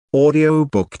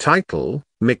Audiobook title,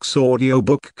 Mix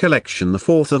Audiobook Collection, the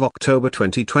 4th of October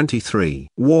 2023.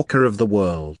 Walker of the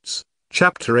Worlds,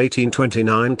 Chapter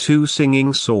 1829. Two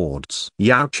Singing Swords.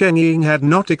 Yao Chengying had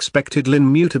not expected Lin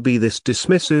Mu to be this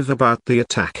dismissive about the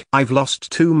attack. "I've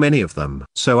lost too many of them,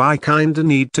 so I kinda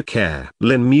need to care,"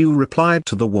 Lin Mu replied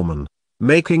to the woman,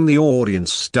 making the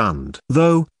audience stunned.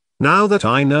 "Though, now that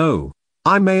I know,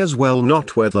 I may as well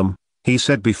not wear them," he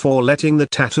said before letting the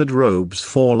tattered robes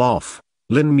fall off.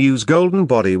 Lin Mu's golden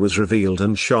body was revealed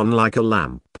and shone like a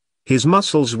lamp. His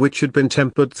muscles, which had been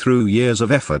tempered through years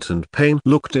of effort and pain,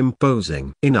 looked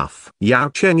imposing enough. Yao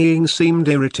Chengying seemed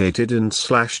irritated and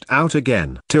slashed out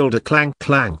again. Clang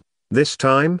clang. This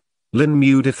time, Lin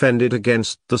Mu defended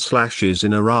against the slashes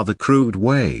in a rather crude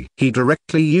way. He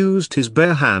directly used his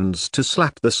bare hands to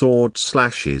slap the sword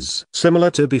slashes.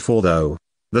 Similar to before though,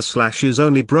 the slashes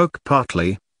only broke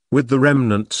partly, with the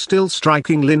remnant still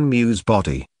striking Lin Mu's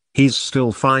body. "He's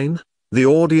still fine?" The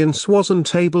audience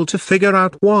wasn't able to figure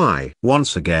out why.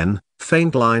 Once again,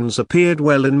 faint lines appeared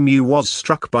where Lin Mu was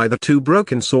struck by the two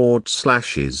broken sword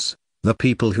slashes. The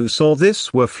people who saw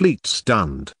this were fleet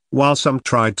stunned, while some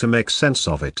tried to make sense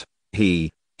of it.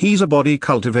 He's a body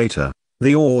cultivator.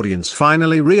 The audience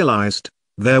finally realized.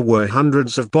 There were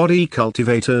hundreds of body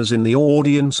cultivators in the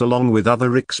audience along with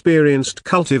other experienced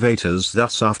cultivators.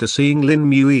 Thus, after seeing Lin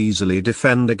Mu easily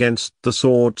defend against the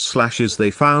sword slashes,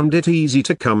 they found it easy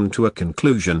to come to a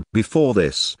conclusion. Before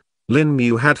this, Lin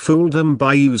Mu had fooled them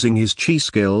by using his chi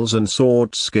skills and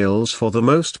sword skills for the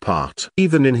most part.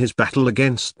 Even in his battle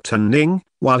against Tan Ning,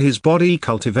 while his body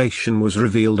cultivation was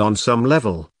revealed on some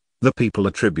level, the people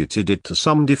attributed it to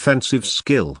some defensive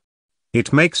skill.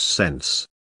 It makes sense.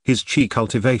 His chi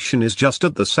cultivation is just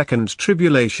at the second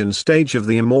tribulation stage of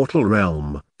the immortal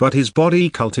realm, but his body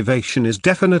cultivation is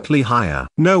definitely higher.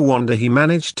 No wonder he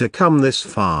managed to come this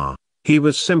far. He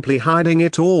was simply hiding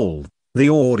it all. The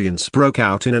audience broke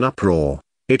out in an uproar.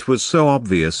 It was so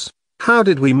obvious. How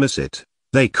did we miss it?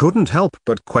 They couldn't help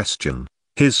but question.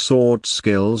 His sword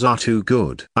skills are too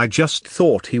good. I just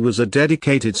thought he was a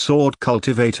dedicated sword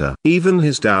cultivator. Even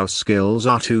his Dao skills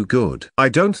are too good. I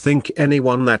don't think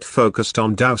anyone that focused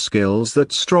on Dao skills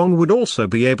that strong would also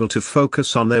be able to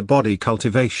focus on their body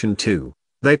cultivation too.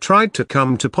 They tried to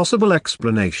come to possible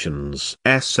explanations.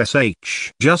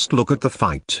 SSH. Just look at the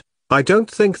fight. I don't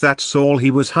think that's all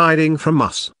he was hiding from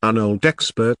us. An old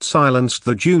expert silenced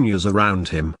the juniors around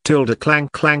him. Clang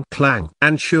clang clang.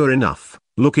 And sure enough,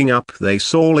 looking up, they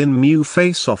saw Lin Mu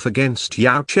face off against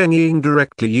Yao Chengying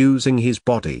directly using his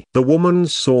body. The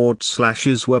woman's sword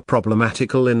slashes were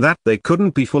problematical in that they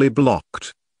couldn't be fully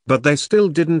blocked, but they still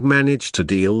didn't manage to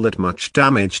deal that much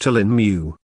damage to Lin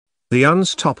Mu. The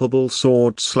unstoppable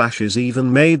sword slashes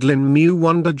even made Lin Mu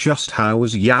wonder just how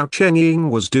Yao Chengying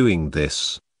was doing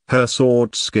this. Her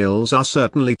sword skills are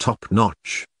certainly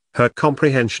top-notch. Her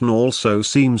comprehension also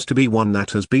seems to be one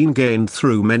that has been gained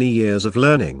through many years of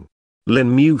learning. Lin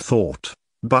Mu thought,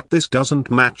 but this doesn't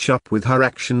match up with her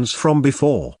actions from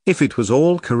before. If it was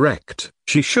all correct,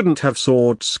 she shouldn't have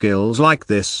sword skills like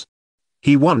this.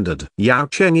 He wondered. Yao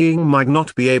Chengying might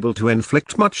not be able to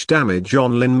inflict much damage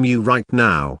on Lin Mu right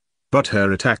now, but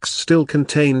her attacks still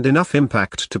contained enough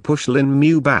impact to push Lin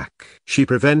Mu back. She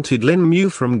prevented Lin Mu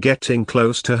from getting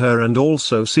close to her and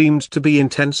also seemed to be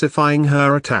intensifying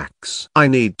her attacks. "I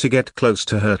need to get close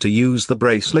to her to use the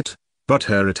bracelet, but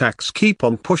her attacks keep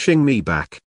on pushing me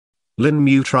back." Lin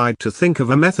Mu tried to think of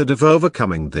a method of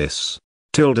overcoming this.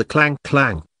 Clang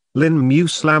clang. Lin Mu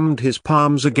slammed his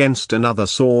palms against another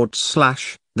sword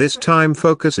slash, this time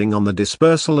focusing on the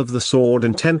dispersal of the sword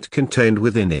intent contained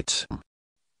within it.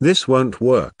 "This won't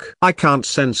work. I can't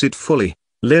sense it fully,"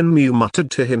 Lin Mu muttered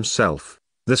to himself.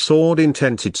 The sword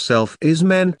intent itself is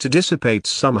meant to dissipate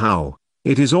somehow.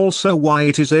 It is also why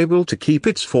it is able to keep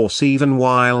its force even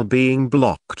while being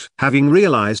blocked. Having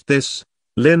realized this,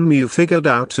 Lin Mu figured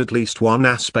out at least one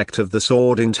aspect of the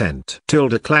sword intent.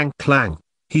 Clang clang.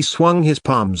 He swung his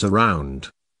palms around,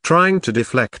 trying to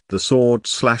deflect the sword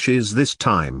slashes this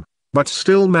time, but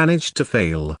still managed to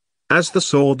fail. As the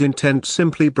sword intent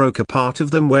simply broke a part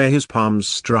of them where his palms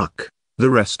struck, the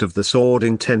rest of the sword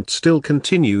intent still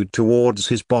continued towards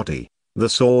his body. The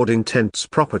sword intent's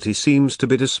property seems to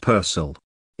be dispersal.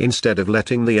 Instead of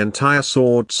letting the entire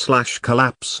sword slash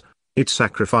collapse, it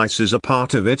sacrifices a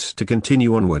part of it to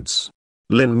continue onwards.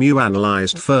 Lin Mu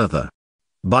analyzed further.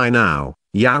 By now,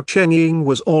 Yao Chengying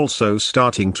was also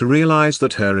starting to realize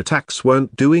that her attacks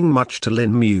weren't doing much to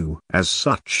Lin Mu. As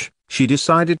such, she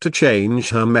decided to change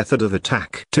her method of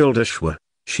attack. Shwa.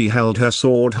 She held her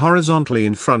sword horizontally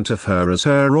in front of her as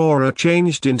her aura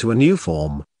changed into a new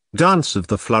form. Dance of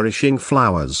the flourishing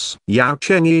flowers. Yao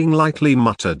Chengying lightly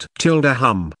muttered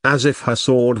hum as if her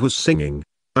sword was singing.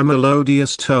 A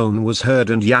melodious tone was heard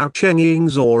and Yao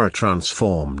Chengying's aura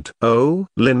transformed. Oh,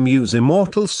 Lin Mu's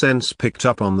immortal sense picked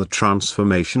up on the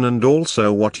transformation and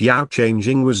also what Yao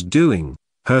Chengying was doing.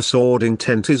 Her sword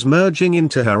intent is merging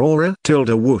into her aura.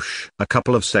 Whoosh. A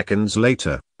couple of seconds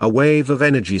later, a wave of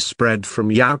energy spread from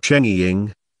Yao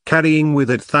Chengying, carrying with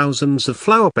it thousands of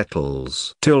flower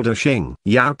petals. Shing.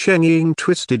 Yao Chengying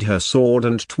twisted her sword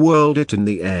and twirled it in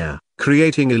the air,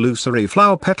 creating illusory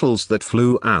flower petals that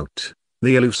flew out.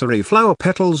 The illusory flower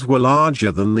petals were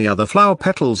larger than the other flower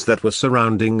petals that were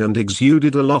surrounding and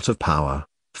exuded a lot of power.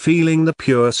 Feeling the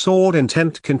pure sword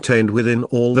intent contained within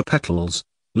all the petals,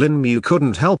 Lin Mu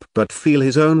couldn't help but feel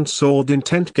his own sword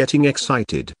intent getting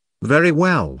excited. Very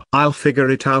well. I'll figure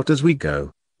it out as we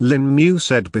go, Lin Mu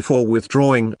said before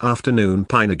withdrawing. Afternoon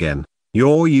Pine again.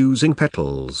 You're using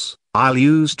petals, I'll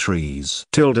use trees.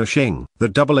 Shing. The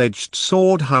double-edged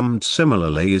sword hummed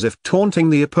similarly as if taunting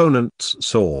the opponent's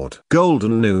sword.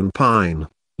 Golden Noon Pine.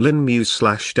 Lin Mu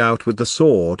slashed out with the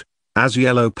sword, as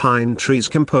yellow pine trees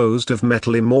composed of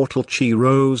metal immortal chi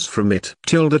rose from it.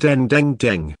 Deng deng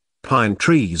deng. Pine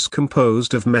trees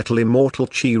composed of metal immortal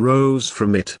chi rose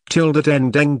from it. Deng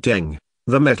deng deng.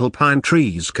 The metal pine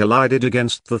trees collided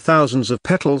against the thousands of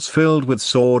petals filled with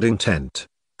sword intent,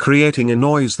 creating a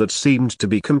noise that seemed to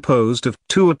be composed of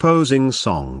two opposing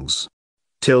songs.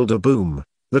 Boom.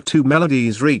 The two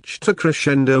melodies reached a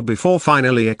crescendo before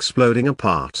finally exploding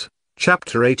apart.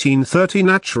 Chapter 1830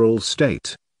 Natural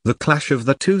State. The clash of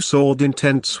the two sword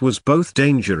intents was both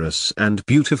dangerous and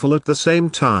beautiful at the same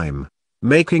time,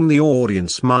 making the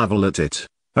audience marvel at it.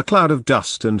 A cloud of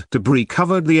dust and debris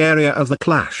covered the area of the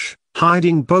clash,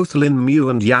 hiding both Lin Mu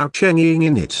and Yao Chengying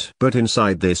in it. But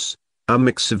inside this, a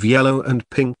mix of yellow and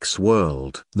pink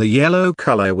swirled. The yellow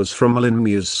color was from Lin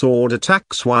Mu's sword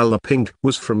attacks while the pink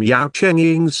was from Yao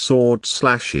Chengying's sword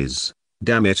slashes.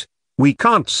 Damn it, we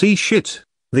can't see shit.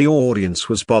 The audience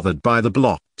was bothered by the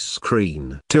blocked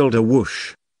screen.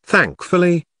 Whoosh.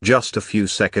 Thankfully, just a few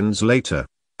seconds later,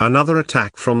 another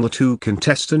attack from the two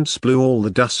contestants blew all the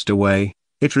dust away.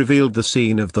 It revealed the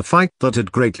scene of the fight that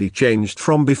had greatly changed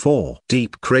from before.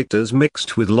 Deep craters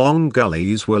mixed with long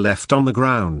gullies were left on the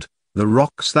ground. The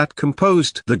rocks that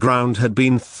composed the ground had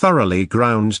been thoroughly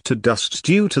ground to dust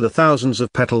due to the thousands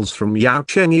of petals from Yao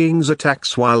Chengying's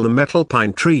attacks while the metal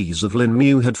pine trees of Lin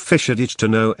Mu had fissured it to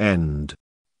no end.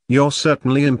 You're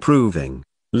certainly improving,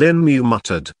 Lin Mu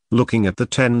muttered, looking at the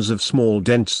tens of small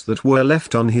dents that were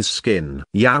left on his skin.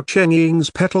 Yao Chengying's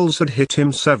petals had hit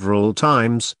him several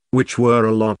times, which were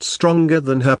a lot stronger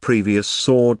than her previous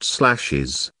sword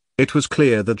slashes. It was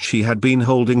clear that she had been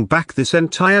holding back this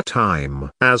entire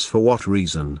time. As for what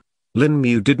reason, Lin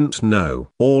Mu didn't know.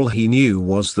 All he knew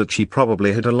was that she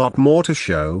probably had a lot more to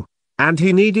show, and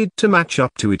he needed to match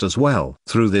up to it as well.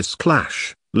 Through this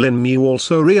clash, Lin Mu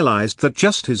also realized that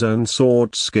just his own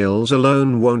sword skills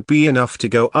alone won't be enough to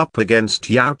go up against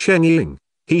Yao Chengying.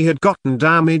 He had gotten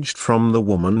damaged from the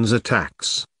woman's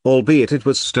attacks, albeit it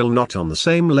was still not on the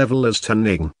same level as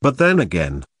Ning. But then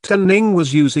again, Ning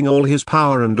was using all his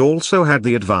power and also had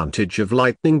the advantage of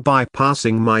lightning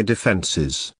bypassing my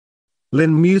defenses.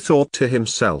 Lin Mu thought to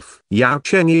himself, Yao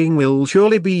Chengying will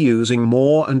surely be using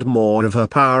more and more of her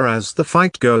power as the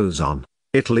fight goes on.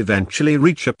 It'll eventually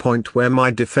reach a point where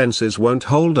my defenses won't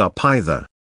hold up either.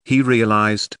 He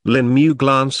realized. Lin Mu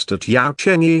glanced at Yao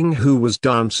Chengying, who was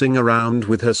dancing around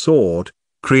with her sword,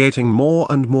 creating more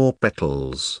and more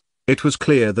petals. It was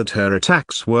clear that her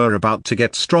attacks were about to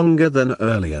get stronger than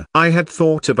earlier. I had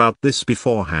thought about this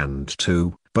beforehand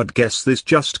too, but guess this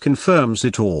just confirms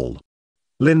it all.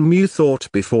 Lin Mu thought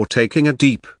before taking a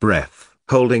deep breath.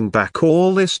 Holding back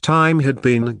all this time had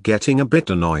been getting a bit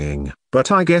annoying,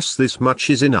 but I guess this much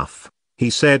is enough, he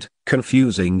said,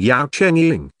 confusing Yao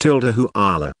Chengying.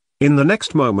 Huala. In the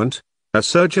next moment, a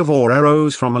surge of aura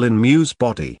rose from Lin Mu's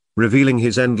body, revealing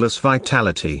his endless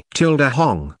vitality.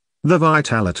 Hong. The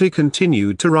vitality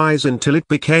continued to rise until it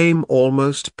became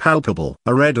almost palpable.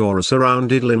 A red aura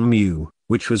surrounded Lin Mu,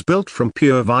 which was built from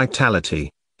pure vitality.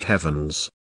 Heavens!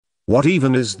 What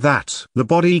even is that? The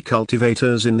body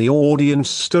cultivators in the audience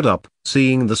stood up,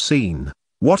 seeing the scene.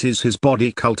 What is his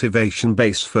body cultivation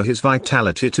base for his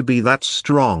vitality to be that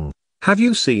strong? Have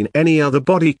you seen any other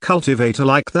body cultivator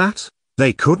like that?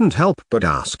 They couldn't help but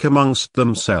ask amongst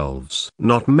themselves.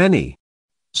 Not many.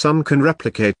 Some can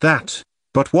replicate that,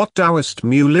 but what Taoist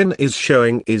Mulin is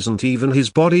showing isn't even his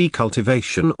body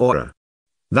cultivation aura.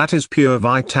 That is pure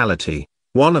vitality,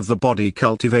 one of the body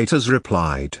cultivators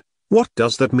replied. What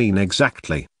does that mean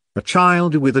exactly? A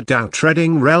child with a Tao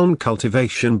treading realm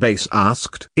cultivation base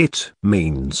asked. It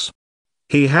means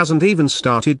he hasn't even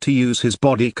started to use his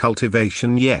body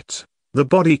cultivation yet. The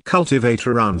body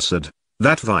cultivator answered,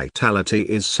 that vitality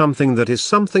is something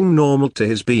normal to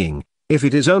his being. If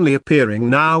it is only appearing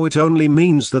now, it only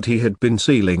means that he had been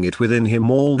sealing it within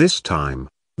him all this time.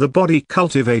 The body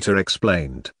cultivator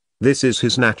explained, this is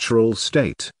his natural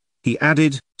state. He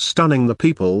added, stunning the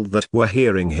people that were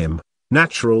hearing him.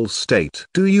 Natural state.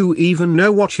 Do you even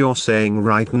know what you're saying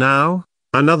right now?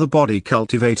 Another body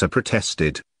cultivator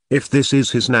protested. If this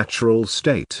is his natural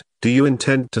state, do you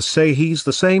intend to say he's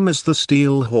the same as the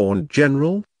steel-horned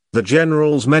general? The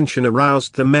general's mention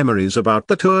aroused the memories about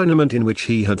the tournament in which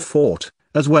he had fought,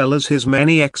 as well as his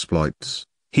many exploits.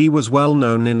 He was well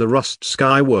known in the Rust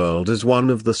Sky world as one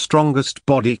of the strongest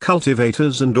body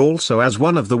cultivators and also as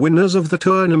one of the winners of the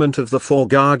tournament of the 4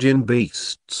 guardian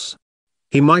beasts.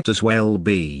 He might as well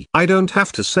be. I don't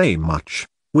have to say much.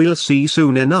 We'll see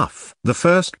soon enough, the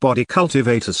first body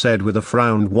cultivator said with a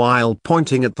frown while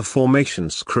pointing at the formation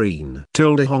screen.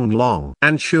 Hong Long.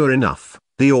 And sure enough,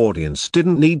 the audience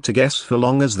didn't need to guess for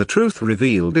long as the truth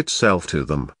revealed itself to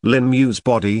them. Lin Mu's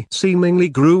body seemingly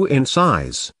grew in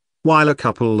size, while a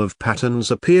couple of patterns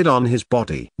appeared on his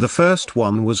body. The first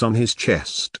one was on his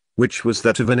chest, which was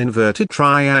that of an inverted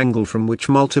triangle from which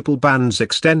multiple bands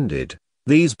extended.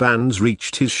 These bands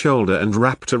reached his shoulder and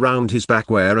wrapped around his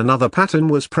back where another pattern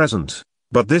was present.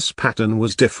 But this pattern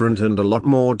was different and a lot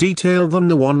more detailed than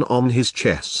the one on his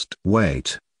chest.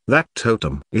 Wait. That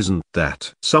totem. Isn't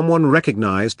that? Someone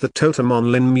recognized the totem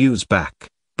on Lin Mu's back,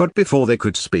 but before they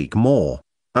could speak more,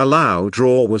 a loud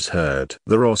roar was heard.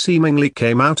 The roar seemingly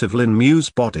came out of Lin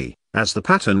Mu's body, as the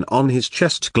pattern on his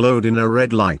chest glowed in a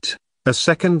red light. A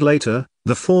second later,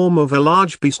 the form of a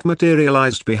large beast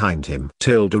materialized behind him.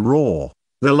 Roar.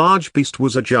 The large beast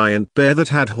was a giant bear that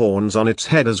had horns on its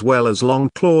head as well as long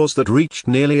claws that reached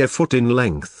nearly a foot in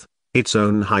length. Its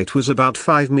own height was about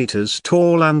 5 meters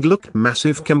tall and looked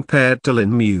massive compared to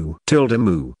Lin Mu.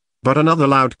 Mu. But another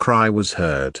loud cry was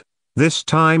heard, this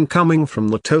time coming from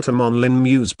the totem on Lin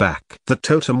Mu's back. The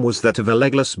totem was that of a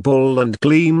legless bull and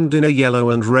gleamed in a yellow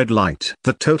and red light.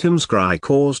 The totem's cry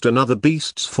caused another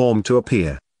beast's form to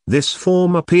appear. This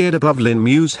form appeared above Lin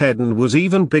Mu's head and was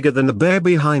even bigger than the bear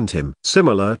behind him.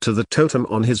 Similar to the totem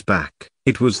on his back,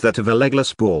 it was that of a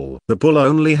legless bull. The bull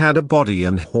only had a body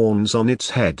and horns on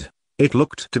its head. It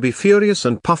looked to be furious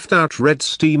and puffed out red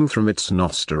steam from its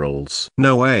nostrils.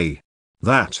 No way.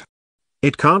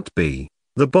 It can't be.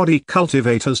 The body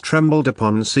cultivators trembled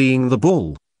upon seeing the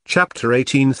bull. Chapter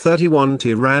 1831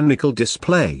 Tyrannical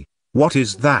Display. What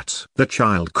is that? The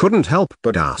child couldn't help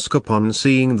but ask upon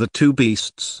seeing the two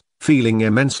beasts, feeling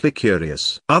immensely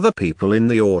curious. Other people in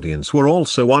the audience were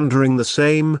also wondering the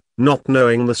same, not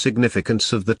knowing the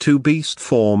significance of the two beast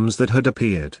forms that had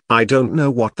appeared. I don't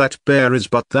know what that bear is,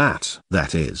 but that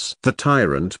is the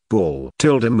tyrant bull.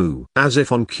 Mu. As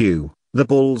if on cue, the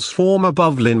bull's form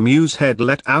above Lin Mu's head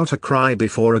let out a cry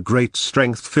before a great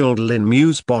strength filled Lin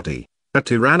Mu's body. A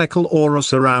tyrannical aura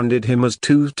surrounded him as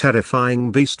two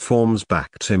terrifying beast forms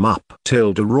backed him up.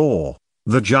 Roar.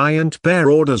 The giant bear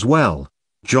roared as well,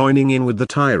 joining in with the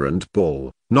tyrant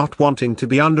bull, not wanting to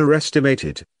be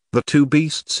underestimated. The two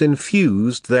beasts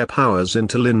infused their powers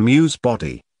into Lin Mu's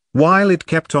body. While it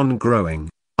kept on growing,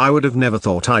 I would have never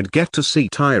thought I'd get to see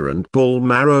Tyrant Bull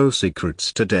Marrow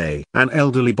Secrets today. An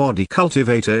elderly body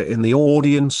cultivator in the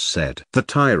audience said. The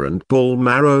Tyrant Bull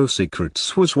Marrow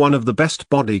Secrets was one of the best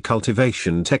body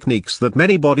cultivation techniques that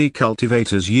many body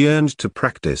cultivators yearned to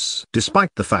practice. Despite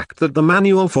the fact that the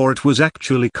manual for it was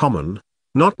actually common,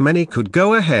 not many could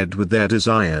go ahead with their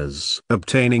desires.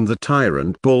 Obtaining the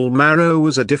Tyrant Bull Marrow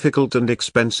was a difficult and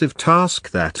expensive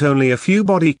task that only a few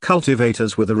body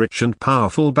cultivators with a rich and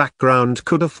powerful background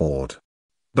could afford.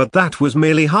 But that was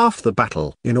merely half the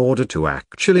battle. In order to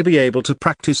actually be able to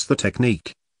practice the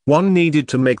technique, one needed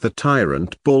to make the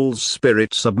Tyrant Bull's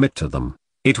spirit submit to them.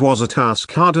 It was a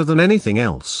task harder than anything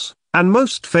else, and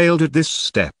most failed at this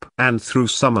step. And through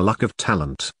some luck of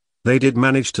talent, they did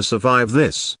manage to survive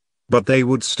this. But they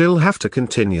would still have to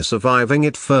continue surviving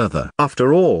it further.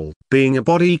 After all, being a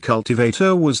body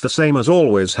cultivator was the same as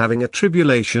always having a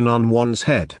tribulation on one's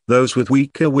head. Those with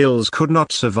weaker wills could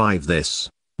not survive this.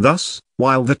 Thus,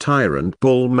 while the Tyrant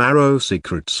Bull Marrow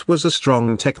Secrets was a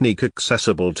strong technique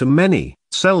accessible to many,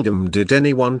 seldom did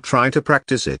anyone try to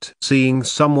practice it. Seeing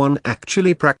someone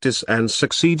actually practice and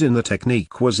succeed in the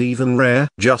technique was even rare.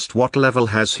 Just what level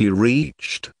has he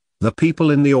reached? The people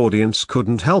in the audience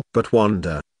couldn't help but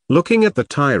wonder. Looking at the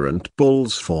Tyrant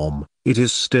Bull's form, it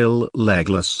is still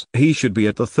legless. He should be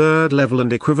at the third level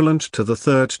and equivalent to the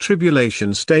third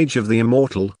tribulation stage of the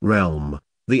immortal realm.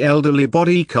 The elderly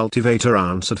body cultivator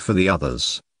answered for the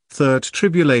others. Third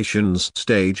tribulation's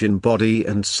stage in body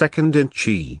and second in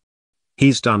chi.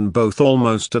 He's done both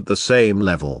almost at the same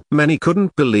level. Many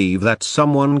couldn't believe that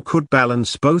someone could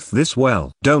balance both this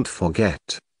well. Don't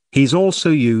forget, he's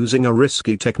also using a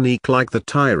risky technique like the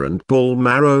Tyrant Bull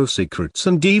Marrow secrets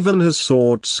and even has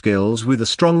sword skills with a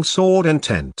strong sword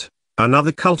intent.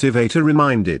 Another cultivator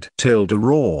reminded Tilda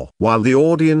Raw. While the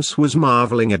audience was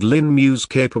marveling at Lin Mu's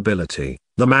capability,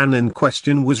 the man in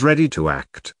question was ready to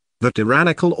act. The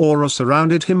tyrannical aura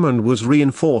surrounded him and was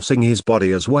reinforcing his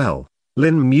body as well.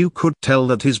 Lin Mu could tell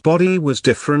that his body was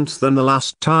different than the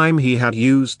last time he had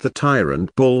used the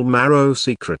Tyrant Bull Marrow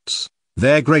secrets.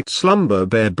 Their great slumber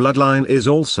bear bloodline is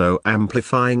also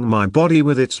amplifying my body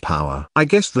with its power. I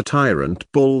guess the Tyrant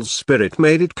Bull's spirit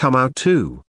made it come out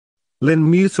too. Lin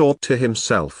Mu thought to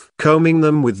himself, combing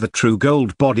them with the true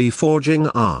gold body forging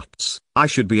arts, I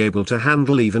should be able to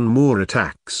handle even more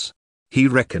attacks. He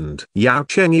reckoned. Yao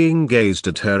Chengying gazed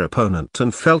at her opponent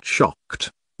and felt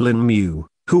shocked. Lin Mu,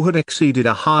 who had exceeded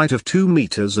a height of 2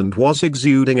 meters and was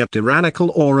exuding a tyrannical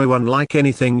aura unlike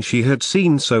anything she had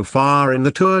seen so far in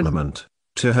the tournament.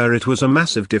 To her it was a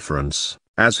massive difference,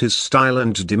 as his style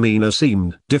and demeanor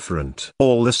seemed different.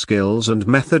 All the skills and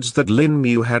methods that Lin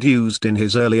Mu had used in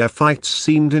his earlier fights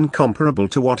seemed incomparable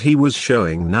to what he was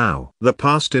showing now. The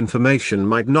past information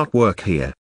might not work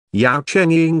here, Yao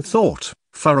Chengying thought,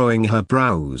 furrowing her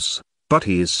brows, but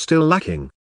he is still lacking.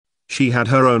 She had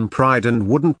her own pride and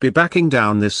wouldn't be backing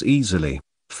down this easily.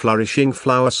 Flourishing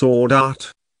flower sword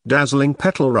art. Dazzling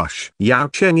petal rush. Yao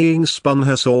Chengying spun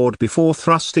her sword before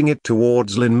thrusting it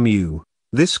towards Lin Mu.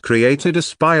 This created a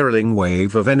spiraling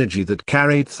wave of energy that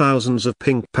carried thousands of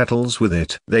pink petals with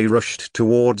it. They rushed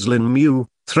towards Lin Mu,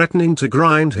 threatening to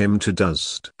grind him to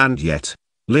dust. And yet,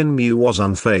 Lin Mu was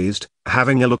unfazed,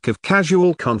 having a look of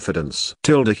casual confidence.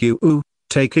 Tilda Hu,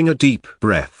 taking a deep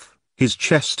breath. His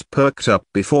chest perked up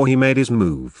before he made his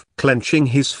move. Clenching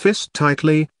his fist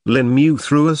tightly, Lin Mu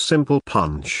threw a simple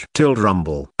punch. Tilde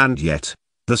rumble. And yet,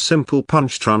 the simple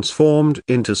punch transformed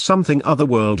into something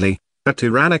otherworldly. A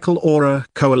tyrannical aura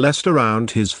coalesced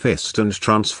around his fist and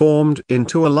transformed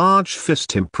into a large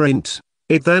fist imprint.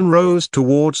 It then rose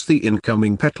towards the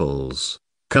incoming petals,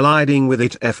 colliding with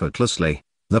it effortlessly.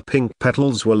 The pink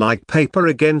petals were like paper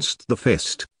against the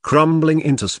fist, crumbling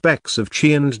into specks of chi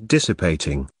and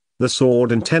dissipating. The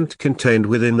sword intent contained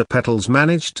within the petals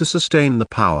managed to sustain the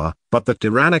power, but the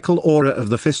tyrannical aura of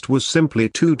the fist was simply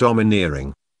too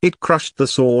domineering. It crushed the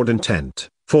sword intent,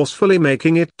 forcefully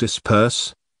making it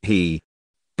disperse. He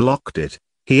blocked it.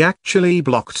 He actually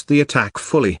blocked the attack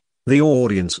fully. The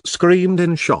audience screamed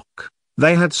in shock.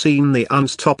 They had seen the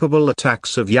unstoppable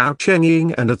attacks of Yao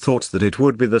Chengying and had thought that it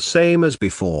would be the same as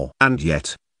before. And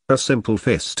yet, a simple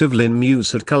fist of Lin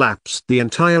Mu's had collapsed the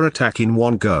entire attack in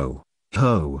one go.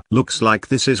 Oh, looks like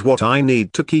this is what I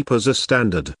need to keep as a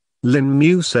standard, Lin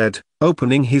Mu said,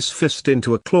 opening his fist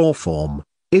into a claw form.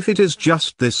 If it is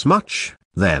just this much,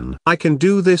 then I can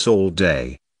do this all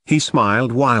day. He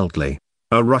smiled wildly,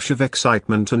 a rush of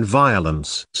excitement and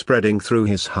violence spreading through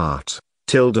his heart.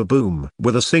 Tilda boom.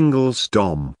 With a single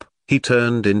stomp, he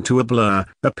turned into a blur,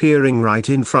 appearing right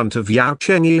in front of Yao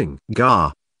Chengying.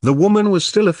 Gah! The woman was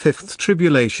still a 5th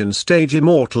tribulation stage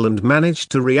immortal and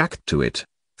managed to react to it,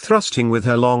 thrusting with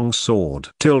her long sword.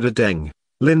 Tilda deng.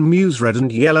 Lin Mu's red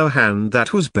and yellow hand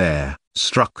that was bare,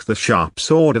 struck the sharp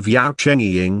sword of Yao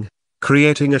Chengying,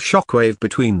 creating a shockwave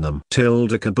between them.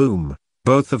 Tilda kaboom.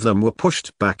 Both of them were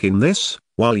pushed back in this,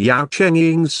 while Yao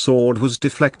Chengying's sword was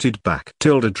deflected back.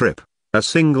 Tilda drip. A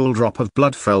single drop of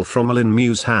blood fell from Lin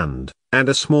Mu's hand, and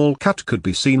a small cut could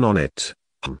be seen on it.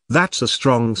 That's a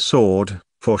strong sword,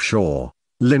 for sure,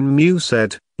 Lin Mu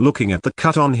said, looking at the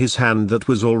cut on his hand that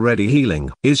was already healing.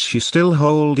 Is she still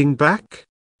holding back?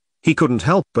 He couldn't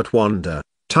help but wonder.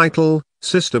 Title,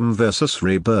 System vs.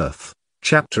 Rebirth,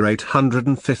 Chapter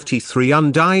 853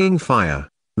 Undying Fire.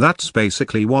 That's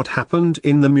basically what happened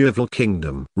in the Muevil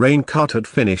Kingdom. Raincott had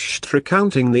finished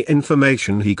recounting the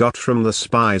information he got from the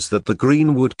spies that the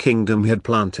Greenwood Kingdom had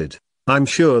planted. I'm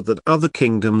sure that other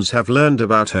kingdoms have learned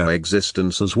about her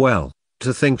existence as well.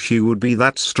 To think she would be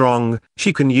that strong,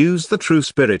 she can use the true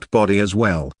spirit body as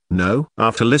well. No.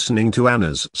 After listening to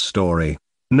Anna's story,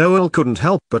 Noel couldn't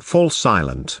help but fall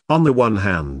silent. On the one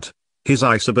hand, his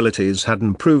ice abilities had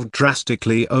improved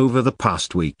drastically over the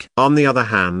past week. On the other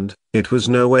hand, it was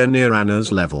nowhere near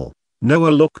Anna's level. Noah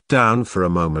looked down for a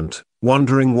moment,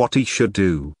 wondering what he should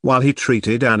do. While he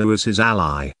treated Anna as his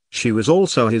ally, she was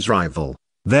also his rival.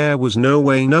 There was no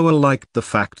way Noah liked the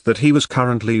fact that he was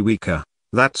currently weaker.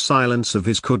 That silence of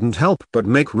his couldn't help but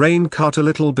make Raincott a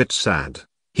little bit sad.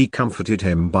 He comforted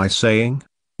him by saying,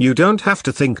 You don't have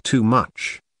to think too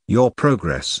much. Your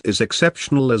progress is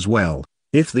exceptional as well.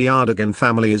 If the Ardogan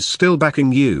family is still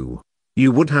backing you,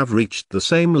 you would have reached the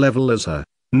same level as her.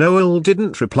 Noel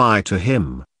didn't reply to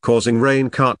him, causing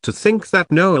Raincart to think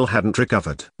that Noel hadn't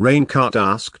recovered. Raincart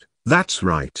asked, "That's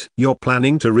right. You're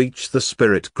planning to reach the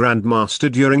Spirit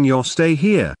Grandmaster during your stay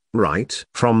here, right?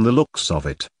 From the looks of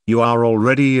it, you are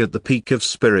already at the peak of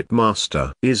Spirit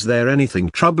Master. Is there anything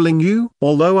troubling you?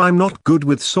 Although I'm not good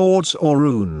with swords or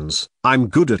runes, I'm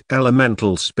good at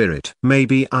elemental spirit.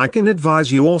 Maybe I can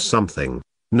advise you or something."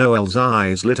 Noel's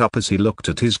eyes lit up as he looked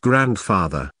at his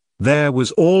grandfather. There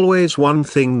was always one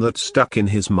thing that stuck in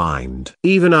his mind.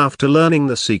 Even after learning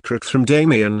the secret from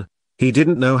Damien, he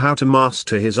didn't know how to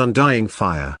master his undying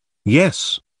fire.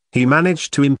 Yes, he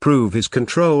managed to improve his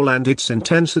control and its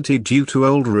intensity due to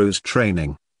old Rue's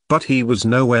training, but he was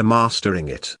nowhere mastering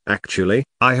it. "Actually,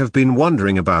 I have been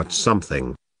wondering about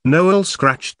something." Noel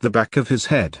scratched the back of his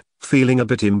head, feeling a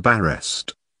bit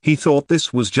embarrassed. He thought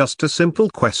this was just a simple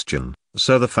question,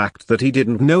 so the fact that he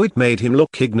didn't know it made him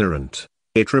look ignorant.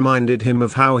 It reminded him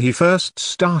of how he first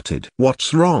started.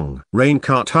 "What's wrong?"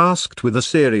 Raincart asked with a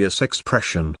serious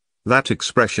expression. That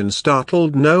expression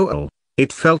startled Noel.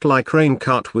 It felt like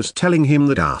Raincart was telling him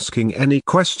that asking any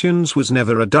questions was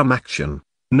never a dumb action.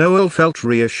 Noel felt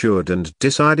reassured and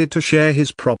decided to share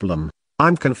his problem.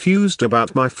 "I'm confused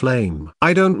about my flame.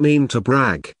 I don't mean to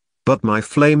brag, but my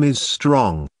flame is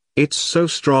strong. It's so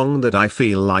strong that I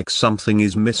feel like something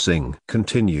is missing."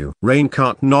 "Continue."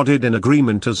 Raincart nodded in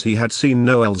agreement as he had seen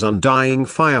Noel's undying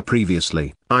fire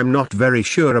previously. "I'm not very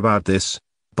sure about this,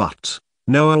 but..."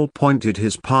 Noel pointed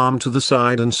his palm to the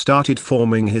side and started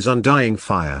forming his undying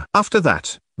fire. After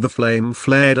that, the flame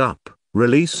flared up,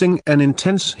 releasing an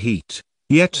intense heat.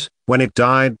 Yet, when it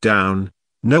died down,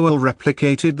 Noel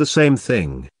replicated the same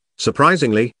thing.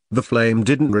 Surprisingly, the flame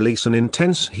didn't release an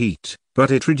intense heat,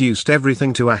 but it reduced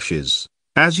everything to ashes.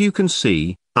 "As you can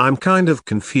see, I'm kind of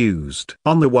confused.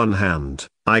 On the one hand,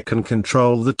 I can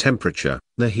control the temperature,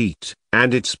 the heat,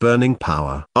 and its burning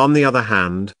power. On the other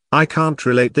hand, I can't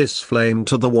relate this flame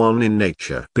to the one in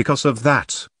nature. Because of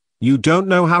that, you don't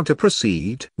know how to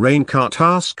proceed?" Raincart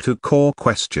asked a core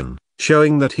question,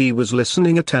 showing that he was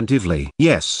listening attentively.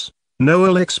 "Yes,"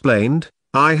 Noel explained,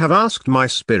 "I have asked my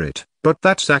spirit, but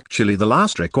that's actually the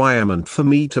last requirement for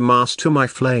me to master my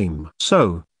flame."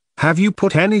 "So, have you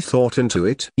put any thought into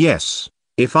it?" "Yes.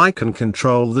 If I can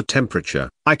control the temperature,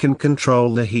 I can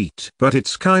control the heat. But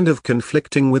it's kind of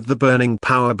conflicting with the burning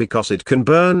power because it can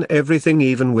burn everything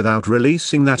even without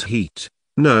releasing that heat."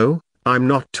 "No, I'm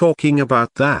not talking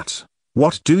about that.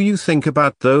 What do you think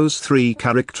about those three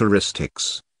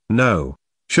characteristics?" "No.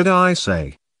 Should I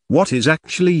say, what is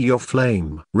actually your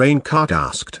flame?" Raincart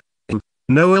asked.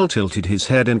 Noel tilted his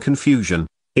head in confusion.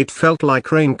 It felt like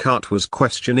Raincart was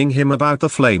questioning him about the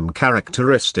flame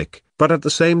characteristic, but at the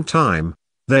same time,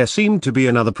 there seemed to be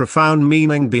another profound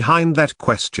meaning behind that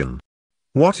question.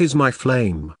 "What is my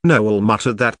flame?" Noel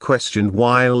muttered that question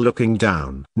while looking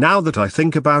down. "Now that I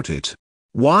think about it,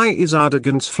 why is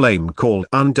Ardogan's flame called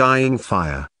Undying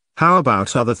Fire? How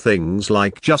about other things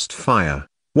like just fire?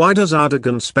 Why does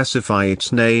Ardogan specify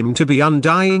its name to be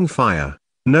Undying Fire?"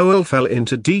 Noel fell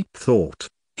into deep thought.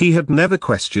 He had never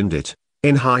questioned it.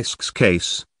 In Heisk's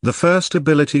case, the first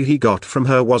ability he got from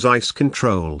her was ice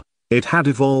control. It had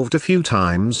evolved a few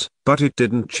times, but it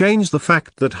didn't change the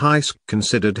fact that Heisk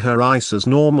considered her ice as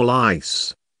normal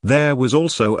ice. There was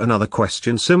also another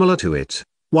question similar to it.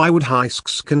 Why would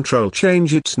Heisk's control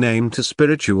change its name to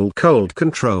spiritual cold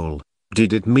control?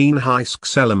 Did it mean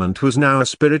Heisk's element was now a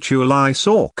spiritual ice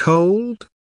or cold?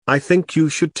 "I think you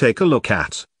should take a look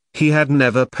at." He had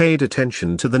never paid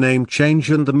attention to the name change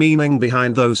and the meaning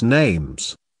behind those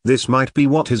names. This might be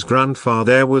what his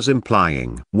grandfather was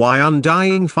implying. Why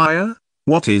Undying Fire?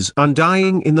 What is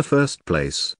undying in the first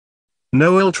place?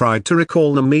 Noel tried to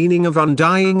recall the meaning of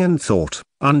undying and thought,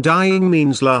 undying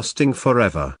means lasting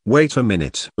forever. Wait a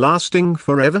minute. Lasting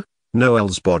forever?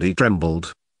 Noel's body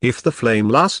trembled. If the flame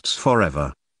lasts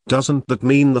forever, doesn't that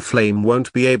mean the flame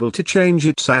won't be able to change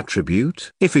its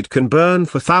attribute? If it can burn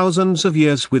for thousands of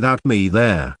years without me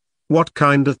there, what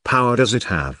kind of power does it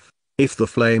have? If the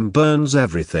flame burns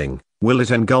everything, will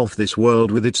it engulf this world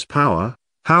with its power?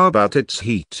 How about its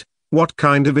heat? What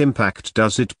kind of impact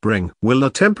does it bring? Will the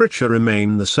temperature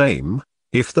remain the same?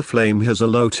 If the flame has a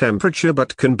low temperature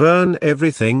but can burn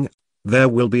everything, there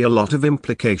will be a lot of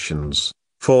implications.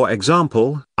 For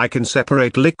example, I can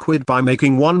separate liquid by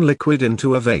making one liquid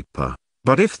into a vapor.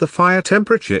 But if the fire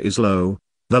temperature is low,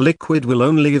 the liquid will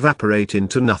only evaporate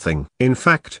into nothing. In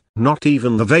fact, not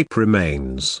even the vapor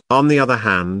remains. On the other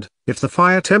hand, if the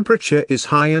fire temperature is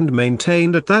high and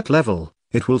maintained at that level,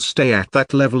 it will stay at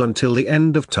that level until the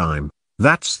end of time.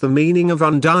 That's the meaning of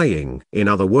undying. In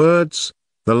other words,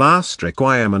 the last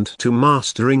requirement to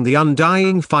mastering the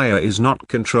undying fire is not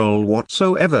control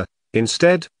whatsoever.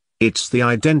 Instead, it's the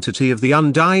identity of the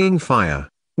undying fire.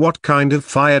 What kind of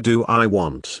fire do I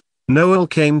want? Noel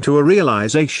came to a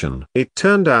realization. It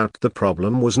turned out the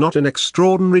problem was not an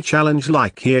extraordinary challenge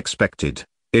like he expected.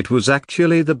 It was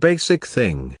actually the basic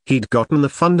thing. He'd gotten the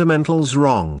fundamentals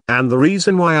wrong. And the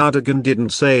reason why Ardogan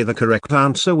didn't say the correct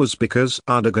answer was because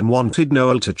Ardogan wanted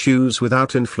Noel to choose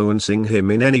without influencing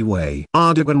him in any way.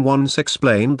 Ardogan once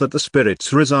explained that the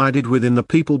spirits resided within the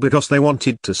people because they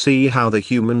wanted to see how the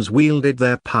humans wielded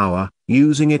their power,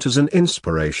 using it as an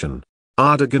inspiration.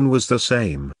 Ardogan was the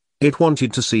same. It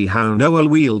wanted to see how Noel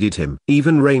wielded him.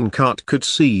 Even Raincart could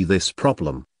see this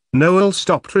problem. Noel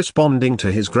stopped responding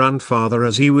to his grandfather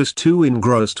as he was too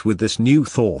engrossed with this new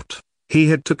thought. He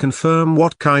had to confirm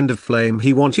what kind of flame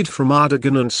he wanted from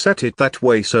Ardogan and set it that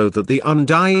way so that the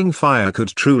undying fire could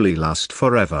truly last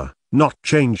forever, not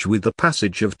change with the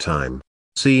passage of time.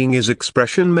 Seeing his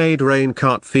expression made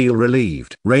Raincart feel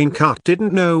relieved. Raincart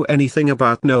didn't know anything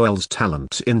about Noel's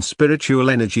talent in spiritual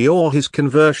energy or his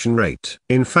conversion rate.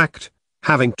 In fact,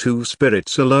 having 2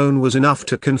 spirits alone was enough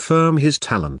to confirm his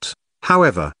talent.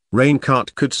 However,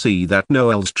 Raincart could see that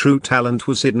Noel's true talent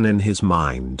was hidden in his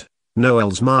mind.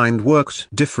 Noel's mind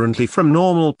worked differently from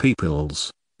normal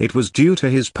people's. It was due to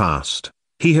his past.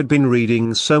 He had been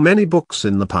reading so many books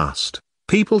in the past.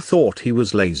 People thought he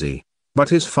was lazy. But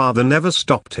his father never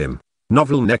stopped him.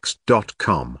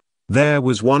 Novelnext.com. There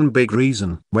was one big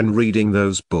reason. When reading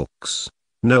those books,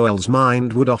 Noel's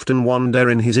mind would often wander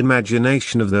in his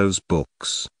imagination of those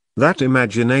books. That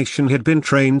imagination had been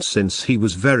trained since he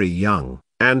was very young,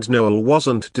 and Noel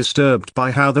wasn't disturbed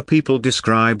by how the people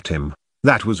described him.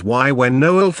 That was why when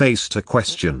Noel faced a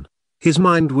question, his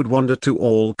mind would wander to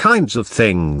all kinds of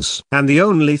things. And the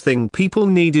only thing people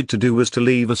needed to do was to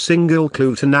leave a single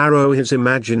clue to narrow his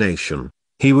imagination.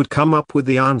 He would come up with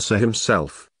the answer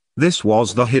himself. This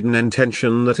was the hidden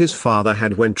intention that his father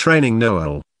had when training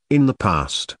Noel. In the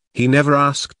past, he never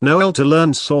asked Noel to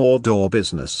learn sword or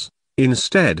business.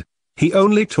 Instead, he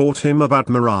only taught him about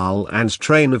morale and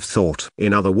train of thought.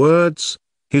 In other words,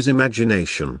 his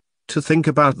imagination, to think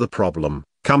about the problem,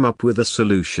 come up with a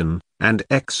solution, and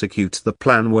execute the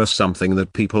plan were something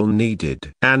that people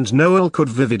needed. And Noel could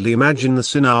vividly imagine the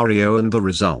scenario and the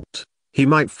result. He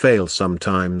might fail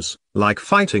sometimes, like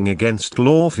fighting against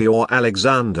Laufey or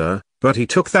Alexander, but he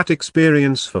took that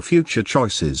experience for future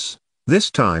choices. This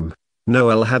time,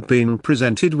 Noel had been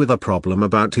presented with a problem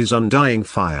about his undying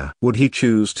fire. Would he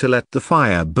choose to let the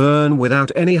fire burn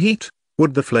without any heat?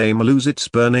 Would the flame lose its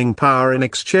burning power in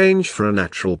exchange for a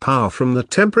natural power from the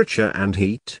temperature and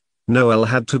heat? Noel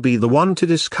had to be the one to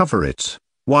discover it.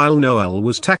 While Noel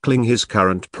was tackling his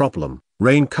current problem,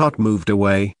 Raincart moved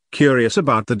away, curious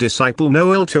about the disciple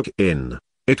Noel took in.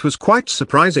 It was quite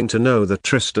surprising to know that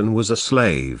Tristan was a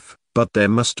slave, but there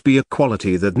must be a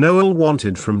quality that Noel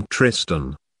wanted from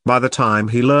Tristan. By the time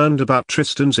he learned about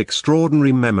Tristan's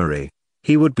extraordinary memory,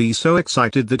 he would be so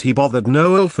excited that he bothered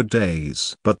Noel for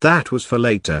days. But that was for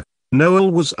later.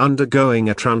 Noel was undergoing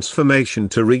a transformation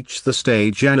to reach the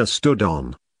stage Anna stood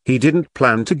on. He didn't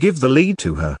plan to give the lead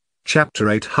to her. Chapter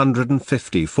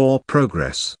 854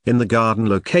 Progress. In the garden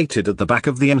located at the back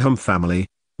of the Enham family,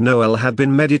 Noel had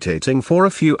been meditating for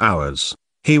a few hours.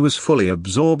 He was fully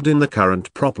absorbed in the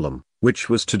current problem, which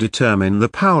was to determine the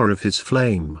power of his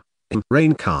flame.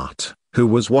 Raincart, who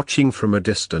was watching from a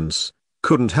distance,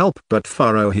 couldn't help but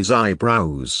furrow his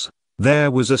eyebrows.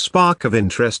 There was a spark of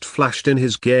interest flashed in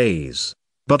his gaze,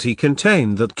 but he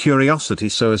contained that curiosity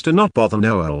so as to not bother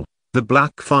Noel. The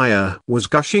black fire was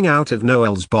gushing out of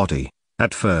Noel's body.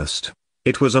 At first,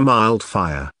 it was a mild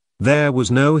fire. There was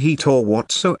no heat or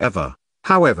whatsoever.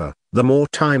 However, the more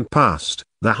time passed,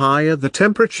 the higher the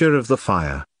temperature of the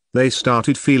fire. They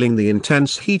started feeling the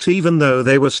intense heat even though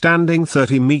they were standing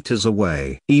 30 meters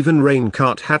away. Even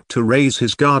Raincart had to raise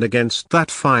his guard against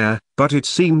that fire, but it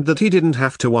seemed that he didn't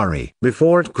have to worry.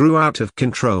 Before it grew out of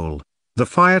control, the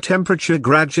fire temperature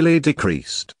gradually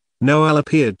decreased. Noel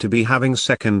appeared to be having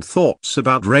second thoughts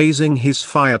about raising his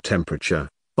fire temperature.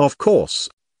 Of course,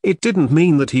 it didn't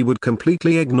mean that he would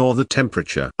completely ignore the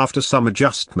temperature. After some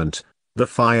adjustment, the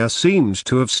fire seemed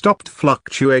to have stopped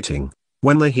fluctuating.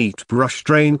 When the heat brushed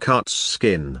Raincart's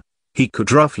skin, he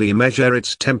could roughly measure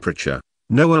its temperature.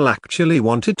 Noel actually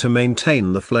wanted to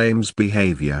maintain the flame's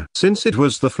behavior. Since it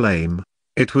was the flame,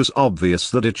 it was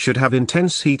obvious that it should have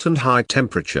intense heat and high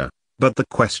temperature. But the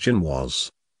question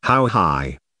was, how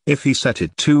high? If he set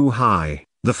it too high,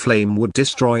 the flame would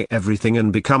destroy everything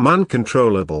and become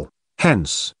uncontrollable.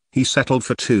 Hence, he settled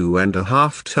for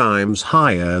 2.5 times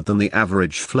higher than the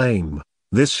average flame.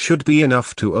 This should be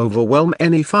enough to overwhelm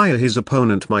any fire his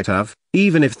opponent might have,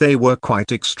 even if they were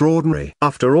quite extraordinary.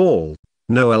 After all,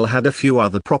 Noel had a few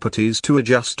other properties to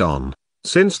adjust on.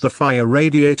 Since the fire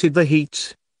radiated the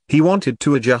heat, he wanted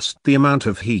to adjust the amount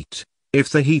of heat. If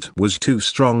the heat was too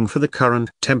strong for the current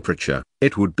temperature,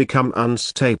 it would become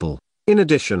unstable. In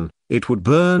addition, it would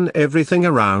burn everything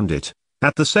around it.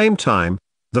 At the same time,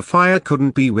 the fire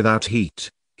couldn't be without heat.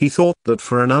 He thought that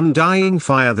for an undying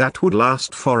fire that would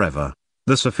last forever,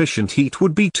 the sufficient heat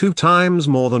would be 2 times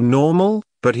more than normal,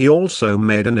 but he also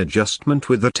made an adjustment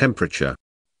with the temperature.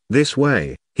 This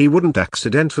way, he wouldn't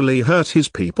accidentally hurt his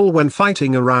people when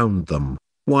fighting around them.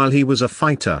 While he was a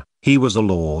fighter, he was a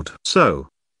lord. So,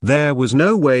 there was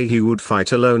no way he would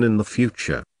fight alone in the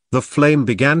future. The flame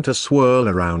began to swirl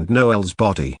around Noel's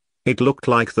body. It looked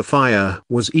like the fire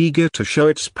was eager to show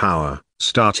its power,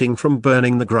 starting from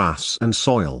burning the grass and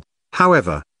soil.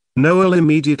 However, Noel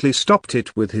immediately stopped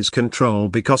it with his control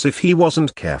because if he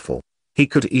wasn't careful, he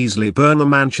could easily burn the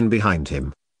mansion behind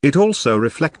him. It also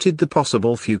reflected the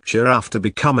possible future after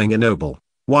becoming a noble.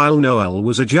 While Noel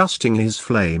was adjusting his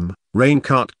flame,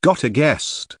 Raincart got a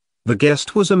guest. The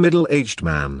guest was a middle-aged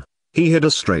man. He had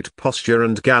a straight posture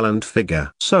and gallant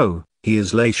figure. "So, he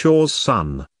is Leishaw's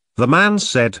son," the man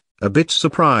said, a bit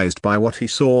surprised by what he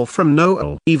saw from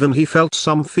Noel. Even he felt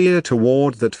some fear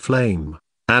toward that flame.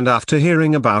 And after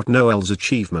hearing about Noel's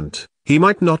achievement, he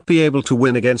might not be able to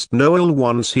win against Noel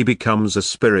once he becomes a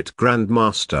spirit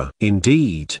grandmaster.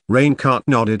 Indeed, Raincart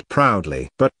nodded proudly.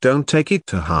 "But don't take it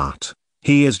to heart.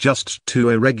 He is just too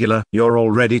irregular. You're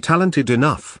already talented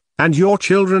enough, and your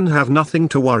children have nothing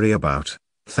to worry about."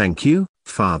 "Thank you,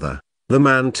 father." The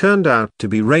man turned out to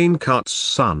be Raincart's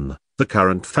son, the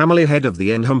current family head of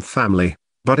the Enham family.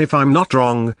 "But if I'm not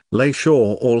wrong,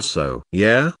 Leishaw also."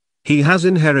 "Yeah? He has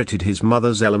inherited his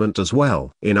mother's element as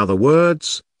well." "In other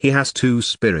words, he has 2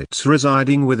 spirits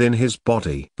residing within his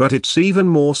body." "But it's even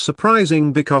more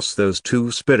surprising because those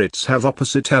 2 spirits have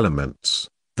opposite elements."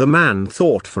 The man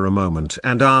thought for a moment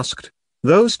and asked,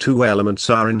 "Those 2 elements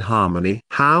are in harmony?"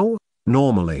 "How?"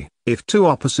 "Normally, if 2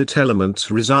 opposite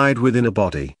elements reside within a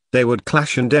body, they would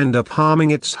clash and end up harming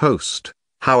its host.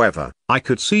 However, I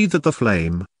could see that the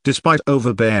flame, despite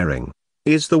overbearing,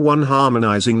 is the one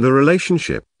harmonizing the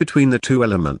relationship between the 2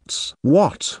 elements."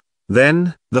 "What?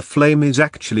 Then, the flame is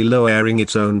actually lowering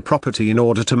its own property in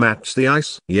order to match the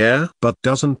ice?" "Yeah." "But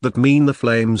doesn't that mean the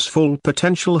flame's full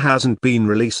potential hasn't been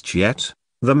released yet?"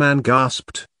 The man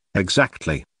gasped.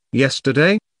 "Exactly.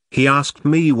 Yesterday, he asked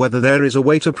me whether there is a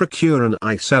way to procure an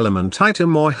ice element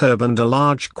item or herb and a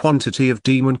large quantity of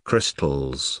demon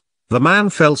crystals." The man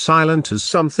fell silent as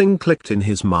something clicked in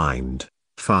his mind.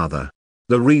 "Father,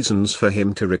 the reasons for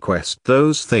him to request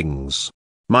those things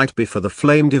might be for the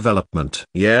flame development."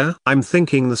 "Yeah, I'm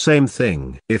thinking the same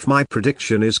thing. If my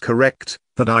prediction is correct,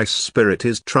 that ice spirit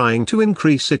is trying to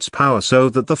increase its power so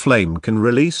that the flame can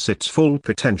release its full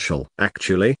potential."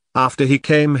 "Actually, after he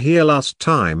came here last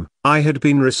time, I had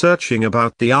been researching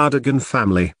about the Ardagan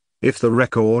family. If the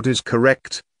record is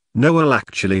correct, Noel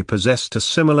actually possessed a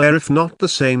similar if not the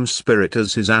same spirit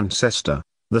as his ancestor.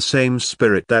 The same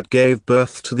spirit that gave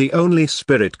birth to the only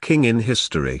spirit king in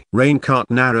history." Raincart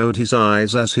narrowed his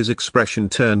eyes as his expression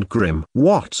turned grim.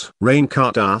 "What?"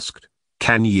 Raincart asked.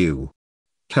 "Can you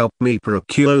help me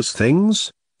procure those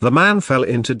things?" The man fell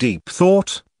into deep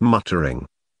thought, muttering,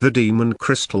 "The demon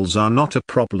crystals are not a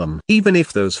problem. Even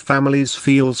if those families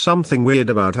feel something weird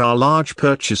about our large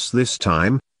purchase this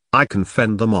time, I can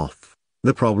fend them off.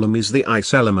 The problem is the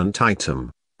ice element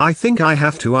item. I think I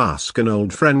have to ask an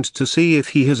old friend to see if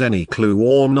he has any clue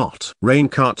or not."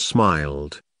 Raincart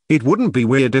smiled. It wouldn't be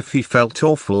weird if he felt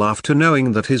awful after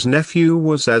knowing that his nephew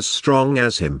was as strong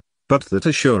as him, but that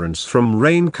assurance from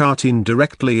Raincart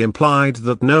indirectly implied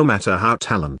that no matter how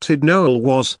talented Noel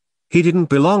was, he didn't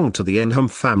belong to the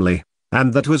Enham family,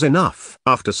 and that was enough.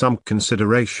 After some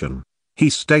consideration,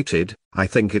 he stated, "I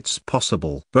think it's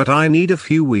possible, but I need a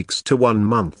few weeks to 1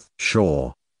 month."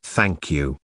 "Sure, thank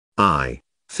you. I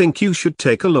think you should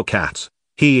take a look at.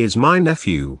 He is my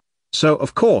nephew, so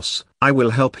of course, I will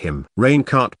help him."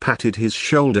 Raincart patted his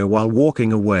shoulder while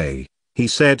walking away. He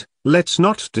said, "Let's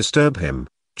not disturb him.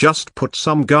 Just put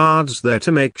some guards there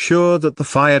to make sure that the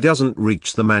fire doesn't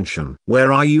reach the mansion."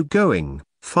 "Where are you going,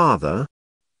 father?"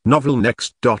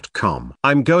 Novelnext.com.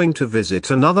 "I'm going to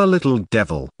visit another little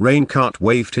devil." Raincart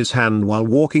waved his hand while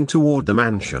walking toward the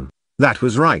mansion. That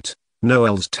was right.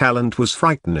 Noel's talent was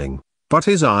frightening, but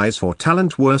his eyes for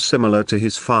talent were similar to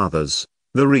his father's.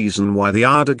 The reason why the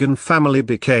Ardagan family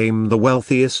became the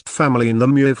wealthiest family in the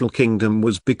Muevil Kingdom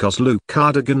was because Luke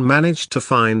Ardagan managed to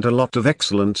find a lot of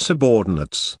excellent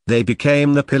subordinates. They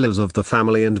became the pillars of the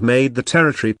family and made the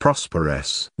territory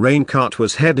prosperous. Raincart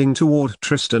was heading toward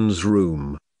Tristan's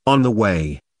room. On the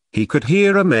way, he could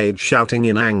hear a maid shouting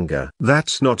in anger.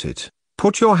 "That's not it.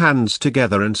 Put your hands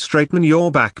together and straighten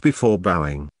your back before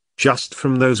bowing." Just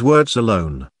from those words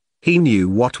alone, he knew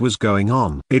what was going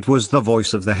on. It was the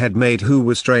voice of the head maid who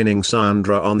was training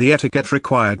Sandra on the etiquette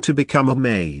required to become a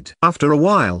maid. After a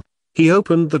while, he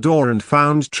opened the door and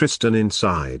found Tristan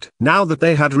inside. Now that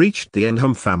they had reached the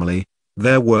Enham family,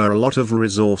 there were a lot of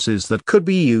resources that could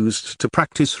be used to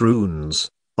practice runes.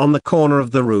 On the corner of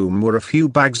the room were a few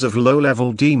bags of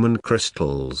low-level demon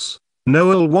crystals.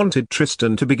 Noel wanted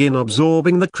Tristan to begin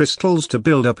absorbing the crystals to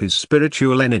build up his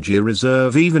spiritual energy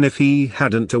reserve even if he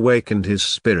hadn't awakened his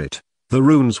spirit. The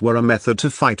runes were a method to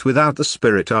fight without the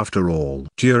spirit after all.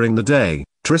 During the day,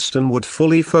 Tristan would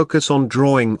fully focus on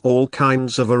drawing all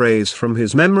kinds of arrays from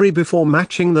his memory before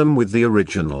matching them with the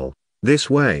original. This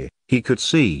way, he could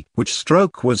see which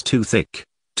stroke was too thick,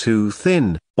 too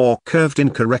thin, or curved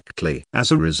incorrectly.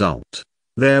 As a result,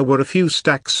 there were a few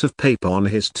stacks of paper on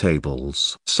his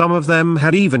tables. Some of them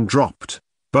had even dropped,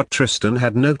 but Tristan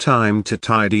had no time to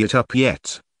tidy it up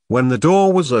yet. When the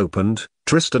door was opened,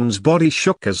 Tristan's body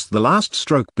shook as the last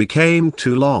stroke became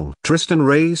too long. Tristan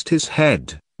raised his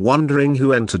head, wondering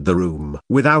who entered the room.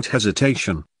 Without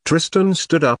hesitation, Tristan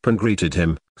stood up and greeted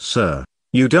him. "Sir,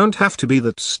 you don't have to be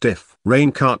that stiff."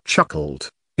 Raincart chuckled.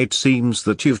 "It seems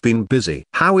that you've been busy.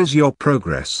 How is your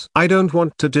progress?" "I don't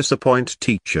want to disappoint,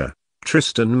 teacher."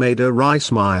 Tristan made a wry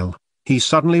smile. He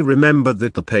suddenly remembered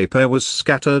that the paper was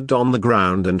scattered on the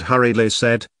ground and hurriedly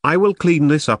said, "I will clean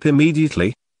this up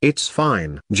immediately. It's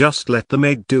fine. Just let the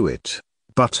maid do it."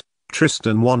 But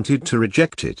Tristan wanted to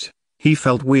reject it. He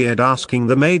felt weird asking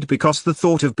the maid because the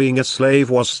thought of being a slave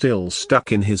was still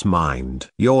stuck in his mind.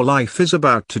 "Your life is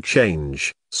about to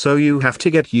change, so you have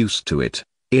to get used to it.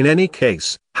 In any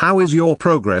case, how is your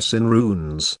progress in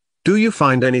runes? Do you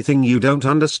find anything you don't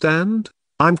understand?"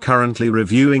 "I'm currently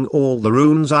reviewing all the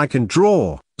runes I can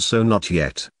draw, so not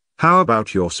yet." "How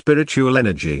about your spiritual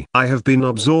energy?" "I have been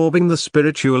absorbing the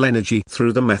spiritual energy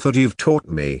through the method you've taught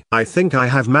me. I think I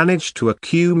have managed to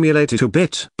accumulate it a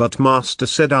bit. But Master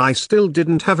said I still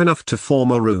didn't have enough to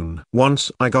form a rune.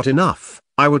 Once I got enough,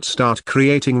 I would start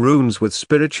creating runes with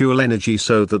spiritual energy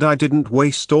so that I didn't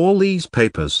waste all these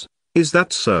papers." "Is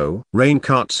that so?"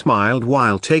 Raincart smiled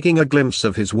while taking a glimpse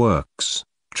of his works.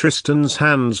 Tristan's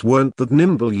hands weren't that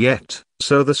nimble yet,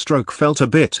 so the stroke felt a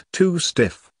bit too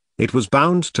stiff. It was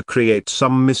bound to create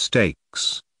some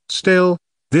mistakes. Still,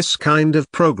 this kind of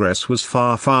progress was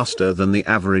far faster than the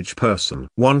average person.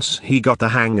 Once he got the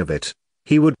hang of it,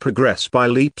 he would progress by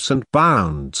leaps and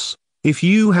bounds. "If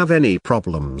you have any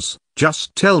problems,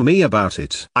 just tell me about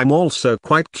it. I'm also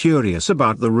quite curious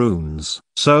about the runes,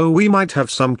 so we might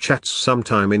have some chats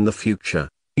sometime in the future."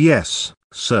 "Yes,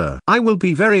 sir. I will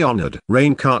be very honored."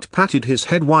 Raincart patted his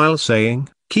head while saying,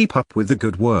 "Keep up with the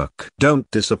good work. Don't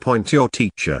disappoint your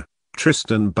teacher."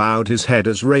 Tristan bowed his head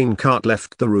as Raincart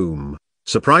left the room.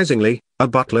 Surprisingly, a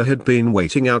butler had been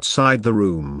waiting outside the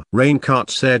room. Raincart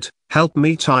said, "Help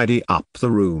me tidy up the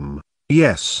room."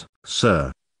 "Yes,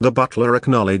 sir." The butler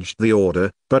acknowledged the order,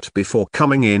 but before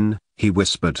coming in, he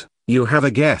whispered, "You have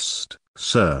a guest,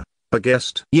 sir." "A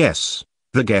guest?" "Yes.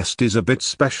 The guest is a bit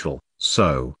special,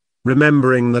 so..."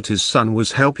 Remembering that his son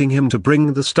was helping him to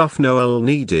bring the stuff Noel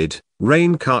needed,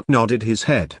 Raincart nodded his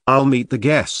head. "I'll meet the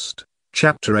guest."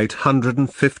 Chapter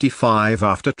 855.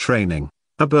 After training,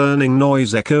 a burning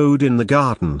noise echoed in the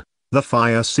garden. The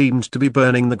fire seemed to be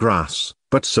burning the grass,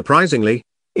 but surprisingly,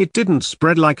 it didn't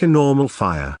spread like a normal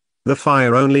fire. The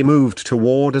fire only moved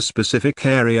toward a specific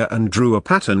area and drew a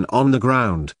pattern on the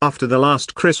ground. After the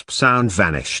last crisp sound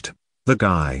vanished, the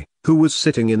guy, who was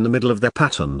sitting in the middle of the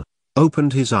pattern,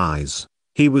 opened his eyes.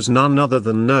 He was none other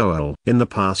than Noel. In the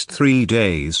past 3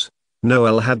 days,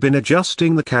 Noel had been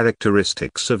adjusting the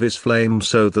characteristics of his flame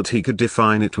so that he could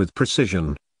define it with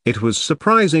precision. It was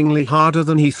surprisingly harder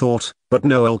than he thought, but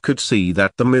Noel could see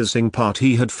that the missing part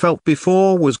he had felt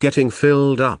before was getting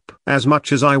filled up. "As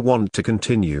much as I want to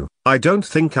continue, I don't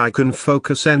think I can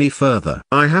focus any further.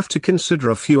 I have to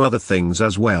consider a few other things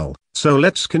as well, so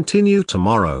let's continue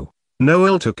tomorrow."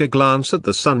 Noel took a glance at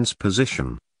the sun's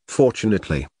position.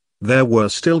 Fortunately, there were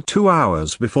still 2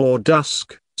 hours before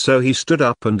dusk, so he stood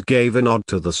up and gave a nod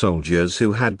to the soldiers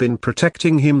who had been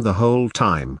protecting him the whole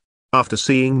time. After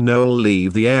seeing Noel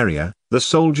leave the area, the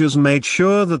soldiers made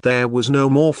sure that there was no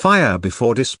more fire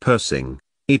before dispersing.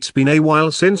 It's been a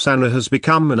while since Anna has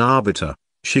become an arbiter.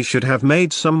 She should have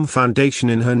made some foundation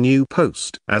in her new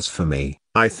post. As for me,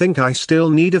 I think I still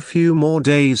need a few more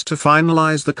days to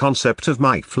finalize the concept of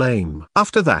my flame.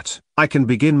 After that, I can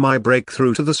begin my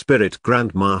breakthrough to the Spirit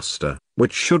Grandmaster,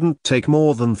 which shouldn't take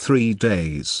more than 3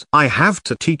 days. I have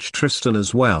to teach Tristan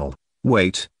as well.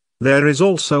 Wait, there is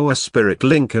also a spirit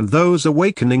link and those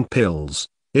awakening pills.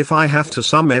 If I have to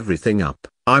sum everything up,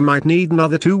 I might need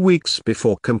another 2 weeks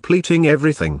before completing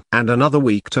everything and another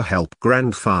week to help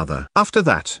Grandfather. After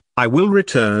that, I will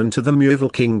return to the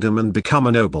Muevil Kingdom and become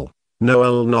a noble.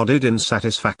 Noel nodded in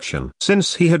satisfaction.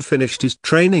 Since he had finished his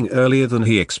training earlier than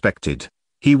he expected,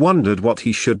 he wondered what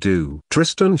he should do.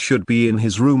 Tristan should be in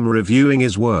his room reviewing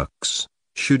his works.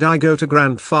 Should I go to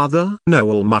Grandfather?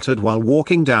 Noel muttered while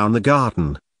walking down the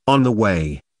garden. On the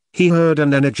way, he heard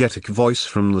an energetic voice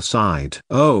from the side.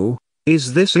 Oh,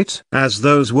 is this it? As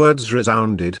those words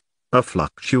resounded, a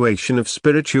fluctuation of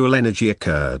spiritual energy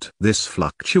occurred. This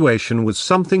fluctuation was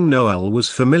something Noel was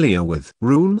familiar with.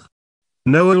 Rune?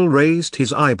 Noel raised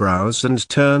his eyebrows and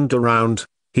turned around.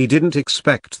 He didn't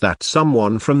expect that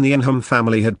someone from the Enham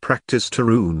family had practiced a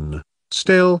rune.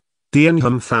 Still, the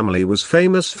Enham family was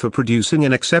famous for producing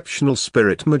an exceptional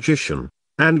spirit magician,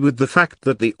 and with the fact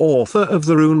that the author of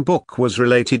the rune book was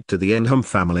related to the Enham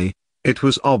family, it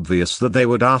was obvious that they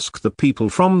would ask the people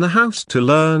from the house to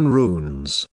learn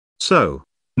runes. So,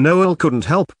 Noel couldn't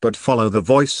help but follow the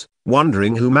voice,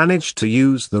 wondering who managed to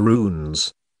use the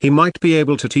runes. He might be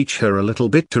able to teach her a little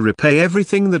bit to repay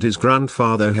everything that his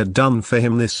grandfather had done for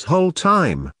him this whole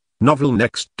time.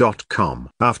 Novelnext.com.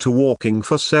 After walking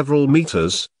for several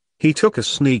meters, he took a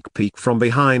sneak peek from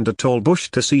behind a tall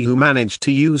bush to see who managed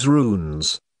to use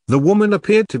runes. The woman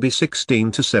appeared to be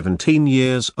 16 to 17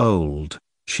 years old.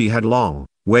 She had long,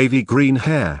 wavy green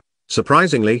hair.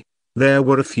 Surprisingly, there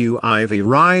were a few ivy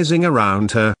rising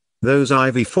around her. Those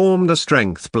ivy formed a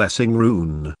strength blessing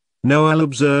rune. Noel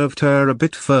observed her a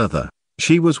bit further.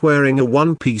 She was wearing a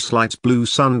one-piece light blue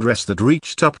sundress that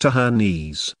reached up to her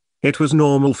knees. It was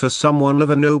normal for someone of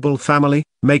a noble family,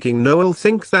 making Noel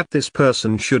think that this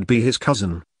person should be his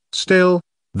cousin. Still,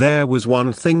 there was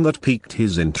one thing that piqued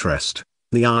his interest.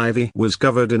 The ivy was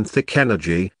covered in thick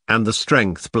energy, and the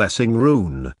strength blessing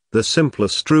rune, the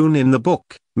simplest rune in the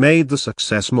book, made the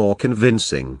success more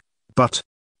convincing. But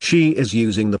she is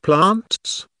using the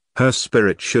plants? Her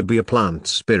spirit should be a plant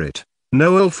spirit.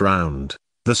 Noel frowned.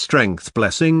 The strength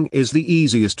blessing is the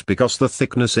easiest because the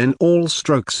thickness in all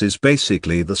strokes is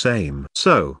basically the same.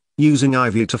 So, using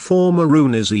ivy to form a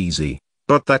rune is easy,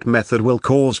 but that method will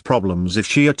cause problems if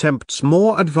she attempts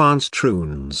more advanced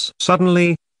runes.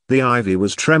 Suddenly, the ivy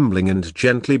was trembling and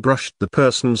gently brushed the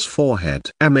person's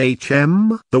forehead.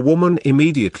 The woman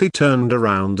immediately turned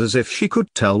around as if she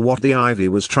could tell what the ivy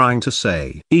was trying to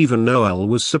say. Even Noel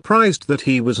was surprised that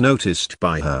he was noticed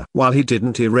by her. While he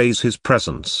didn't erase his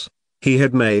presence, he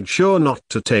had made sure not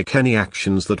to take any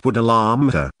actions that would alarm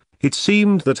her. It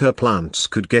seemed that her plants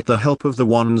could get the help of the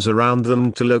ones around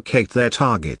them to locate their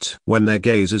target. When their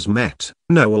gazes met,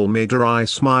 Noel made a wry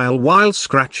smile while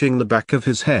scratching the back of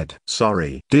his head.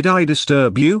 Sorry. Did I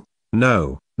disturb you?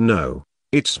 No,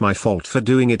 it's my fault for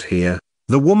doing it here.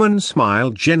 The woman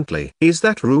smiled gently. Is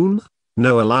that rune?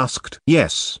 Noel asked.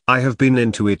 Yes, I have been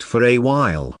into it for a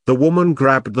while. The woman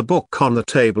grabbed the book on the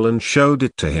table and showed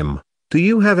it to him. Do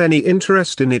you have any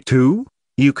interest in it too?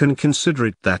 You can consider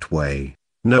it that way.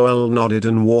 Noel nodded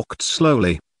and walked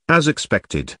slowly. As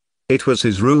expected, it was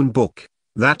his rune book.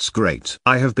 That's great.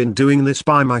 I have been doing this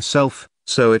by myself,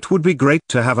 so it would be great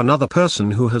to have another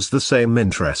person who has the same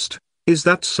interest. Is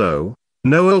that so?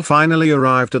 Noel finally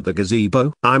arrived at the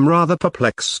gazebo. I'm rather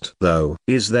perplexed though.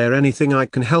 Is there anything I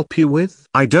can help you with?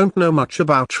 I don't know much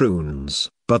about runes,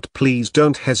 but please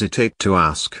don't hesitate to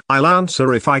ask. I'll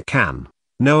answer if I can.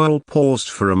 Noel paused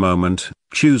for a moment,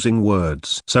 choosing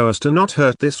words so as to not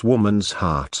hurt this woman's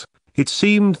heart. It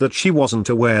seemed that she wasn't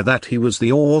aware that he was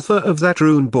the author of that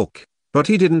rune book, but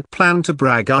he didn't plan to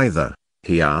brag either.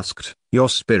 He asked, your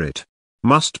spirit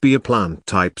must be a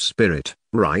plant-type spirit,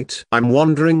 right? I'm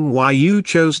wondering why you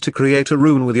chose to create a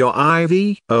rune with your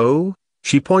ivy. Oh,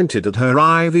 she pointed at her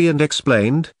ivy and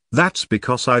explained, that's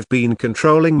because I've been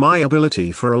controlling my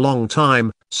ability for a long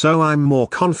time, so I'm more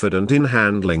confident in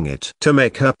handling it. To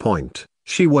make her point,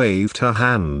 she waved her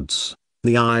hands.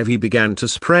 The ivy began to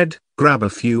spread, grab a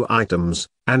few items,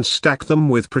 and stack them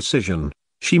with precision.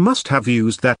 She must have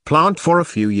used that plant for a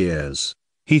few years,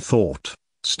 he thought.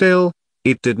 Still,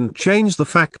 it didn't change the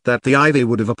fact that the ivy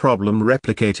would have a problem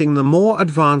replicating the more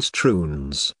advanced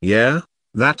runes. Yeah?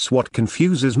 That's what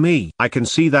confuses me. I can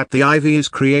see that the ivy is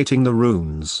creating the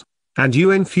runes, and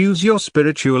you infuse your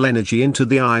spiritual energy into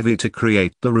the ivy to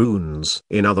create the runes.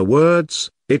 In other words,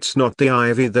 It's not the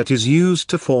ivy that is used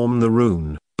to form the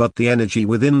rune, but the energy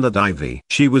within that ivy.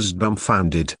 She was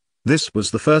dumbfounded. This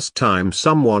was the first time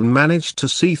someone managed to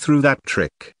see through that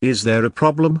trick. Is there a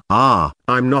problem?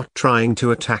 I'm not trying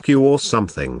to attack you or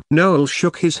something. Noel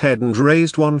shook his head and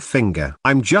raised one finger.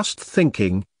 I'm just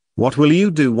thinking, what will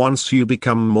you do once you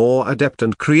become more adept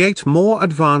and create more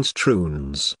advanced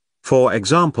runes? For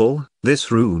example,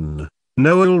 this rune.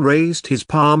 Noel raised his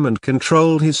palm and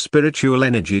controlled his spiritual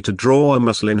energy to draw a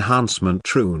muscle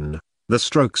enhancement rune. The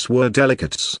strokes were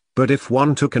delicate, but if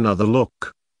one took another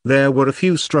look, there were a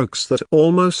few strokes that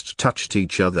almost touched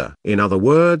each other. In other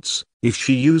words, if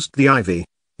she used the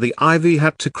ivy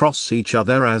had to cross each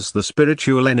other as the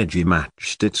spiritual energy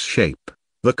matched its shape.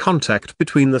 The contact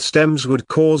between the stems would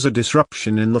cause a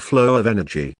disruption in the flow of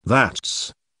energy.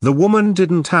 The woman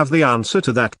didn't have the answer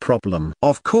to that problem.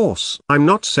 Of course, I'm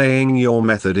not saying your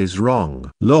method is wrong.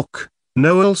 Look,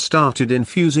 Noel started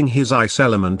infusing his ice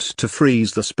element to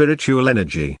freeze the spiritual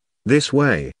energy. This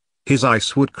way, his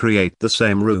ice would create the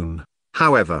same rune.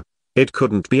 However, it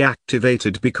couldn't be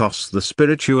activated because the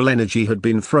spiritual energy had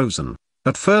been frozen.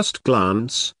 At first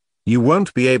glance, you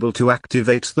won't be able to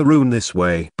activate the rune this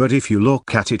way. But if you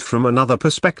look at it from another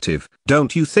perspective,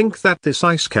 don't you think that this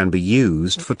ice can be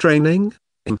used for training?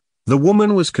 The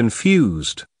woman was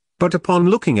confused, but upon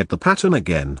looking at the pattern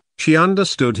again, she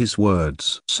understood his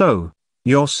words. So,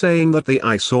 you're saying that the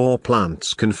ice or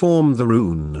plants can form the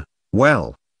rune?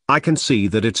 Well, I can see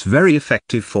that it's very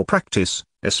effective for practice,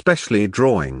 especially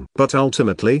drawing. But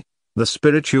ultimately, the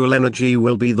spiritual energy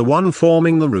will be the one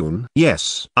forming the rune.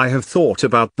 Yes, I have thought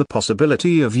about the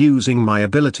possibility of using my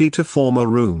ability to form a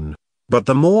rune, but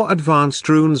the more advanced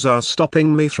runes are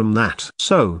stopping me from that.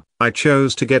 So, I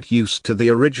chose to get used to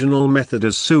the original method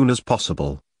as soon as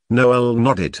possible. Noel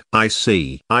nodded. I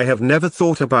see. I have never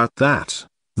thought about that.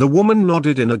 The woman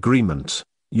nodded in agreement.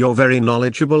 You're very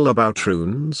knowledgeable about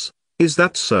runes, is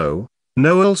that so?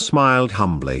 Noel smiled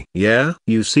humbly. Yeah,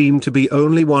 you seem to be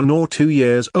only 1 or 2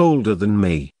 years older than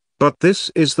me, but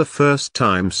this is the first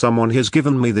time someone has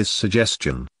given me this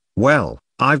suggestion. Well,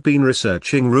 I've been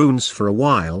researching runes for a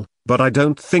while, but I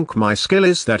don't think my skill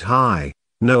is that high.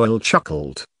 Noel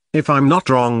chuckled. If I'm not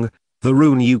wrong, the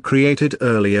rune you created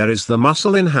earlier is the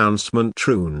muscle enhancement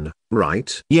rune,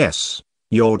 right? Yes.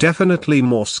 You're definitely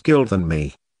more skilled than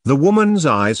me. The woman's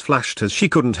eyes flashed as she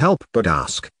couldn't help but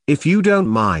ask, if you don't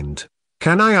mind,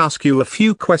 can I ask you a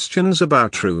few questions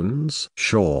about runes?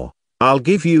 Sure. I'll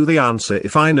give you the answer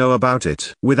if I know about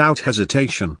it. Without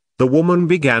hesitation, the woman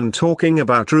began talking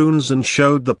about runes and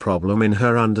showed the problem in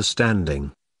her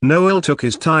understanding. Noel took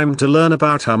his time to learn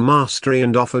about her mastery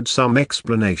and offered some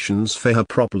explanations for her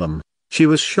problem. She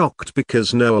was shocked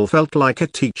because Noel felt like a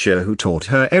teacher who taught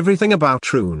her everything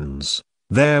about runes.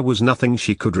 There was nothing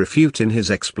she could refute in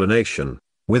his explanation.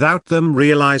 Without them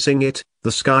realizing it,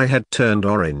 the sky had turned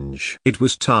orange. It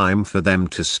was time for them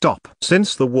to stop.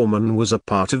 Since the woman was a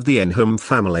part of the Enham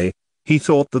family, he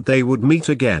thought that they would meet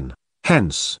again.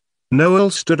 Hence, Noel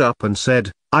stood up and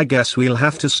said, I guess we'll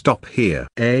have to stop here.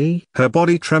 Her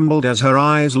body trembled as her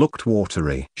eyes looked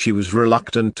watery. She was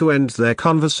reluctant to end their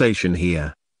conversation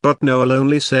here, but Noel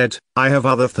only said, I have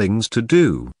other things to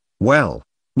do. Well,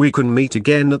 we can meet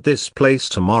again at this place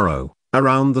tomorrow,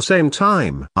 around the same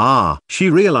time. She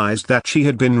realized that she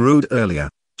had been rude earlier.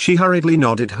 She hurriedly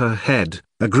nodded her head,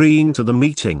 agreeing to the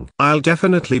meeting. I'll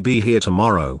definitely be here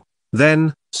tomorrow.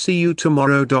 Then, see you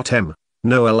tomorrow.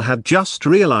 Noel had just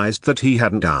realized that he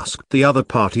hadn't asked the other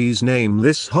party's name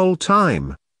this whole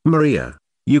time. Maria.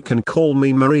 You can call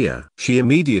me Maria. She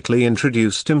immediately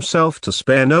introduced himself to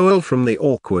spare Noel from the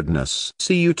awkwardness.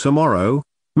 See you tomorrow,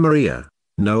 Maria.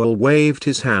 Noel waved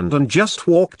his hand and just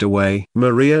walked away.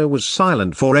 Maria was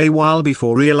silent for a while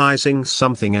before realizing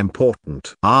something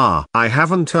important. I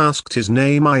haven't asked his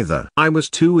name either. I was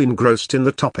too engrossed in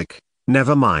the topic.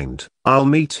 Never mind. I'll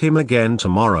meet him again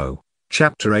tomorrow.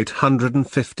 Chapter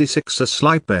 856 A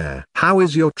Slight Bear. How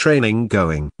is your training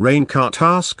going? Raincart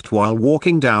asked while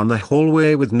walking down the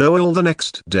hallway with Noel the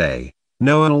next day.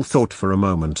 Noel thought for a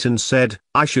moment and said,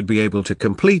 I should be able to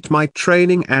complete my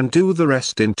training and do the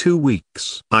rest in 2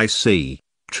 weeks. I see.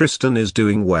 Tristan is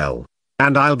doing well.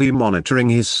 And I'll be monitoring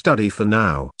his study for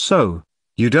now. So,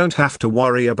 you don't have to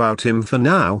worry about him for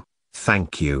now.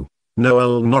 Thank you.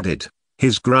 Noel nodded.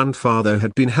 His grandfather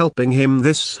had been helping him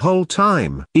this whole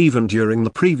time. Even during the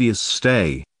previous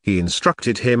stay, he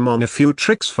instructed him on a few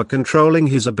tricks for controlling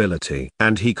his ability.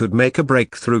 And he could make a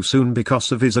breakthrough soon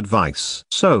because of his advice.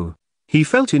 So, he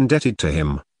felt indebted to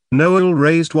him. Noel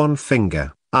raised one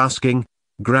finger, asking,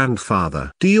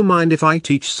 Grandfather, do you mind if I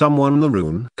teach someone the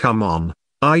rune? Come on,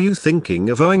 are you thinking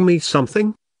of owing me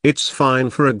something? It's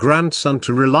fine for a grandson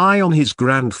to rely on his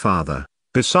grandfather.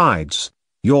 Besides,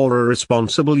 you're a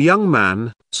responsible young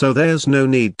man, so there's no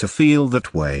need to feel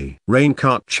that way.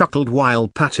 Raincart chuckled while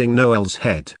patting Noel's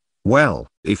head. Well,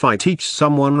 if I teach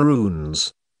someone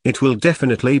runes, it will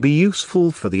definitely be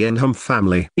useful for the Enham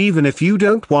family. Even if you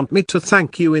don't want me to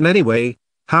thank you in any way,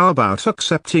 how about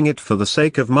accepting it for the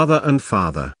sake of mother and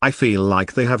father? I feel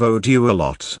like they have owed you a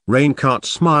lot. Raincart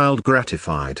smiled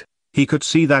gratified. He could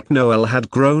see that Noel had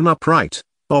grown up right.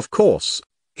 Of course,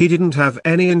 he didn't have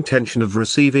any intention of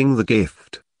receiving the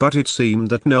gift, but it seemed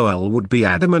that Noel would be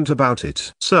adamant about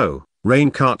it. So,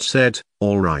 Raincart said,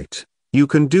 "All right. You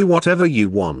can do whatever you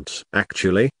want."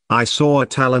 Actually, I saw a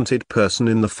talented person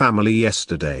in the family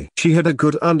yesterday. She had a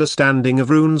good understanding of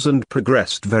runes and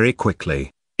progressed very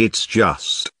quickly. It's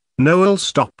just... Noel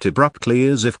stopped abruptly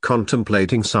as if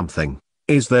contemplating something.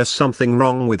 Is there something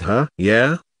wrong with her?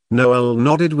 Yeah? Noel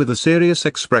nodded with a serious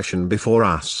expression before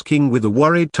asking with a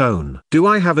worried tone. Do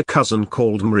I have a cousin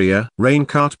called Maria?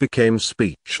 Raincart became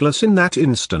speechless in that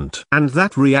instant. And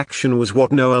that reaction was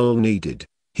what Noel needed.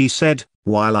 He said,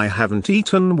 while I haven't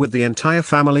eaten with the entire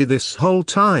family this whole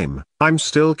time, I'm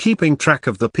still keeping track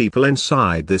of the people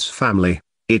inside this family.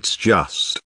 It's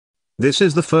just... This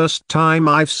is the first time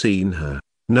I've seen her.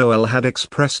 Noel had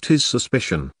expressed his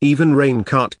suspicion. Even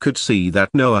Raincart could see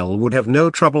that Noel would have no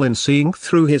trouble in seeing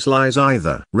through his lies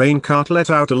either. Raincart let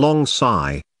out a long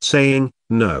sigh, saying,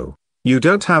 No, you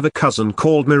don't have a cousin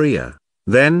called Maria.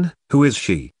 Then, who is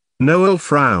she? Noel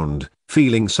frowned,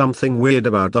 feeling something weird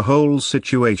about the whole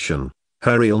situation.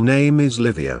 Her real name is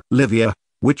Livia. Livia?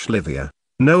 Which Livia?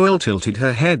 Noel tilted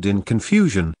her head in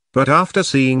confusion, but after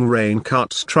seeing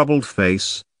Raincart's troubled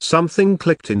face, something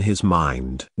clicked in his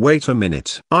mind. Wait a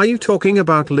minute. Are you talking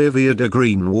about Livia de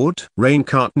Greenwood?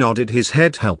 Raincart nodded his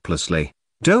head helplessly.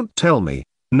 Don't tell me.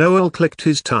 Noel clicked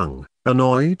his tongue,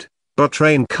 annoyed. But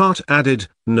Raincart added,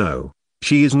 No.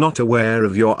 She is not aware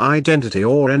of your identity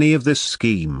or any of this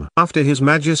scheme. After His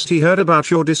Majesty heard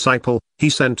about your disciple, he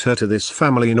sent her to this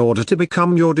family in order to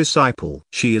become your disciple.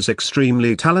 She is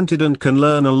extremely talented and can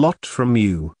learn a lot from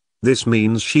you. This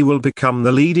means she will become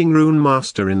the leading rune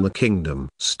master in the kingdom.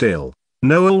 Still,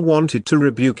 Noel wanted to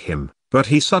rebuke him, but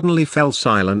he suddenly fell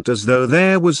silent as though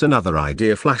there was another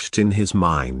idea flashed in his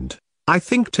mind. I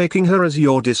think taking her as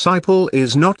your disciple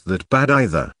is not that bad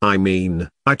either. I mean,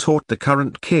 I taught the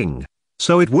current king,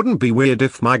 so it wouldn't be weird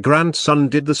if my grandson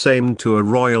did the same to a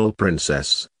royal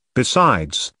princess.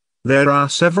 Besides, there are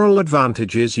several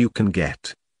advantages you can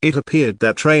get. It appeared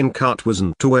that Raincart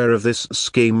wasn't aware of this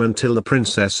scheme until the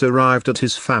princess arrived at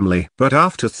his family. But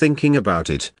after thinking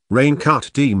about it,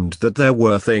 Raincart deemed that there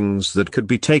were things that could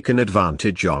be taken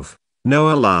advantage of.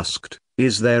 Noel asked,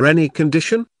 Is there any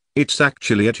condition? It's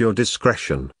actually at your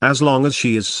discretion. As long as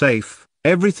she is safe,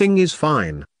 everything is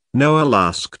fine. Noel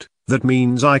asked, That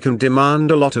means I can demand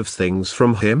a lot of things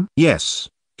from him? Yes.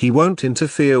 He won't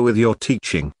interfere with your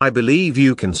teaching. I believe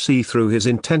you can see through his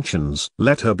intentions.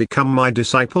 Let her become my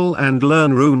disciple and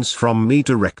learn runes from me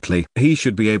directly. He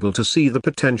should be able to see the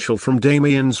potential from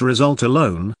Damien's result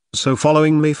alone, so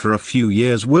following me for a few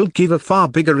years will give a far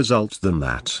bigger result than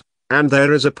that. And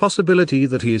there is a possibility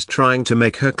that he is trying to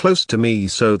make her close to me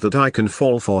so that I can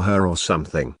fall for her or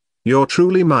something. You're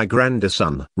truly my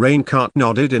grandson. Raincart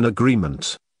nodded in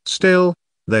agreement. Still,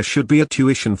 there should be a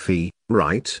tuition fee,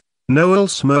 right? Noel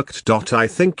smirked. I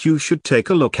think you should take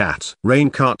a look at.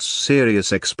 Raincart's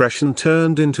serious expression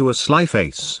turned into a sly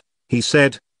face. He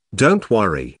said, Don't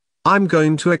worry. I'm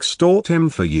going to extort him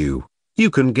for you. You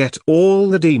can get all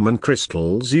the demon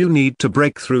crystals you need to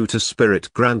break through to Spirit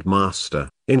Grandmaster,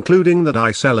 including that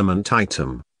ice element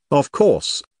item. Of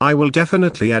course, I will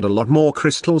definitely add a lot more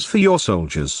crystals for your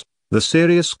soldiers. The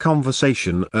serious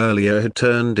conversation earlier had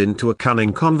turned into a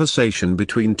cunning conversation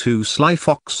between two sly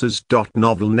foxes.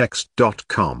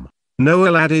 Novelnext.com.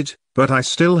 Noel added, But I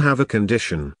still have a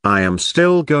condition. I am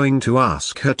still going to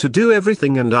ask her to do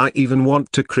everything, and I even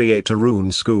want to create a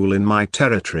rune school in my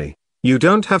territory. You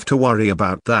don't have to worry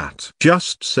about that.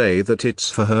 Just say that it's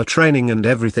for her training and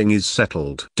everything is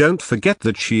settled. Don't forget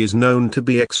that she is known to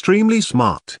be extremely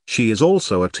smart. She is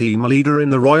also a team leader in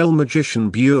the Royal Magician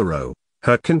Bureau.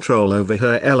 Her control over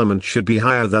her element should be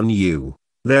higher than you.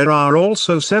 There are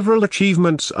also several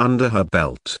achievements under her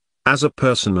belt. As a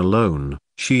person alone,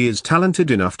 she is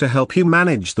talented enough to help you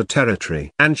manage the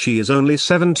territory. And she is only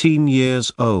 17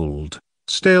 years old.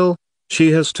 Still,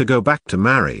 she has to go back to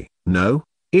marry. No,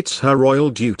 it's her royal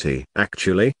duty.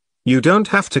 Actually, you don't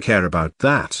have to care about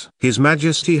that. His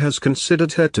Majesty has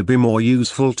considered her to be more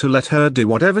useful to let her do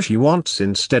whatever she wants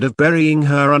instead of burying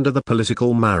her under the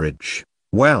political marriage.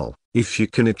 Well, if she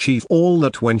can achieve all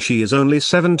that when she is only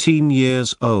 17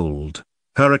 years old,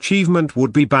 Her achievement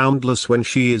would be boundless when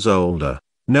she is older.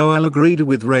 Noel agreed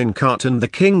with Raincart and the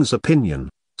king's opinion.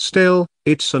 Still,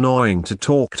 it's annoying to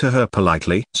talk to her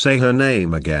politely. Say her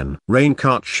name again.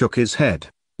 Raincart shook his head.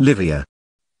 Livia.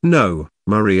 No,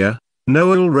 Maria.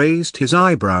 Noel raised his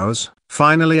eyebrows,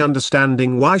 finally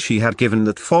understanding why she had given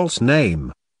that false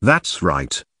name. That's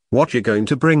right. What you're going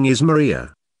to bring is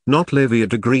Maria, not Livia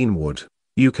de Greenwood.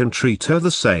 You can treat her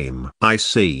the same. I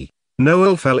see.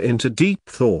 Noel fell into deep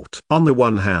thought. On the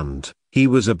one hand, he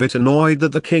was a bit annoyed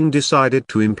that the king decided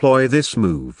to employ this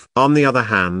move. On the other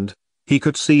hand, he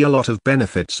could see a lot of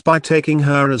benefits by taking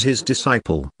her as his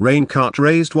disciple. Raincart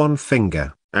raised one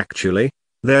finger. Actually,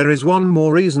 there is one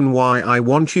more reason why I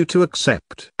want you to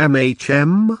accept.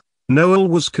 Noel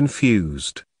was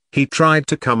confused. He tried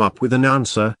to come up with an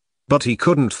answer, but he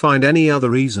couldn't find any other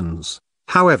reasons.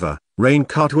 However,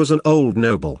 Raincart was an old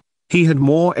noble. He had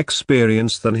more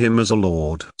experience than him as a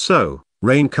lord. So,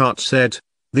 Raincart said,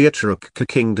 the Etrusca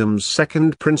kingdom's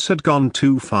second prince had gone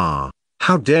too far.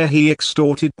 How dare he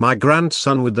extorted my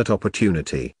grandson with that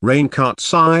opportunity?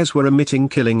 Raincart's eyes were emitting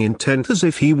killing intent as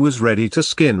if he was ready to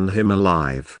skin him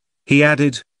alive. He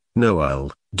added,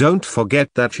 Noel, don't forget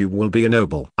that you will be a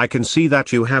noble. I can see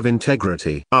that you have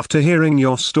integrity. After hearing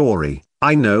your story,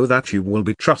 I know that you will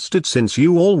be trusted since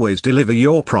you always deliver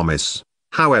your promise.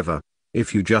 However,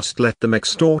 if you just let them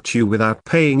extort you without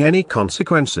paying any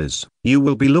consequences, you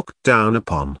will be looked down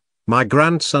upon. My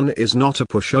grandson is not a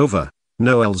pushover.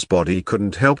 Noel's body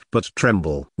couldn't help but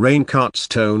tremble. Raincart's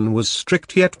tone was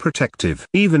strict yet protective.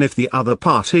 Even if the other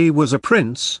party was a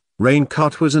prince,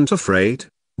 Raincart wasn't afraid.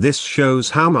 This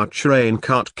shows how much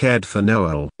Raincart cared for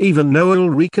Noel. Even Noel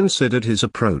reconsidered his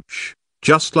approach.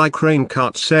 Just like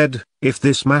Raincart said, if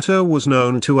this matter was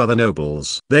known to other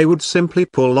nobles, they would simply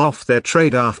pull off their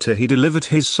trade after he delivered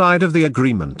his side of the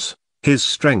agreement. His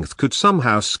strength could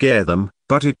somehow scare them,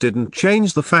 but it didn't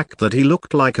change the fact that he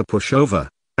looked like a pushover.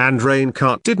 And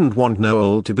Raincart didn't want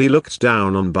Noel to be looked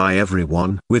down on by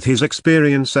everyone. With his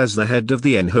experience as the head of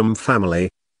the Enham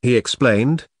family, he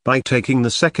explained, by taking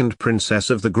the second princess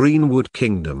of the Greenwood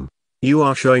Kingdom, you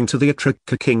are showing to the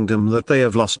Etrusca Kingdom that they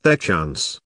have lost their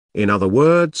chance. In other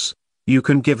words, you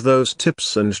can give those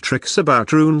tips and tricks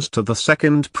about runes to the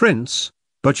second prince,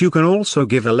 but you can also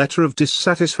give a letter of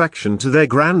dissatisfaction to their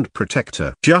Grand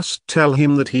Protector. Just tell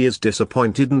him that he is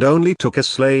disappointed and only took a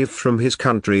slave from his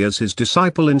country as his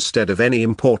disciple instead of any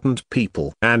important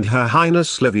people. And Her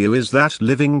Highness Livia is that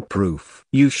living proof.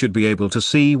 You should be able to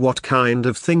see what kind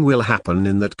of thing will happen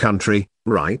in that country,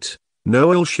 right?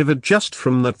 Noel shivered just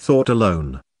from that thought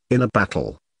alone. In a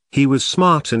battle, he was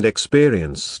smart and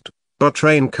experienced, but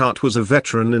Raincart was a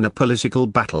veteran in a political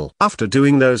battle. After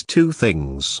doing those two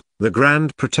things, the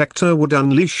Grand Protector would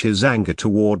unleash his anger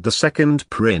toward the second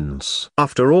prince.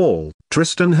 After all,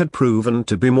 Tristan had proven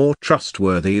to be more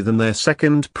trustworthy than their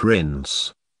second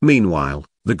prince. Meanwhile,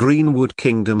 the Greenwood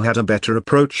Kingdom had a better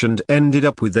approach and ended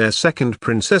up with their second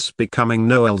princess becoming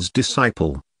Noel's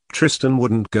disciple. Tristan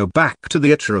wouldn't go back to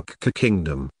the Etrusca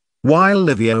Kingdom, while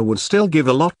Livia would still give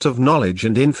a lot of knowledge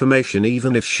and information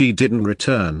even if she didn't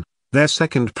return. Their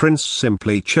second prince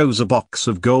simply chose a box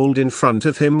of gold in front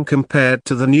of him compared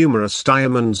to the numerous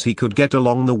diamonds he could get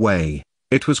along the way.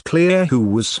 It was clear who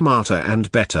was smarter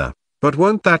and better. But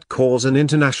won't that cause an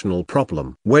international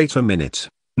problem? Wait a minute.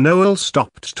 Noel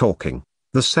stopped talking.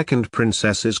 The second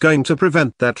princess is going to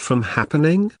prevent that from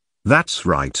happening? That's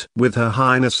right. With Her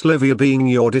Highness Livia being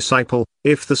your disciple,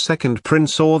 if the second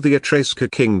prince or the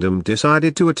Etrusca Kingdom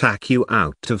decided to attack you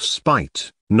out of spite,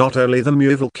 not only the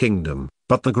Mewville Kingdom,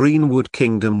 but the Greenwood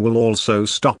Kingdom will also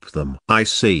stop them. I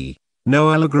see.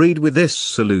 Noel agreed with this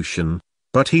solution,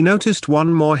 but he noticed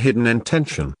one more hidden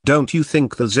intention. Don't you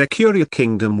think the Zecuria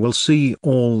Kingdom will see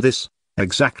all this?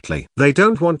 Exactly. They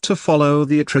don't want to follow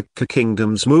the Etrusca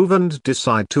Kingdom's move and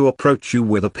decide to approach you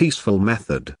with a peaceful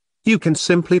method. You can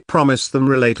simply promise them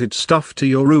related stuff to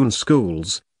your rune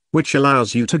schools, which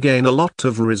allows you to gain a lot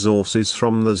of resources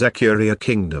from the Zecuria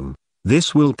Kingdom.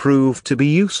 This will prove to be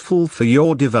useful for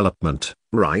your development,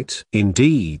 right?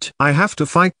 Indeed. I have to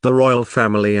fight the royal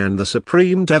family and the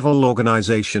Supreme Devil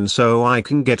organization so I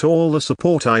can get all the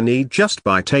support I need just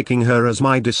by taking her as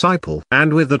my disciple.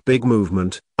 And with that big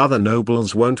movement, other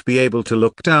nobles won't be able to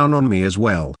look down on me as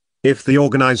well. If the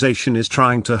organization is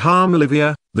trying to harm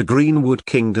Livia, the Greenwood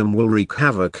Kingdom will wreak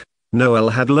havoc. Noel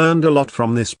had learned a lot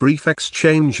from this brief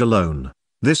exchange alone.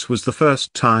 This was the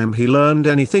first time he learned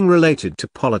anything related to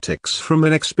politics from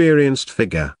an experienced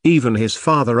figure. Even his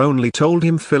father only told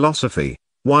him philosophy.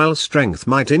 While strength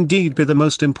might indeed be the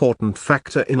most important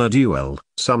factor in a duel,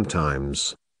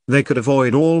 sometimes they could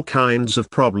avoid all kinds of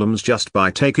problems just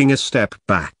by taking a step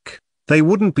back. they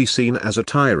wouldn't be seen as a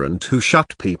tyrant who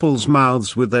shut people's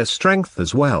mouths with their strength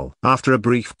as well. After a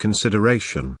brief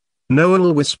consideration,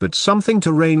 Noel whispered something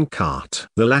to Raincart.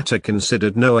 The latter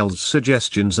considered Noel's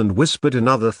suggestions and whispered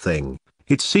another thing.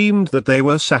 It seemed that they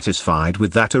were satisfied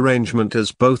with that arrangement,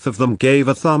 as both of them gave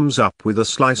a thumbs up with a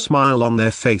sly smile on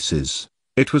their faces.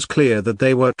 It was clear that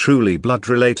they were truly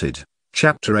blood-related.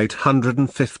 Chapter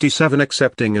 857.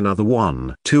 Accepting another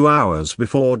one. 2 hours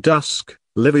before dusk,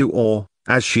 Livy, or,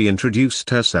 as she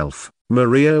introduced herself,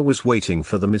 Maria, was waiting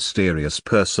for the mysterious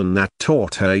person that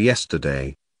taught her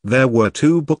yesterday. There were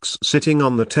 2 books sitting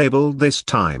on the table this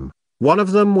time. One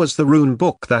of them was the rune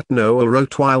book that Noel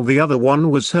wrote, while the other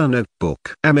one was her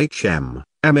notebook.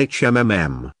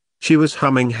 MHMMM. She was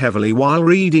humming heavily while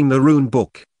reading the rune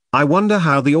book. I wonder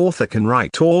how the author can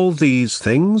write all these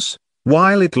things.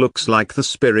 While it looks like the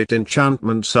spirit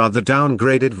enchantments are the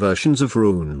downgraded versions of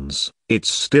runes, it's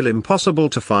still impossible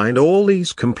to find all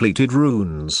these completed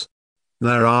runes.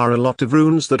 There are a lot of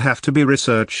runes that have to be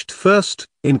researched first,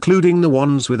 including the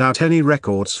ones without any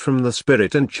records from the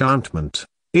spirit enchantment.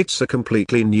 It's a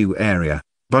completely new area,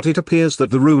 but it appears that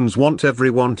the runes want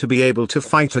everyone to be able to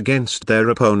fight against their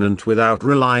opponent without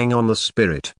relying on the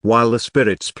spirit. While the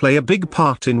spirits play a big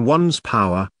part in one's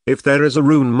power, if there is a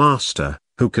rune master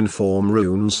who can form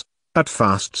runes at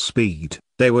fast speed,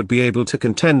 they would be able to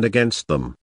contend against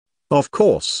them. Of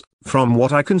course, from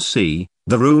what I can see,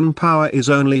 the rune power is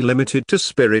only limited to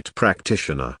spirit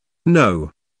practitioner.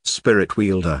 No, spirit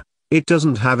wielder. It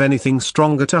doesn't have anything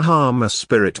stronger to harm a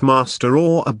spirit master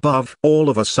or above. All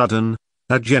of a sudden,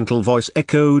 a gentle voice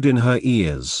echoed in her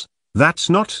ears.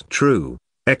 That's not true!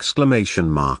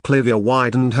 Livia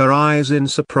widened her eyes in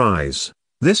surprise.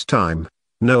 This time,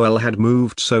 Noel had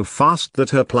moved so fast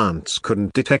that her plants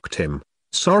couldn't detect him.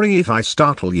 Sorry if I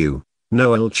startle you,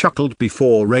 Noel chuckled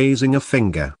before raising a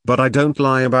finger. But I don't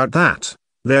lie about that.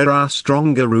 There are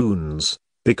stronger runes,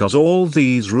 because all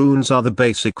these runes are the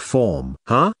basic form.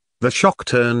 Huh? The shock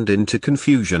turned into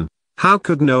confusion. How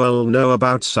could Noel know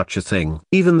about such a thing?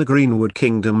 Even the Greenwood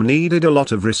Kingdom needed a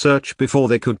lot of research before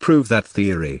they could prove that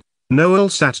theory. Noel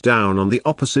sat down on the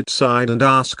opposite side and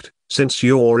asked, since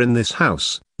you're in this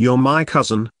house, you're my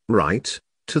cousin, right?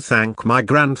 To thank my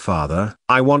grandfather,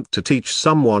 I want to teach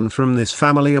someone from this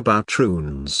family about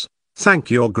runes. Thank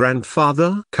your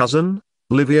grandfather, cousin?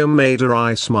 Livia made her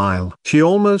eye smile. She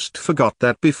almost forgot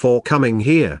that before coming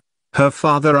here, her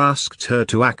father asked her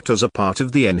to act as a part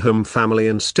of the Enham family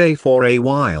and stay for a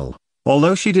while.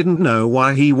 Although she didn't know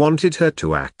why he wanted her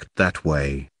to act that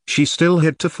way, she still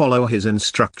had to follow his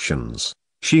instructions.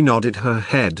 She nodded her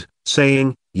head,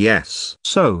 saying, yes.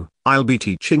 So, I'll be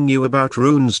teaching you about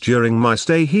runes during my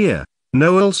stay here.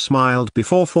 Noel smiled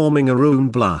before forming a rune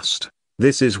blast.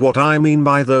 This is what I mean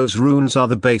by those runes are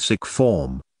the basic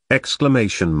form.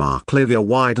 Livia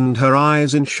widened her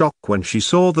eyes in shock when she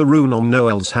saw the rune on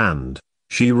Noel's hand.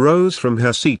 She rose from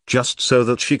her seat just so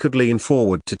that she could lean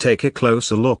forward to take a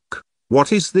closer look.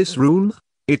 What is this rune?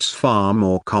 It's far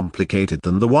more complicated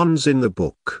than the ones in the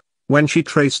book. When she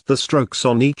traced the strokes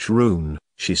on each rune,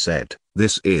 she said,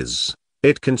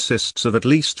 it consists of at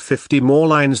least 50 more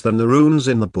lines than the runes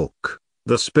in the book.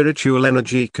 The spiritual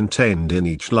energy contained in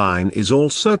each line is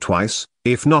also twice,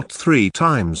 if not 3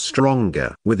 times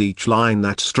stronger. With each line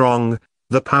that strong,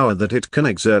 the power that it can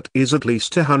exert is at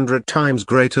least 100 times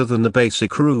greater than the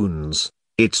basic runes.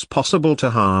 It's possible to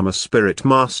harm a spirit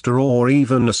master or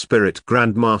even a spirit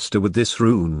grandmaster with this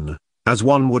rune, as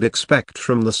one would expect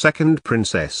from the second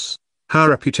princess. Her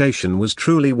reputation was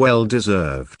truly well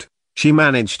deserved. She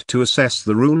managed to assess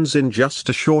the runes in just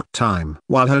a short time.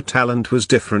 While her talent was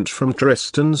different from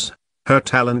Tristan's, her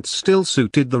talent still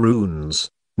suited the runes.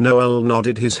 Noel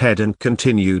nodded his head and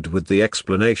continued with the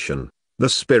explanation. The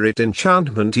spirit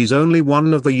enchantment is only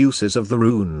one of the uses of the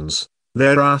runes.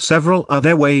 There are several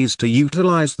other ways to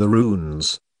utilize the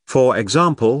runes. For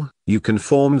example, you can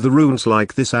form the runes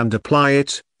like this and apply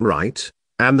it, right?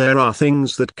 And there are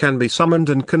things that can be summoned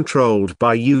and controlled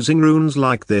by using runes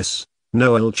like this.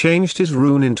 Noel changed his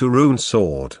rune into rune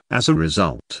sword. As a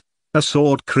result, a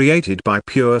sword created by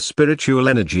pure spiritual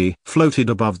energy floated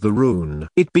above the rune.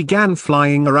 It began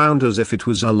flying around as if it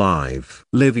was alive.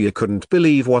 Livia couldn't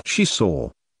believe what she saw.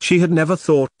 She had never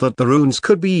thought that the runes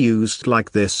could be used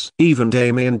like this. Even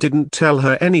Damien didn't tell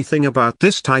her anything about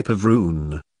this type of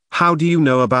rune. How do you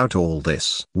know about all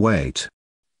this? Wait.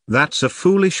 That's a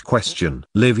foolish question.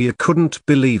 Livia couldn't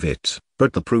believe it,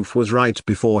 but the proof was right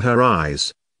before her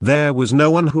eyes. There was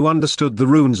no one who understood the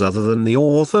runes other than the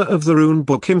author of the rune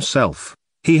book himself.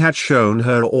 He had shown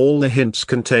her all the hints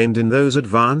contained in those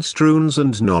advanced runes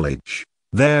and knowledge.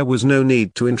 There was no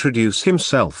need to introduce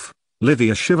himself.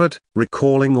 Livia shivered,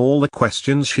 recalling all the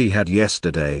questions she had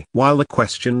yesterday. While the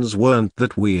questions weren't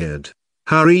that weird,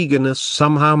 her eagerness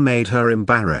somehow made her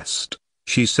embarrassed.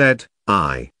 She said,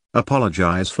 "I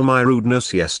apologize for my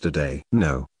rudeness yesterday."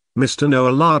 "No, Mr.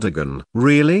 Noel Lardigan."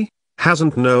 "Really?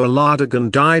 Hasn't Noel Lardigan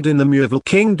died in the Mueville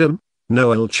Kingdom?"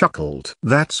 Noel chuckled.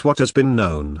 "That's what has been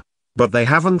known. But they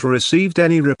haven't received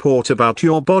any report about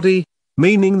your body,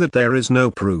 meaning that there is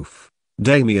no proof.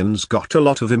 Damien's got a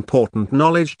lot of important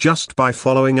knowledge just by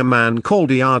following a man called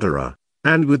Iadara,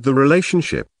 and with the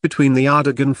relationship between the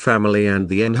Ardigan family and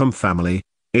the Enham family,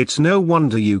 it's no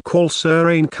wonder you call Sir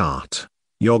Aincart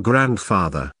your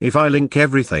grandfather. If I link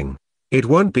everything, it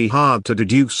won't be hard to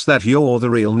deduce that you're the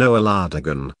real Noel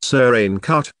Ardigan." "Sir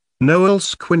Aincart?" Noel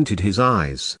squinted his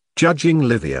eyes, judging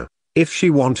Livia. If she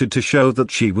wanted to show that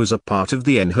she was a part of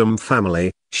the Enham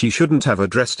family, she shouldn't have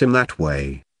addressed him that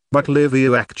way. But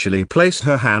Livia actually placed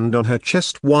her hand on her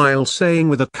chest while saying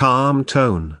with a calm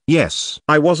tone, "Yes,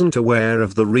 I wasn't aware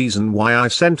of the reason why I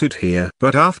sent it here.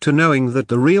 But after knowing that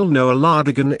the real Noel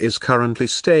Lardigan is currently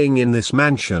staying in this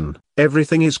mansion,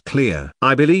 everything is clear.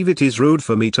 I believe it is rude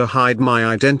for me to hide my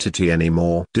identity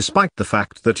anymore. Despite the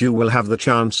fact that you will have the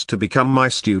chance to become my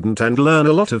student and learn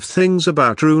a lot of things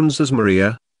about runes as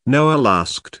Maria," Noel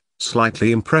asked,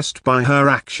 slightly impressed by her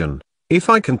action. "If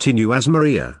I continue as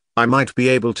Maria, I might be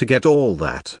able to get all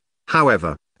that.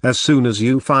 However, as soon as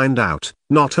you find out,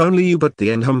 not only you but the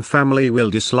Enham family will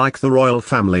dislike the royal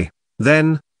family.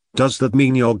 Then, does that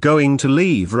mean you're going to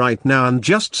leave right now and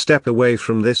just step away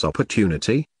from this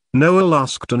opportunity?" Noel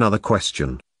asked another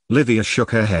question. Livia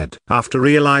shook her head. "After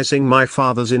realizing my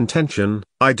father's intention,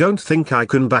 I don't think I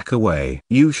can back away.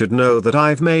 You should know that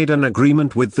I've made an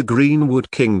agreement with the Greenwood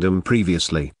Kingdom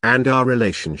previously, and our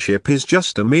relationship is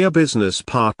just a mere business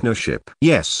partnership.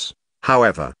 Yes.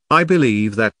 However, I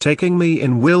believe that taking me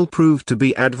in will prove to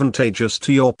be advantageous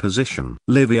to your position."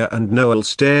 Livia and Noel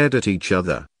stared at each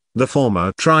other. The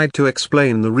former tried to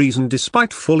explain the reason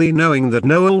despite fully knowing that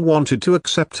Noel wanted to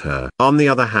accept her. On the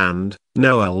other hand,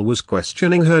 Noel was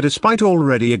questioning her despite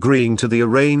already agreeing to the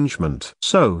arrangement.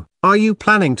 "So, are you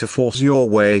planning to force your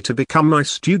way to become my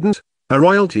student? A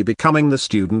royalty becoming the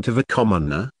student of a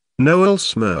commoner?" Noel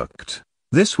smirked.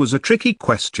 This was a tricky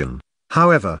question.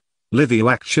 However, Livia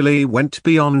actually went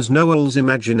beyond Noel's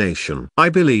imagination. "I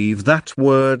believe that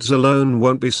words alone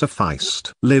won't be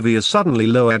sufficed." Livia suddenly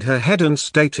lowered her head and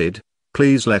stated,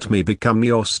 "Please let me become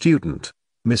your student,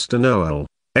 Mr. Noel!"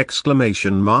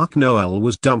 Noel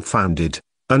was dumbfounded.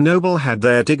 A noble had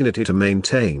their dignity to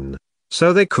maintain,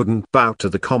 so they couldn't bow to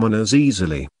the commoners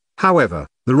easily. However,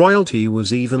 the royalty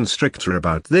was even stricter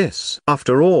about this.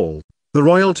 After all, the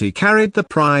royalty carried the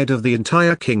pride of the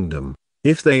entire kingdom.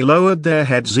 If they lowered their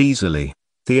heads easily,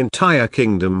 the entire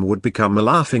kingdom would become a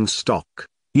laughingstock.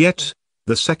 Yet,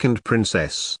 the second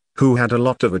princess, who had a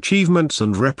lot of achievements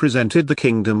and represented the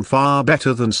kingdom far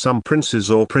better than some princes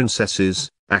or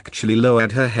princesses, actually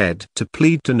lowered her head to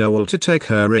plead to Noel to take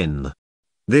her in.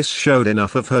 This showed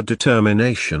enough of her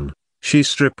determination. She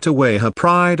stripped away her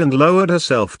pride and lowered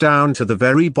herself down to the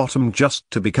very bottom just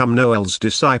to become Noel's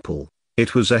disciple.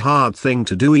 It was a hard thing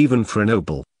to do even for a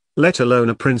noble, let alone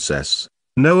a princess.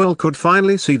 Noel could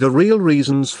finally see the real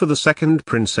reasons for the second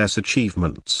princess'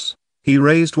 achievements. He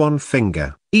raised one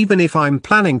finger. "Even if I'm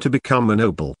planning to become a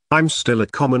noble, I'm still a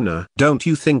commoner. Don't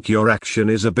you think your action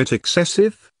is a bit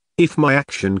excessive? If my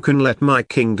action can let my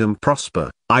kingdom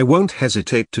prosper, I won't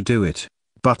hesitate to do it.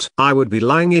 But I would be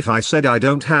lying if I said I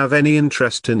don't have any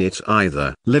interest in it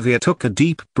either." Livia took a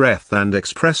deep breath and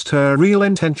expressed her real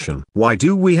intention. "Why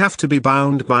do we have to be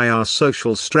bound by our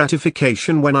social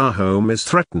stratification when our home is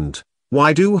threatened?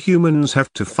 Why do humans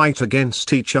have to fight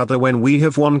against each other when we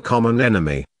have one common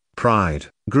enemy? Pride,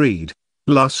 greed,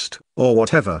 lust, or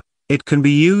whatever. It can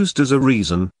be used as a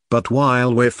reason, but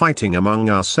while we're fighting among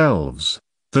ourselves,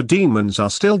 the demons are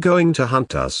still going to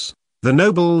hunt us. The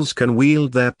nobles can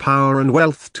wield their power and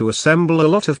wealth to assemble a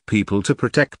lot of people to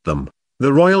protect them.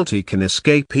 The royalty can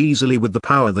escape easily with the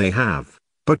power they have,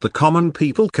 but the common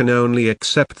people can only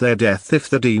accept their death if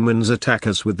the demons attack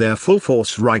us with their full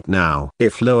force right now.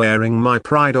 If lowering my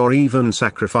pride or even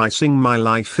sacrificing my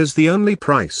life is the only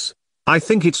price, I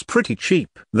think it's pretty cheap."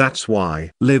 "That's why."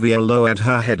 Livia lowered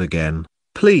her head again.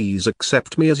 "Please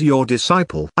accept me as your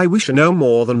disciple. I wish no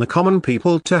more than the common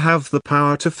people to have the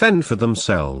power to fend for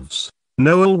themselves."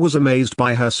 Noel was amazed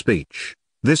by her speech.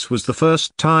 This was the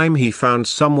first time he found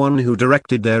someone who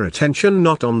directed their attention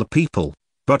not on the people,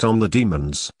 but on the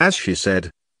demons. As she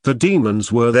said, the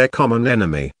demons were their common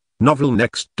enemy.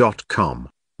 Novelnext.com.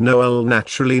 Noel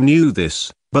naturally knew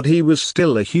this, but he was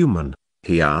still a human.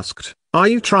 He asked, Are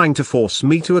you trying to force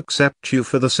me to accept you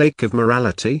for the sake of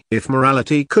morality? If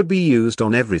morality could be used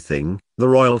on everything, the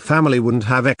royal family wouldn't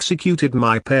have executed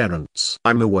my parents.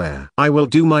 I'm aware. I will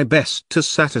do my best to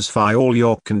satisfy all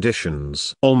your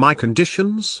conditions. All my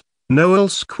conditions? Noel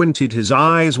squinted his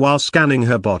eyes while scanning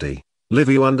her body.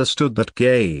 Livy understood that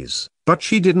gaze, but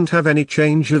she didn't have any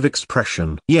change of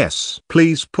expression. Yes,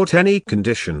 please put any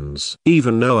conditions.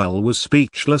 Even Noel was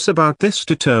speechless about this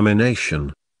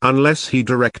determination. Unless he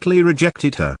directly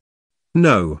rejected her.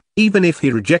 No, even if he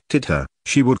rejected her,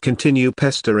 she would continue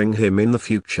pestering him in the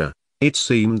future. It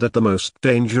seemed that the most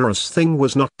dangerous thing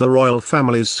was not the royal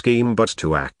family's scheme but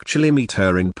to actually meet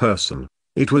her in person.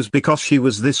 It was because she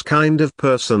was this kind of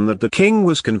person that the king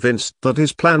was convinced that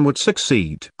his plan would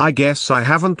succeed. I guess I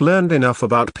haven't learned enough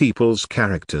about people's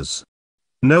characters.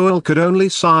 Noel could only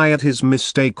sigh at his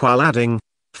mistake while adding,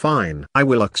 "Fine. I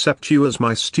will accept you as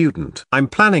my student. I'm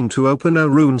planning to open a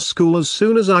rune school as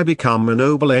soon as I become a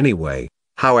noble anyway.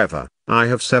 However, I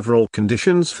have several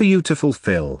conditions for you to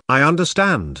fulfill." "I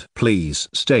understand. Please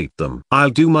state them. I'll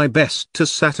do my best to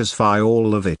satisfy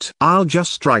all of it." "I'll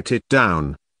just write it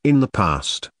down." In the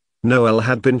past, Noel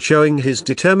had been showing his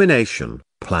determination,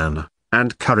 plan,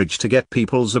 and courage to get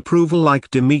people's approval like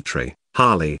Dimitri,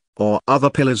 Harley, or other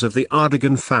pillars of the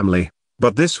Ardigan family.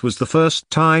 But this was the first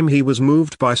time he was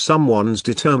moved by someone's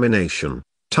determination.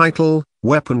 Title: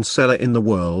 Weapon Seller in the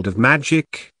World of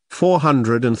Magic,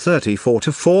 434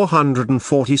 to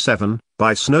 447,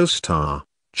 by Snowstar.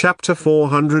 Chapter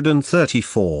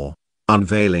 434.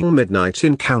 Unveiling Midnight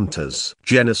Encounters.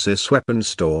 Genesis Weapon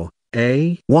Store,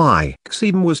 A.Y.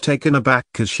 Xim was taken aback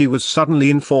as she was suddenly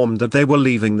informed that they were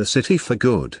leaving the city for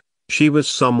good. She was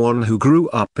someone who grew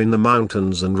up in the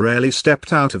mountains and rarely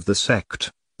stepped out of the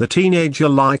sect. The teenager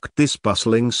liked this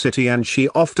bustling city and she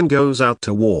often goes out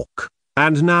to walk.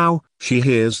 And now, she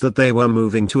hears that they were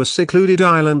moving to a secluded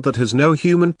island that has no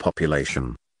human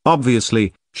population.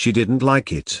 Obviously, she didn't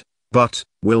like it. But,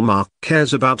 will Mark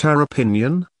cares about her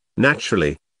opinion?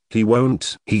 Naturally, he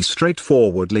won't. He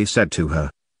straightforwardly said to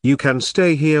her, "You can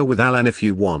stay here with Alan if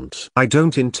you want. I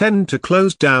don't intend to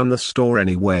close down the store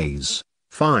anyways."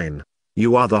 "Fine.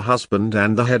 You are the husband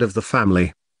and the head of the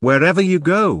family. Wherever you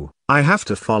go, I have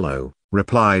to follow,"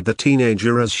 replied the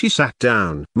teenager as she sat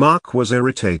down. Mark was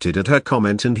irritated at her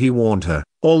comment and he warned her,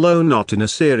 although not in a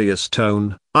serious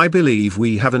tone, "I believe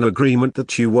we have an agreement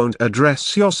that you won't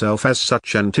address yourself as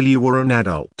such until you are an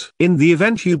adult. In the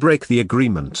event you break the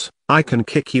agreement, I can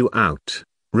kick you out.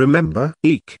 Remember?"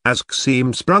 "Eek." As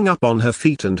Xim sprung up on her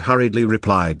feet and hurriedly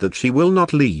replied that she will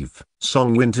not leave,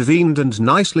 Song intervened and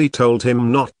nicely told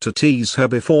him not to tease her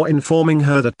before informing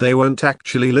her that they won't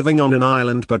actually living on an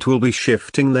island but will be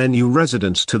shifting their new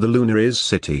residence to the Lunaries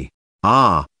city.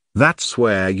 "Ah, that's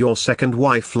where your second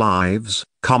wife lives,"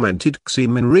 commented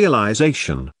Xim in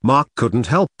realization. Mark couldn't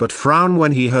help but frown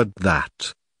when he heard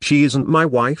that. "She isn't my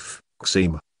wife,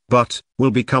 Xim, but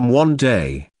will become one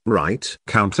day, right?"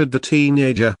 countered the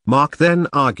teenager. Mark then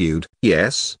argued,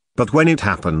 "Yes, but when it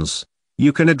happens,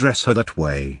 you can address her that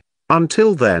way.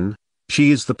 Until then,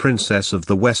 she is the princess of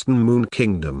the Western Moon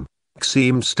Kingdom."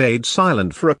 Xim stayed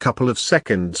silent for a couple of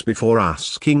seconds before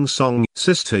asking Song,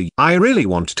 "Sister, I really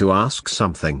want to ask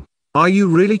something. Are you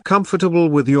really comfortable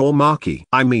with your Marky,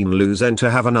 I mean Luzen,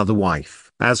 to have another wife?"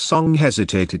 As Song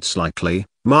hesitated slightly,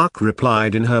 Mark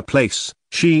replied in her place,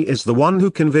 "She is the one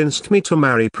who convinced me to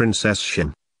marry Princess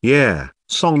Shin." "Yeah,"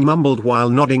 Song mumbled while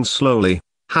nodding slowly.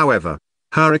 However,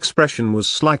 her expression was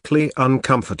slightly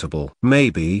uncomfortable.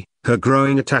 Maybe, her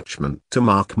growing attachment to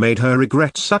Mark made her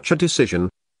regret such a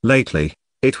decision. Lately,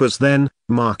 it was then,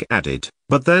 Mark added,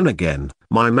 "But then again,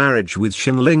 my marriage with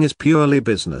Shinling is purely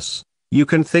business. You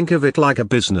can think of it like a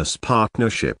business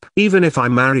partnership. Even if I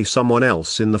marry someone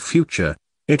else in the future,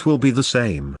 it will be the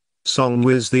same. Song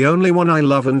is the only one I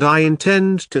love and I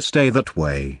intend to stay that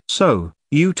way. So,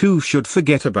 you two should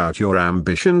forget about your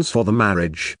ambitions for the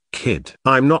marriage, kid."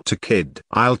 "I'm not a kid.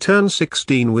 I'll turn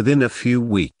 16 within a few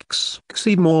weeks."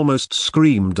 Xim almost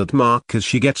screamed at Mark as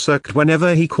she gets irked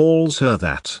whenever he calls her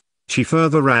that. She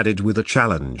further added with a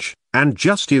challenge, "And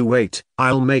just you wait,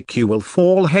 I'll make you will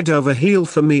fall head over heel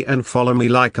for me and follow me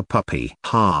like a puppy."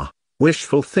 "Ha!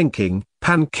 Wishful thinking,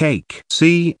 pancake."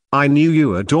 "See, I knew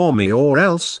you adore me, or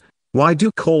else, why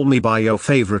do call me by your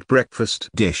favorite breakfast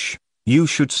dish? You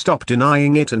should stop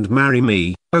denying it and marry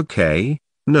me, okay?"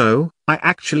 "No, I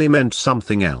actually meant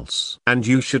something else." "And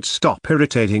you should stop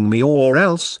irritating me or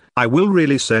else, I will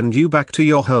really send you back to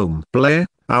your home." "Blair,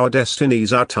 our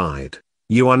destinies are tied.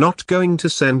 You are not going to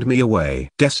send me away."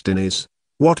 "Destinies?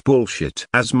 What bullshit."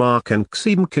 As Mark and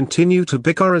Xim continue to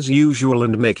bicker as usual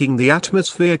and making the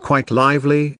atmosphere quite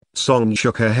lively, Song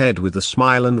shook her head with a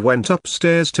smile and went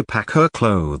upstairs to pack her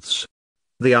clothes.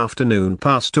 The afternoon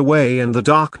passed away and the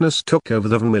darkness took over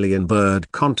the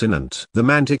vermilion-bird continent. The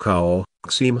manticore,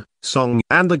 Xim, Song,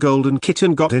 and the golden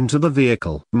kitten got into the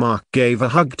vehicle. Mark gave a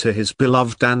hug to his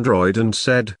beloved android and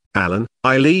said, "Alan,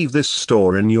 I leave this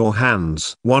store in your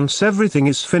hands. Once everything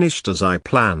is finished as I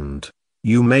planned,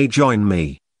 you may join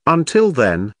me. Until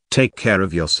then, take care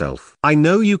of yourself. I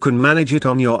know you can manage it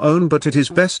on your own, but it is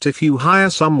best if you hire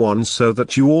someone so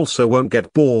that you also won't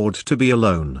get bored to be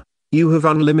alone. You have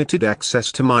unlimited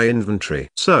access to my inventory,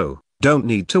 so don't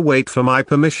need to wait for my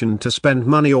permission to spend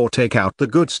money or take out the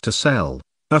goods to sell."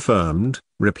 "Affirmed,"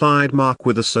 replied Mark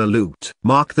with a salute.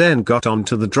 Mark then got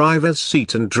onto the driver's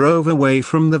seat and drove away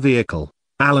from the vehicle.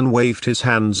 Alan waved his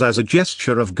hands as a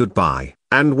gesture of goodbye,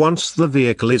 and once the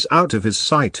vehicle is out of his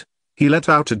sight, he let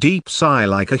out a deep sigh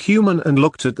like a human and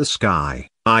looked at the sky.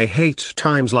 "I hate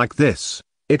times like this.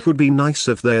 It would be nice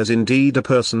if there's indeed a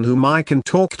person whom I can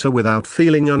talk to without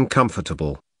feeling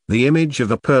uncomfortable." The image of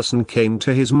a person came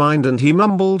to his mind and he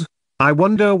mumbled, "I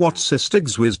wonder what Sister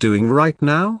Xu is doing right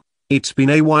now? It's been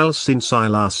a while since I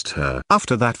last her.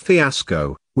 After that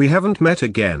fiasco, we haven't met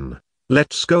again.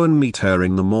 Let's go and meet her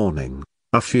in the morning."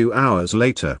 A few hours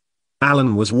later,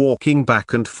 Alan was walking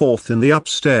back and forth in the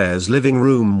upstairs living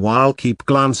room while keep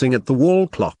glancing at the wall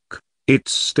clock.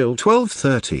 It's still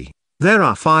 12:30. There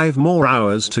are 5 more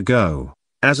hours to go.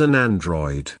 As an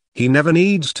android, he never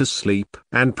needs to sleep.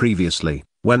 And previously,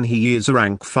 when he is a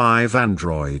rank 5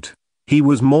 android, he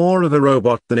was more of a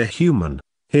robot than a human.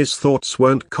 His thoughts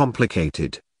weren't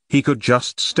complicated. He could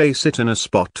just sit in a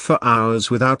spot for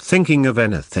hours without thinking of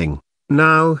anything.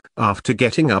 Now, after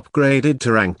getting upgraded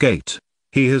to rank 8,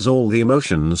 he has all the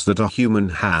emotions that a human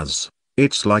has.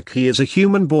 It's like he is a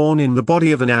human born in the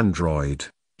body of an android.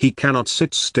 He cannot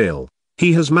sit still.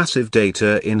 He has massive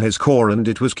data in his core and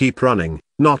it was keep running,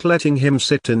 not letting him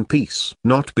sit in peace.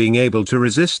 Not being able to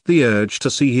resist the urge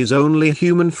to see his only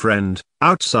human friend,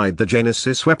 outside the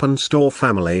Genesis weapon store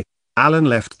family, Alan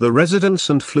left the residence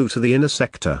and flew to the inner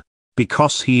sector.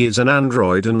 Because he is an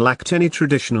android and lacked any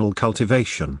traditional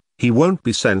cultivation, he won't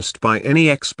be sensed by any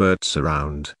experts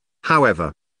around.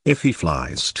 However, if he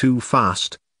flies too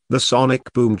fast, the sonic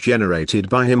boom generated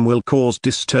by him will cause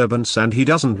disturbance and he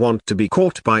doesn't want to be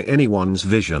caught by anyone's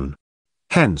vision.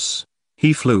 Hence,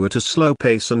 he flew at a slow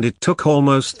pace and it took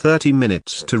almost 30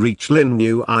 minutes to reach Lin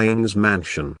Yuany's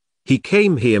mansion. He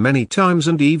came here many times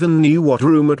and even knew what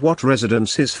room at what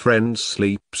residence his friend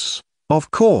sleeps.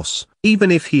 Of course,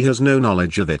 even if he has no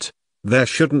knowledge of it, there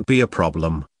shouldn't be a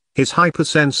problem. His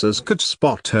hypersensors could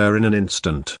spot her in an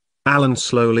instant. Alan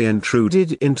slowly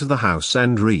intruded into the house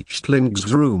and reached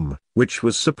Ling's room, which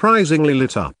was surprisingly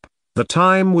lit up. The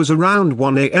time was around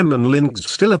 1 a.m. and Ling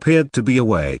still appeared to be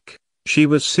awake. She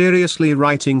was seriously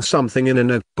writing something in a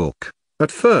notebook.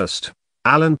 At first,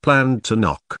 Alan planned to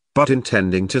knock, but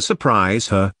intending to surprise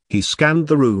her, he scanned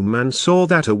the room and saw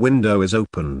that a window is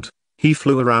opened. He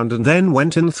flew around and then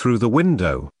went in through the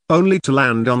window, only to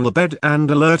land on the bed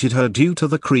and alerted her due to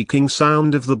the creaking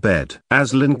sound of the bed.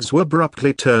 As Ling's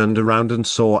abruptly turned around and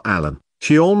saw Alan,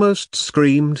 she almost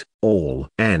screamed, "All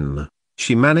N."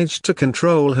 She managed to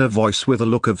control her voice with a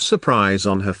look of surprise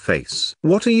on her face.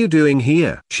 "What are you doing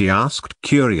here?" she asked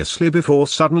curiously before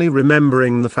suddenly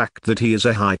remembering the fact that he is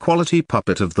a high-quality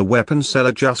puppet of the weapon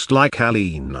seller just like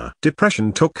Alina.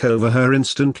 Depression took over her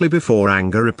instantly before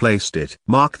anger replaced it.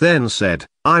 Mark then said,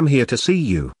 "I'm here to see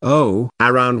you." "Oh,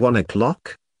 around 1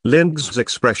 o'clock?" Ling's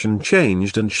expression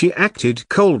changed and she acted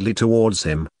coldly towards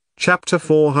him. Chapter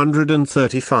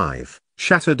 435,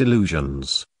 Shattered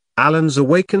Illusions. Alan's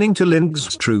awakening to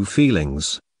Ling's true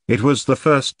feelings. It was the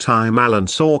first time Alan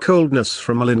saw coldness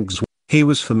from Ling's. He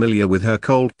was familiar with her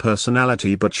cold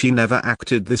personality but she never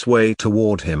acted this way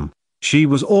toward him. She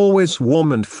was always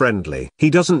warm and friendly.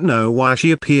 He doesn't know why she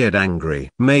appeared angry.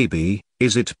 Maybe,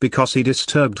 is it because he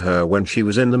disturbed her when she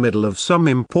was in the middle of some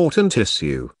important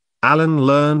issue? Alan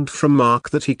learned from Mark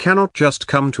that he cannot just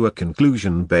come to a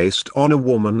conclusion based on a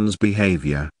woman's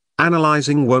behavior.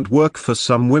 Analyzing won't work for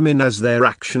some women as their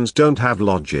actions don't have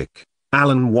logic.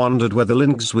 Alan wondered whether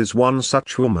Ling's was one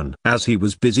such woman. As he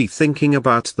was busy thinking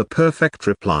about the perfect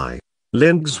reply,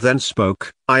 Ling's then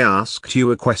spoke. "I asked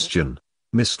you a question,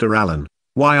 Mr. Allen.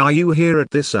 Why are you here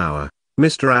at this hour,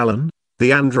 Mr. Allen?"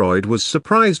 The android was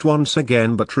surprised once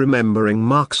again, but remembering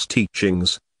Mark's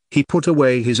teachings, he put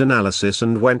away his analysis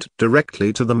and went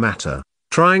directly to the matter.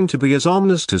 Trying to be as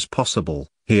honest as possible,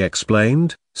 he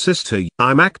explained, "Sister,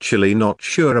 I'm actually not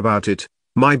sure about it.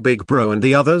 My big bro and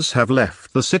the others have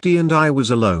left the city and I was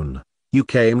alone. You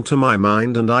came to my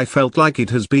mind and I felt like it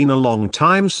has been a long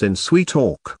time since we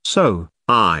talk. So,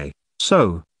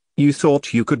 You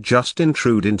thought you could just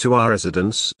intrude into our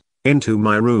residence, into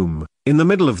my room, in the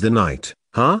middle of the night,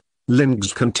 huh?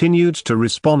 Links continued to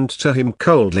respond to him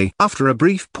coldly. After a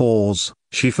brief pause,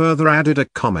 she further added a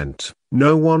comment.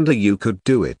 No wonder you could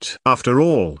do it. After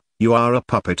all, you are a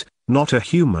puppet, not a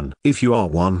human. If you are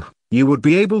one, you would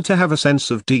be able to have a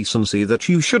sense of decency that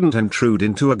you shouldn't intrude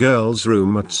into a girl's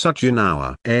room at such an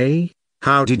hour. Eh?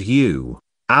 How did you?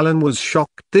 Alan was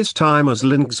shocked this time, as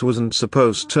Links wasn't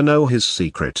supposed to know his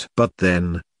secret. But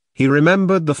then, he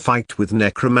remembered the fight with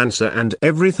Necromancer and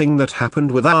everything that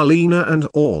happened with Arlena and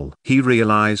all. He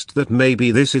realized that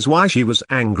maybe this is why she was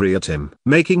angry at him.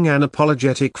 Making an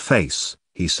apologetic face,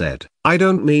 he said, I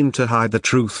don't mean to hide the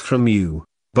truth from you,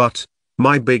 but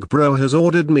my big bro has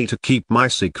ordered me to keep my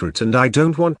secret and I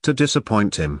don't want to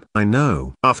disappoint him. I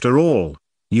know. After all,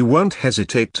 you won't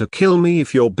hesitate to kill me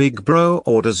if your big bro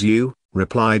orders you,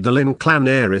 replied the Lin clan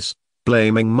heiress,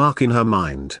 blaming Mark in her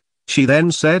mind. She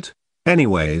then said,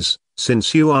 anyways,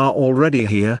 since you are already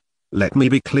here, let me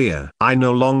be clear. I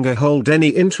no longer hold any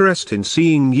interest in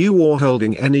seeing you or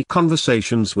holding any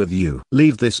conversations with you.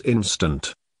 Leave this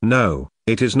instant. No,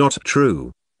 it is not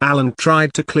true. Alan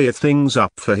tried to clear things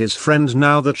up for his friend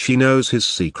now that she knows his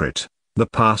secret. The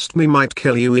past me might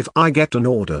kill you if I get an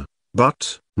order.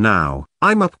 But, now,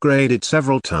 I'm upgraded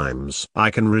several times.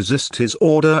 I can resist his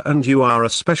order and you are a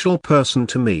special person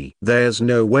to me. There's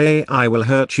no way I will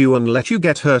hurt you and let you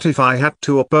get hurt if I had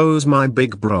to oppose my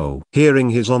big bro. Hearing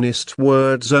his honest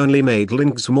words only made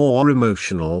Links more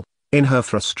emotional. In her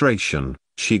frustration,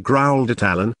 she growled at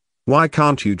Alan, why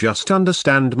can't you just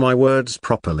understand my words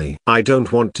properly? I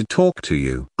don't want to talk to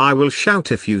you. I will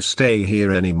shout if you stay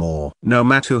here anymore. No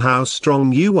matter how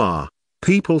strong you are,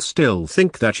 people still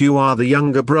think that you are the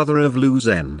younger brother of Lu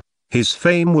Zhen. His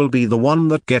fame will be the one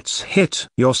that gets hit.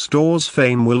 Your store's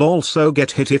fame will also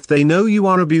get hit if they know you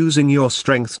are abusing your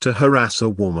strength to harass a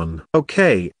woman.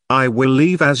 Okay, I will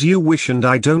leave as you wish and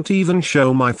I don't even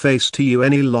show my face to you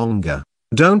any longer.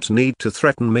 Don't need to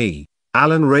threaten me.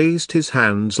 Alan raised his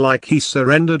hands like he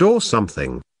surrendered or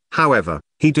something. However,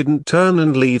 he didn't turn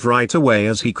and leave right away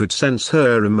as he could sense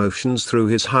her emotions through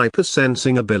his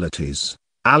hypersensing abilities.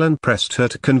 Alan pressed her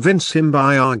to convince him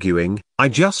by arguing, I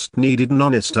just needed an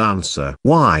honest answer.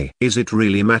 Why? Is it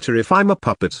really matter if I'm a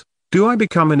puppet? Do I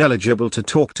become ineligible to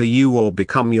talk to you or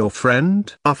become your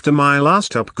friend? After my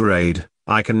last upgrade,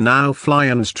 I can now fly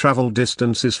and travel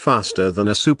distances faster than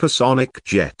a supersonic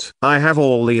jet. I have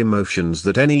all the emotions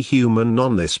that any human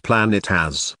on this planet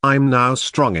has. I'm now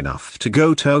strong enough to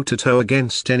go toe-to-toe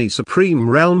against any Supreme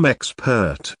Realm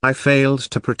expert. I failed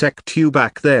to protect you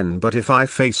back then, but if I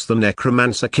face the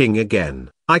Necromancer King again,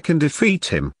 I can defeat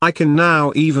him. I can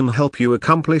now even help you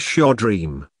accomplish your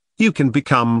dream. You can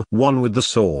become one with the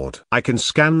sword. I can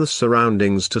scan the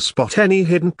surroundings to spot any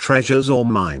hidden treasures or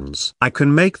mines. I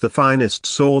can make the finest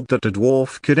sword that a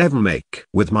dwarf could ever make.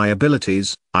 With my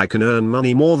abilities, I can earn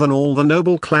money more than all the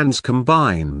noble clans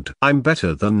combined. I'm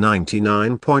better than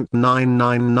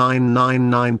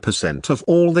 99.99999% of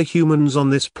all the humans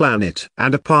on this planet.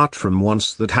 And apart from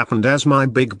once that happened as my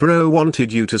big bro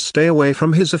wanted you to stay away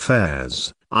from his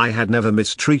affairs, I had never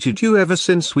mistreated you ever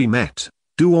since we met.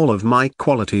 Do all of my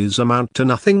qualities amount to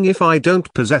nothing if I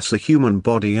don't possess a human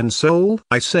body and soul?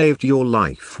 I saved your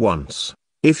life once.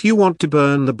 If you want to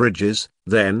burn the bridges,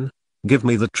 then, give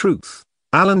me the truth.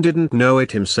 Alan didn't know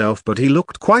it himself, but he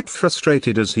looked quite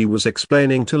frustrated as he was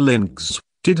explaining to Lynx.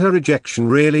 Did her rejection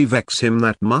really vex him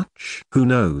that much? Who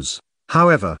knows?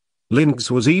 However, Lynx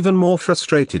was even more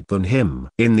frustrated than him.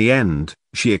 In the end,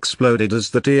 she exploded as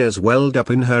the tears welled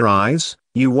up in her eyes.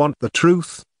 You want the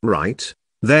truth, right?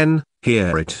 Then,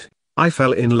 hear it. I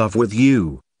fell in love with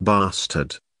you,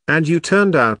 bastard. And you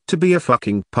turned out to be a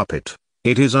fucking puppet.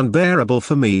 It is unbearable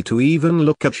for me to even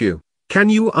look at you. Can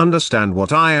you understand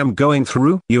what I am going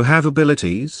through? You have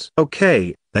abilities.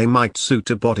 Okay, they might suit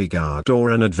a bodyguard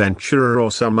or an adventurer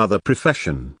or some other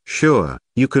profession. Sure,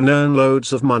 you can earn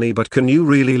loads of money, but can you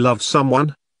really love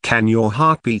someone? Can your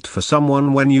heart beat for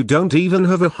someone when you don't even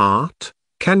have a heart?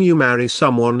 Can you marry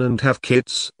someone and have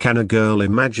kids? Can a girl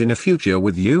imagine a future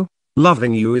with you?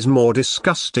 Loving you is more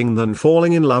disgusting than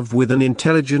falling in love with an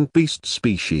intelligent beast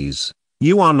species.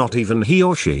 You are not even he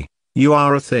or she. You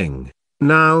are a thing.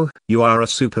 Now, you are a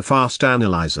super fast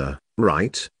analyzer,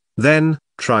 right? Then,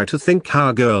 try to think how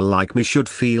a girl like me should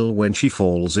feel when she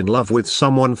falls in love with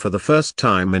someone for the first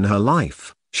time in her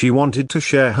life. She wanted to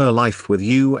share her life with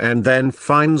you and then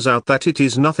finds out that it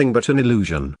is nothing but an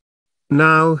illusion.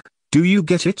 Now, do you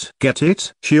get it? Get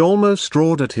it? She almost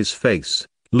roared at his face,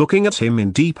 looking at him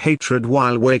in deep hatred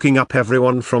while waking up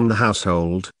everyone from the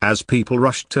household. As people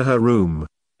rushed to her room,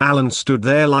 Alan stood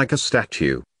there like a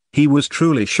statue. He was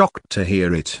truly shocked to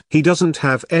hear it. He doesn't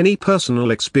have any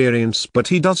personal experience, but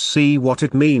he does see what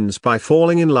it means by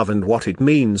falling in love and what it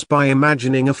means by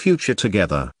imagining a future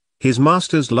together. His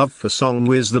master's love for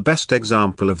Song is the best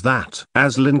example of that.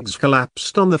 As Lynx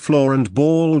collapsed on the floor and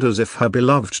bawled as if her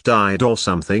beloved died or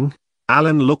something,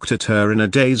 Alan looked at her in a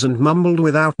daze and mumbled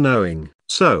without knowing,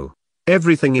 "So,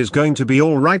 everything is going to be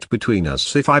all right between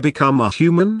us if I become a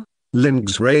human?"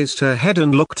 Lynx raised her head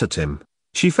and looked at him.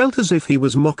 She felt as if he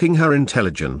was mocking her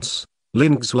intelligence.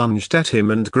 Lynx lunged at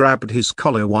him and grabbed his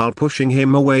collar while pushing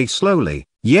him away slowly.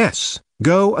 "Yes,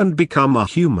 go and become a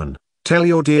human. Tell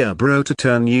your dear bro to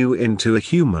turn you into a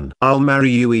human. I'll marry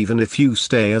you even if you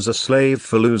stay as a slave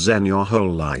for Luzen your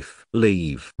whole life.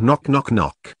 Leave." Knock knock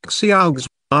knock. "Xiaogs,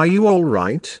 are you all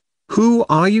right? Who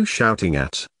are you shouting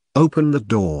at? Open the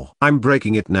door." "I'm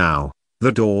breaking it now."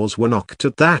 The doors were knocked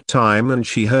at that time and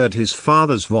she heard his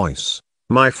father's voice.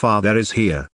 "My father is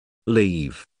here.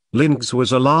 Leave." Lynx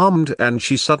was alarmed and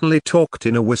she suddenly talked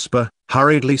in a whisper,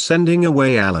 hurriedly sending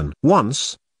away Alan.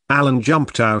 Once, Alan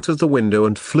jumped out of the window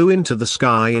and flew into the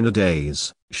sky in a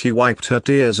daze. She wiped her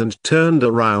tears and turned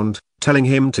around, telling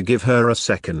him to give her a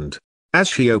second. As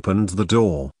she opened the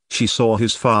door, she saw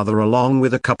his father along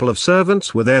with a couple of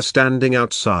servants were there standing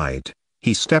outside.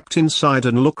 He stepped inside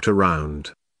and looked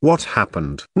around. "What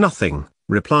happened?" "Nothing,"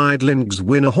 replied Ling's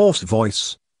in a hoarse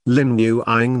voice. Lin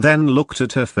Yuang then looked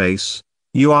at her face.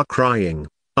 "You are crying.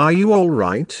 Are you all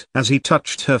right?" As he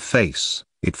touched her face,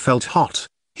 it felt hot.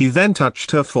 He then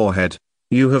touched her forehead.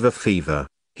 "You have a fever."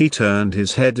 He turned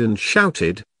his head and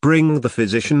shouted, "Bring the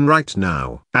physician right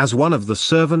now." As one of the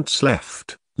servants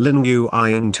left, Lin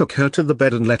Yuang took her to the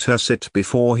bed and let her sit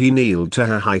before he kneeled to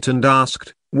her height and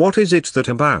asked, "What is it that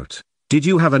about? Did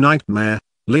you have a nightmare?"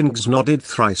 Ling's nodded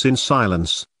thrice in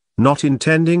silence, not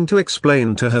intending to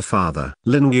explain to her father.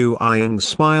 Lin Yuang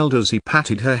smiled as he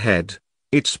patted her head.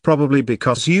 "It's probably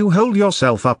because you hold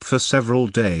yourself up for several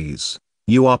days.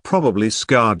 You are probably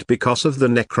scarred because of the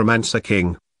Necromancer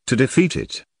King. To defeat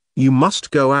it, you must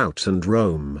go out and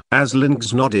roam." As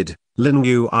Ling's nodded, Lin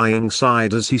Yuang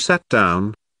sighed as he sat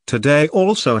down. "Today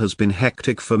also has been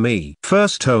hectic for me."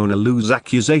 First Tona Lu's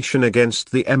accusation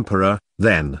against the Emperor,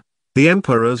 then the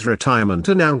Emperor's retirement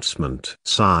announcement.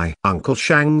 Sigh. Uncle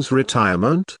Shang's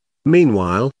retirement?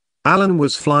 Meanwhile, Alan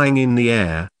was flying in the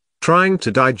air, trying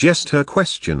to digest her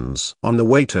questions. On the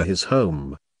way to his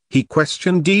home, he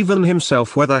questioned even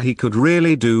himself whether he could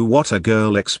really do what a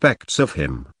girl expects of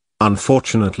him.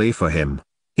 Unfortunately for him,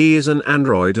 he is an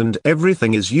android and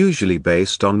everything is usually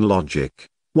based on logic.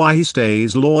 Why he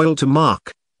stays loyal to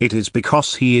Mark, it is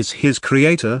because he is his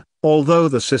creator, although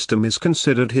the system is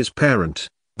considered his parent.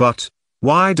 But,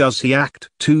 why does he act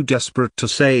too desperate to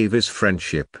save his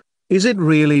friendship? Is it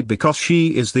really because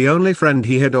she is the only friend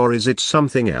he had, or is it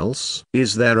something else?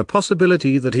 Is there a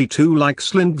possibility that he too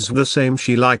likes Lynx the same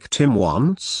she liked him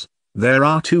once? There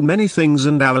are too many things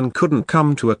and Alan couldn't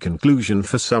come to a conclusion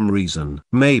for some reason.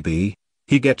 Maybe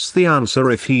he gets the answer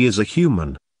if he is a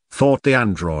human, thought the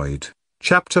android.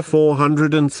 Chapter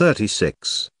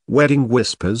 436, Wedding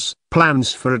Whispers,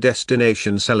 Plans for a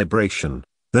Destination Celebration.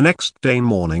 The next day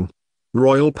morning.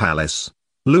 Royal Palace,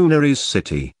 Lunary's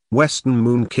City, Western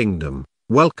Moon Kingdom.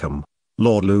 Welcome,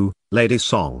 Lord Lu, Lady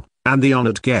Song, and the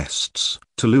honored guests,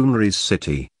 to Lunary's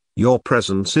City. Your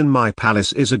presence in my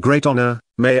palace is a great honor.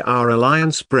 May our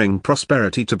alliance bring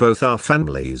prosperity to both our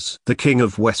families. The King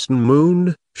of Western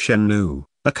Moon, Shen Nu,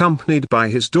 accompanied by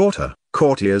his daughter,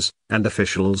 courtiers, and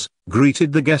officials,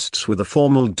 greeted the guests with a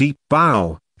formal deep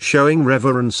bow, showing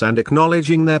reverence and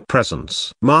acknowledging their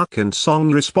presence. Mark and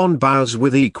Song respond bows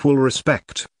with equal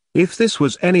respect. If this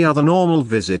was any other normal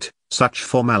visit, such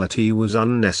formality was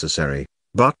unnecessary.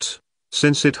 But,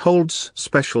 since it holds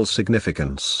special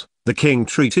significance, the king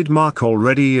treated Mark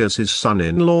already as his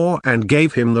son-in-law and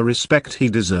gave him the respect he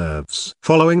deserves.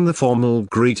 Following the formal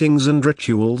greetings and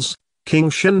rituals,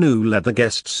 King Shennu led the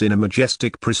guests in a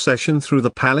majestic procession through the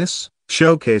palace,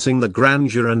 showcasing the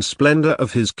grandeur and splendor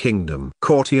of his kingdom.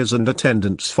 Courtiers and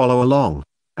attendants follow along,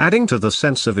 adding to the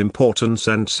sense of importance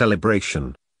and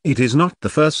celebration. It is not the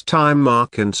first time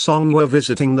Mark and Song were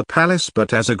visiting the palace,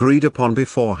 but as agreed upon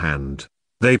beforehand,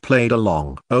 they played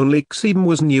along. Only Xim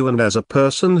was new, and as a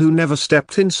person who never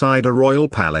stepped inside a royal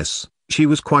palace, she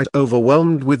was quite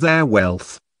overwhelmed with their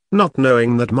wealth. Not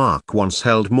knowing that Mark once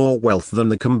held more wealth than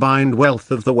the combined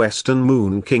wealth of the Western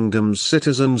Moon Kingdom's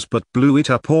citizens, but blew it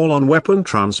up all on weapon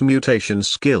transmutation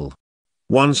skill.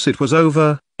 Once it was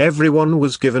over, everyone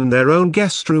was given their own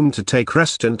guest room to take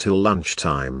rest until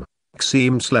lunchtime.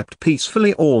 Xim slept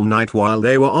peacefully all night while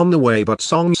they were on the way, but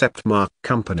Song kept Mark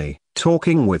company,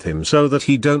 talking with him so that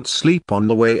he don't sleep on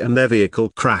the way, and their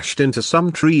vehicle crashed into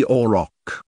some tree or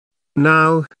rock.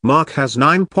 Now, Mark has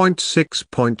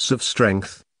 9.6 points of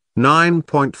strength,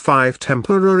 9.5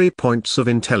 temporary points of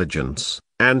intelligence,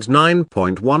 and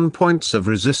 9.1 points of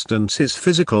resistance. His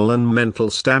physical and mental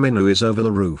stamina is over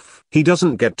the roof. He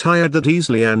doesn't get tired that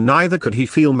easily, and neither could he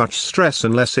feel much stress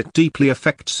unless it deeply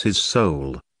affects his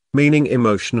soul, meaning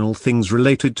emotional things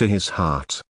related to his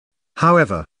heart.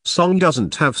 However, Song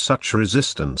doesn't have such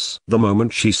resistance. The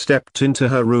moment she stepped into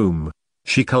her room,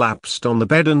 she collapsed on the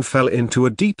bed and fell into a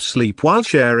deep sleep while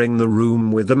sharing the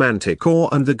room with the manticore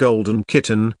and the golden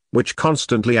kitten, which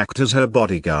constantly act as her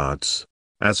bodyguards.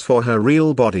 As for her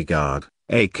real bodyguard,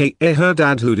 aka her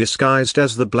dad who disguised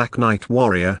as the Black Knight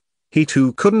Warrior, he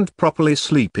too couldn't properly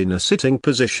sleep in a sitting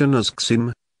position as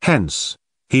Xim, hence,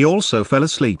 he also fell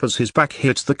asleep as his back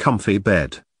hit the comfy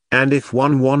bed. And if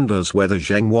one wonders where the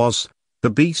Zheng was, the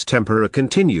Beast Emperor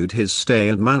continued his stay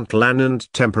at Mount Lan and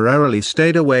temporarily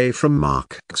stayed away from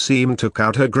Mark. Xim took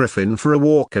out her griffin for a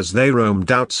walk as they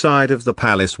roamed outside of the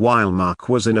palace while Mark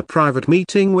was in a private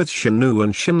meeting with Shennu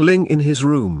and Xinling in his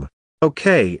room.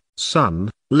 Okay,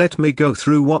 son, let me go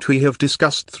through what we have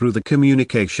discussed through the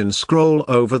communication scroll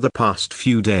over the past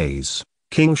few days.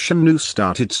 King Shennu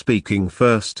started speaking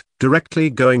first, directly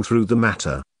going through the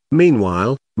matter.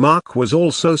 Meanwhile, Mark was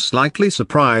also slightly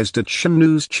surprised at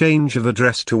Shennu's change of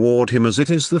address toward him, as it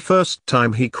is the first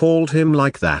time he called him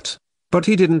like that. But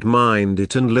he didn't mind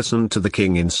it and listened to the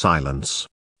king in silence.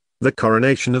 The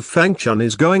coronation of Fengchun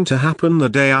is going to happen the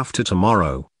day after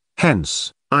tomorrow.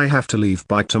 Hence, I have to leave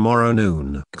by tomorrow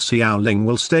noon. Xiaoling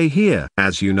will stay here.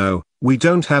 As you know, we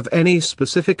don't have any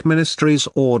specific ministries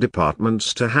or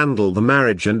departments to handle the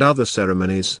marriage and other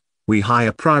ceremonies. We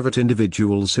hire private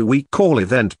individuals who we call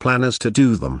event planners to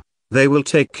do them. They will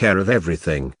take care of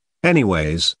everything.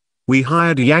 Anyways, we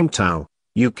hired Yang Tao.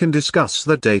 You can discuss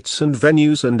the dates and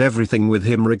venues and everything with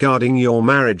him regarding your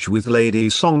marriage with Lady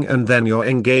Song and then your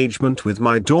engagement with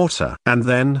my daughter. And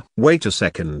then, wait a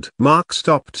second. Mark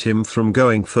stopped him from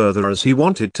going further as he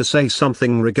wanted to say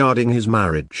something regarding his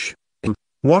marriage.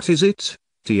 What is it?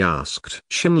 He asked.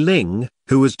 Xinling,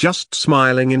 who was just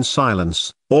smiling in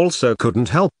silence, also couldn't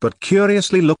help but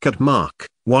curiously look at Mark,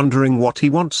 wondering what he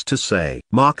wants to say.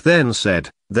 Mark then said,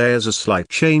 there's a slight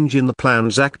change in the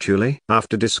plans actually.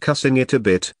 After discussing it a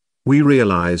bit, we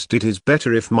realized it is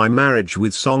better if my marriage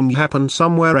with Song happened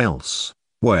somewhere else.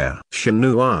 Where?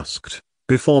 Shennu asked.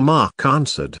 Before Mark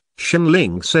answered,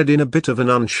 Xinling said in a bit of an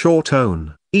unsure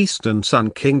tone, Eastern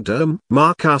Sun Kingdom.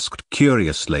 Mark asked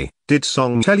curiously, did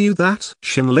Song tell you that?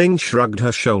 Xinling shrugged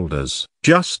her shoulders,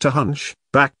 just a hunch,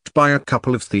 backed by a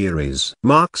couple of theories.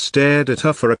 Mark stared at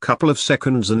her for a couple of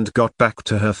seconds and got back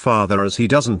to her father, as he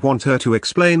doesn't want her to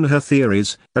explain her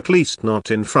theories, at least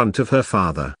not in front of her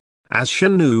father. As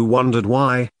Shennu wondered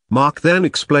why, Mark then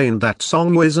explained that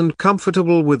Song isn't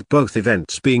comfortable with both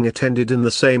events being attended in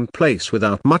the same place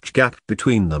without much gap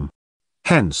between them.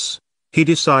 Hence, he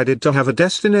decided to have a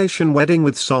destination wedding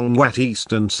with Song at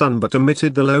Eastern Sun but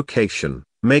omitted the location,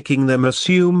 making them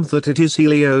assume that it is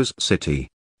Helios City.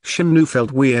 Shennu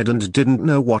felt weird and didn't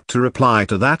know what to reply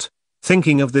to that,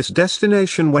 thinking of this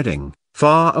destination wedding,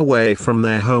 far away from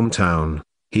their hometown.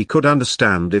 He could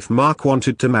understand if Mark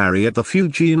wanted to marry at the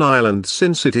Fujian Island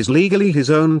since it is legally his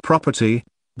own property,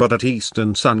 but at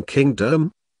Eastern Sun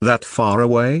Kingdom, that far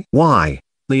away? Why?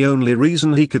 The only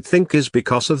reason he could think is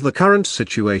because of the current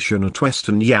situation at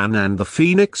Western Yan and the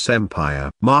Phoenix Empire.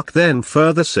 Mark then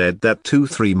further said that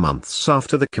 2-3 months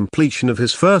after the completion of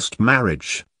his first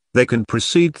marriage, they can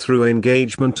proceed through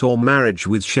engagement or marriage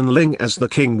with Xinling as the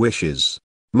king wishes.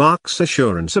 Mark's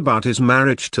assurance about his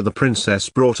marriage to the princess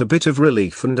brought a bit of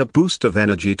relief and a boost of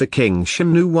energy to King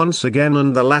Shennu once again,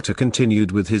 and the latter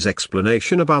continued with his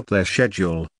explanation about their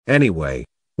schedule. Anyway,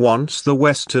 once the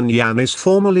Western Yan is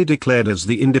formally declared as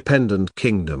the independent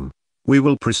kingdom, we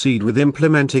will proceed with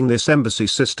implementing this embassy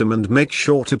system and make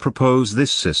sure to propose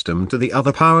this system to the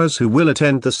other powers who will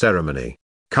attend the ceremony.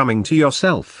 Coming to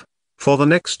yourself. For the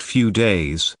next few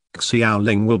days,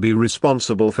 Xiaoling will be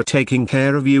responsible for taking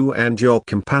care of you and your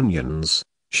companions.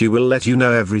 She will let you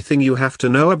know everything you have to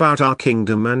know about our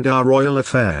kingdom and our royal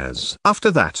affairs.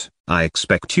 After that, I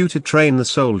expect you to train the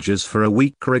soldiers for a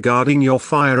week regarding your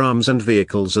firearms and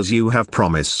vehicles as you have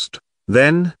promised.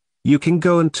 Then, you can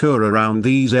go and tour around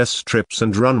these airstrips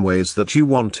and runways that you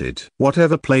wanted.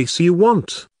 Whatever place you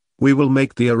want, we will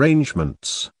make the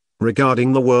arrangements.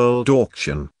 Regarding the world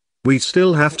auction, we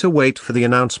still have to wait for the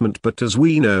announcement, but as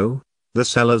we know, the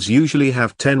sellers usually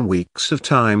have 10 weeks of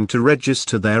time to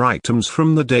register their items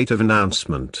from the date of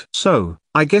announcement. So,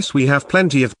 I guess we have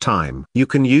plenty of time. You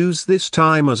can use this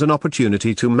time as an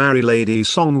opportunity to marry Lady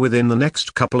Song within the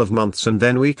next couple of months, and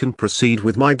then we can proceed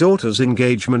with my daughter's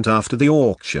engagement after the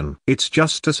auction. It's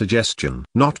just a suggestion,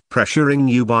 not pressuring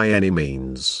you by any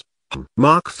means.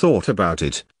 Mark thought about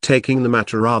it, taking the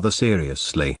matter rather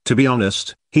seriously. To be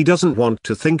honest, he doesn't want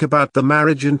to think about the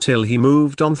marriage until he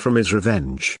moved on from his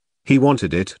revenge. He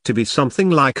wanted it to be something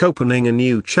like opening a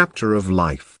new chapter of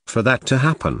life. For that to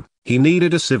happen, he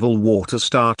needed a civil war to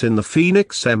start in the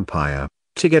Phoenix Empire,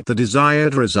 to get the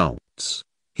desired results.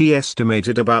 He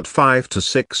estimated about 5 to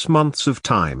 6 months of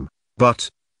time, but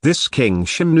this King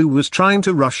Shennu was trying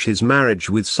to rush his marriage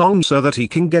with Song so that he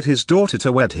can get his daughter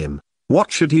to wed him.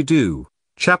 What should he do?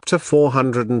 Chapter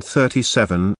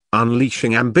 437,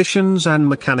 Unleashing Ambitions and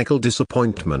Mechanical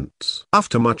Disappointments.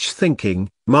 After much thinking,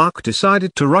 Mark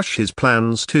decided to rush his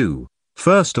plans too.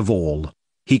 First of all,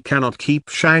 he cannot keep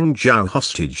Shang Zhao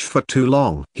hostage for too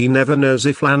long. He never knows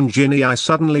if Lan Jinyi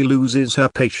suddenly loses her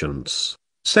patience.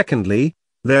 Secondly,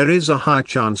 there is a high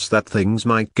chance that things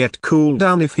might get cooled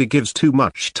down if he gives too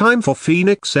much time for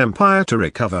Phoenix Empire to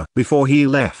recover. Before he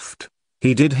left,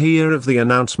 he did hear of the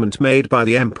announcement made by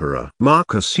the Emperor.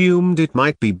 Mark assumed it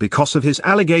might be because of his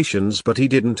allegations, but he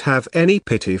didn't have any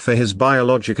pity for his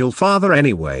biological father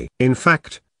anyway. In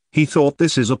fact, he thought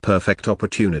this is a perfect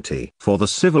opportunity for the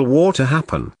civil war to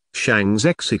happen. Shang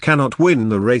Zexi cannot win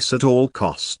the race at all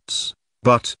costs.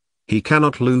 But he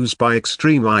cannot lose by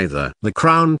extreme either. The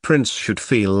Crown Prince should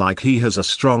feel like he has a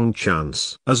strong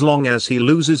chance. As long as he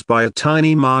loses by a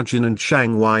tiny margin and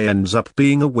Shang Wei ends up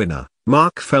being a winner,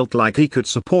 Mark felt like he could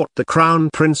support the Crown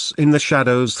Prince in the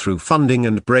shadows through funding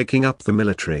and breaking up the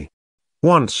military.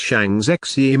 Once Shang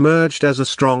Zexi emerged as a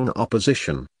strong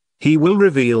opposition, he will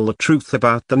reveal the truth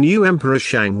about the new Emperor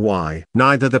Shang Wei.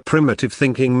 Neither the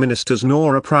primitive-thinking ministers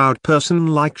nor a proud person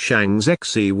like Shang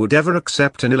Zexi would ever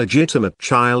accept an illegitimate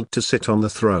child to sit on the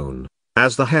throne.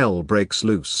 As the hell breaks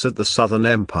loose at the Southern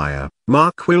Empire,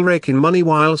 Mark will rake in money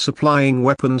while supplying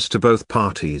weapons to both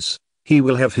parties. He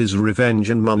will have his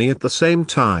revenge and money at the same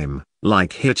time,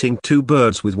 like hitting two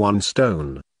birds with one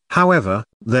stone. However,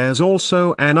 there's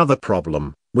also another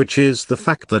problem, which is the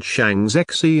fact that Shang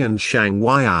Zexi and Shang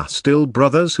Wei are still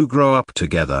brothers who grow up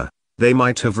together. They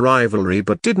might have rivalry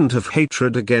but didn't have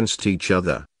hatred against each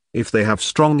other. If they have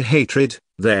strong hatred,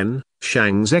 then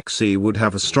Shang Zexi would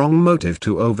have a strong motive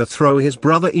to overthrow his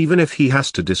brother even if he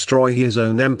has to destroy his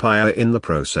own empire in the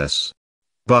process.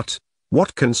 But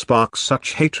what can spark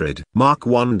such hatred? Mark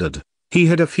wondered. He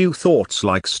had a few thoughts,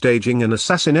 like staging an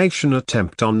assassination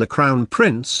attempt on the Crown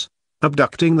Prince,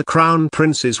 abducting the Crown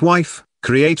Prince's wife,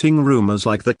 creating rumors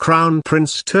like the Crown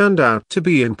Prince turned out to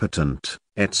be impotent,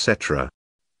 etc.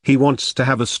 He wants to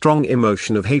have a strong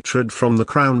emotion of hatred from the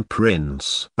Crown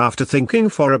Prince. After thinking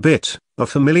for a bit, a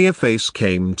familiar face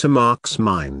came to Mark's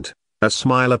mind. A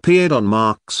smile appeared on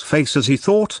Mark's face as he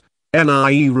thought,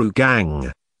 Niru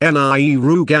Gang.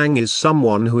 Niru Gang is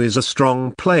someone who is a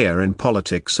strong player in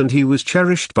politics, and he was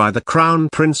cherished by the Crown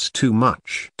Prince too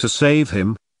much. To save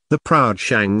him, the proud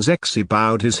Shang Zexi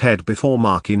bowed his head before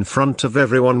Mark in front of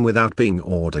everyone without being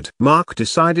ordered. Mark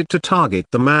decided to target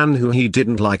the man who he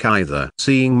didn't like either.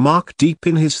 Seeing Mark deep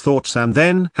in his thoughts and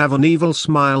then have an evil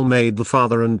smile made the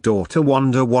father and daughter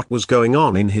wonder what was going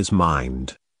on in his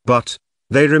mind. But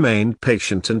they remained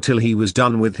patient until he was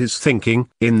done with his thinking.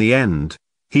 In the end,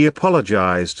 he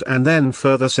apologized and then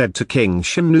further said to King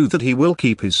Shennu that he will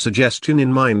keep his suggestion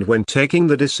in mind when taking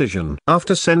the decision.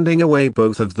 After sending away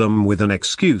both of them with an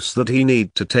excuse that he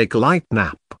need to take a light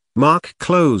nap, Mark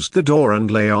closed the door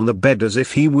and lay on the bed as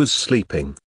if he was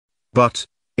sleeping. But,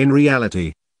 in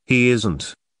reality, he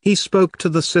isn't. He spoke to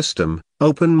the system.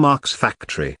 Open Mark's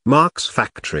factory. Mark's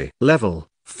factory. Level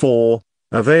 4.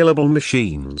 Available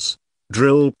machines.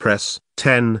 Drill press,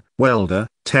 10. Welder,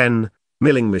 10.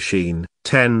 Milling machine,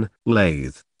 10,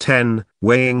 lathe, 10,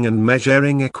 weighing and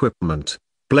measuring equipment,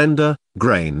 blender,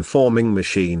 grain forming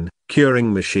machine,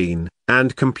 curing machine,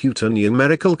 and computer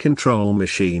numerical control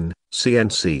machine,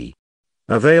 CNC.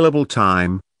 Available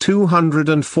time,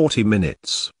 240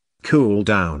 minutes. Cool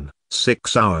down,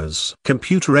 6 hours.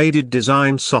 Computer-aided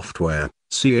design software,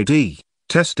 CAD,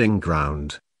 testing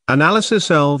ground. Analysis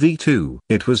LV2.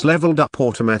 It was leveled up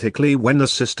automatically when the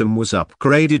system was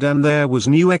upgraded and there was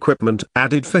new equipment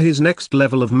added for his next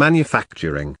level of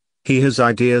manufacturing. He has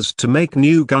ideas to make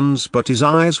new guns, but his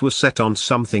eyes were set on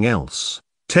something else.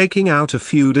 Taking out a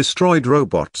few destroyed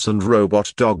robots and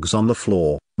robot dogs on the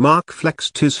floor, Mark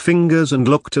flexed his fingers and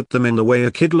looked at them in the way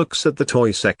a kid looks at the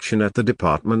toy section at the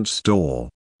department store.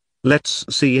 Let's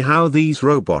see how these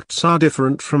robots are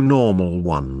different from normal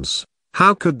ones.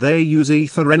 How could they use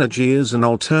ether energy as an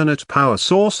alternate power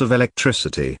source of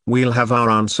electricity? We'll have our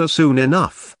answer soon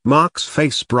enough. Mark's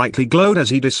face brightly glowed as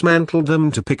he dismantled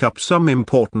them to pick up some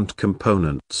important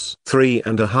components.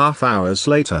 3.5 hours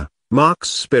later, Mark's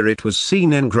spirit was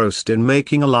seen engrossed in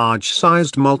making a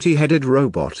large-sized multi-headed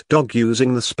robot dog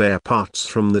using the spare parts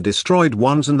from the destroyed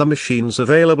ones and the machines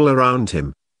available around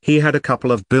him. He had a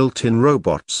couple of built-in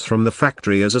robots from the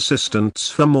factory as assistants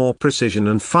for more precision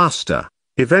and faster.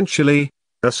 Eventually,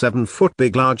 a 7-foot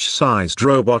big large-sized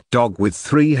robot dog with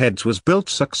 3 heads was built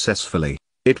successfully.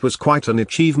 It was quite an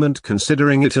achievement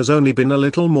considering it has only been a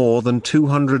little more than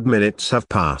 200 minutes have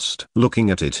passed.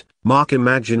 Looking at it, Mark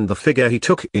imagined the figure he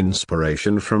took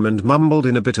inspiration from and mumbled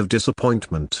in a bit of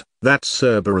disappointment. That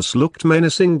Cerberus looked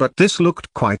menacing, but this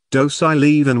looked quite docile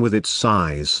even with its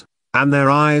size. And their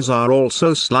eyes are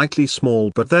also slightly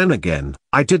small, but then again,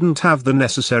 I didn't have the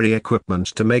necessary equipment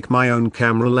to make my own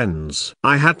camera lens.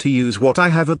 I had to use what I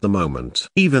have at the moment.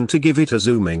 Even to give it a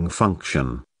zooming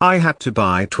function, I had to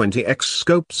buy 20x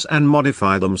scopes and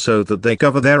modify them so that they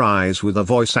cover their eyes with a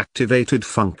voice-activated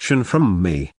function from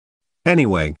me.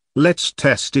 Anyway, let's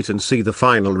test it and see the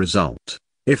final result.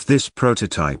 If this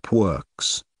prototype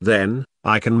works, then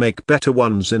I can make better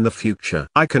ones in the future.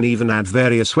 I can even add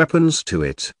various weapons to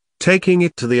it. Taking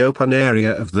it to the open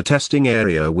area of the testing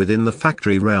area within the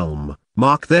factory realm,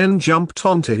 Mark then jumped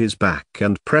onto his back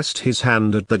and pressed his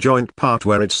hand at the joint part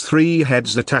where its 3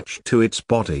 heads attached to its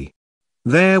body.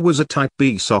 There was a Type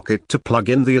B socket to plug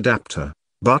in the adapter,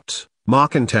 but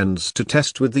Mark intends to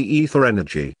test with the ether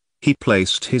energy. He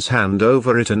placed his hand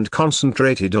over it and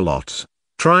concentrated a lot,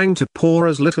 trying to pour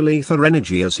as little ether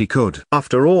energy as he could.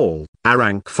 After all, a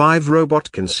rank 5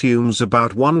 robot consumes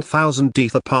about 1,000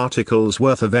 ether particles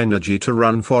worth of energy to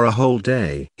run for a whole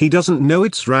day. He doesn't know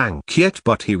its rank yet,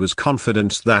 but he was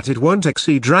confident that it won't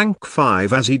exceed rank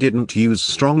 5 as he didn't use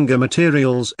stronger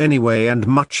materials anyway, and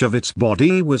much of its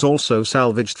body was also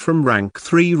salvaged from rank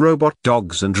 3 robot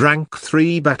dogs and rank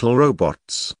 3 battle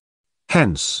robots.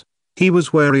 Hence, he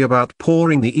was wary about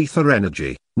pouring the ether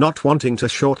energy, not wanting to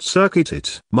short-circuit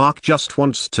it. Mark just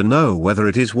wants to know whether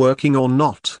it is working or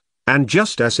not. And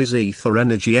just as his ether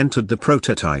energy entered the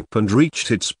prototype and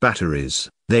reached its batteries,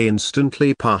 they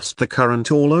instantly passed the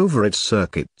current all over its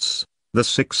circuits. The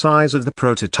 6 eyes of the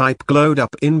prototype glowed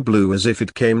up in blue as if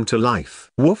it came to life.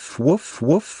 Woof woof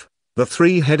woof. The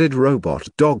 3-headed robot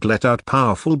dog let out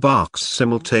powerful barks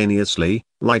simultaneously,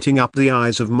 lighting up the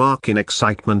eyes of Mark in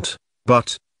excitement.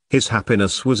 But his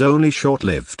happiness was only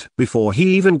short-lived. Before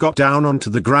he even got down onto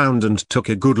the ground and took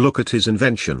a good look at his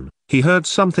invention, he heard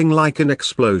something like an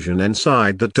explosion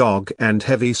inside the dog and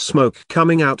heavy smoke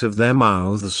coming out of their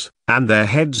mouths, and their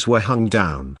heads were hung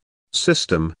down.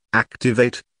 System,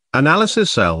 activate.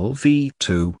 Analysis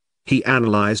LV2. He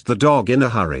analyzed the dog in a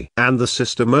hurry, and the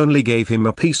system only gave him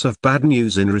a piece of bad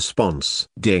news in response.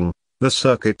 Ding. The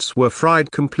circuits were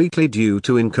fried completely due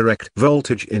to incorrect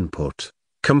voltage input,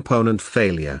 component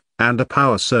failure, and a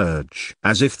power surge.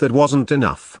 As if that wasn't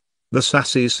enough, the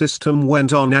sassy system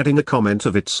went on adding a comment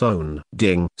of its own.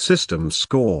 Ding. System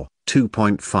score,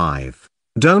 2.5.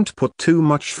 Don't put too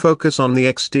much focus on the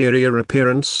exterior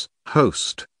appearance,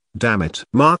 host. Damn it.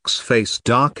 Mark's face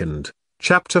darkened.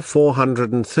 Chapter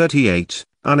 438,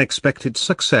 Unexpected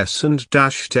Success and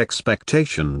Dashed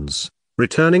Expectations.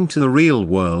 Returning to the real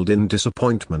world in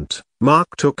disappointment,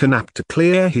 Mark took a nap to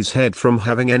clear his head from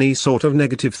having any sort of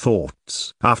negative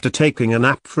thoughts. After taking a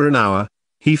nap for an hour,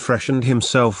 he freshened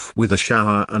himself with a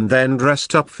shower and then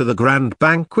dressed up for the grand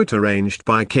banquet arranged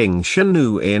by King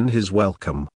Shanu in his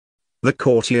welcome. The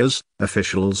courtiers,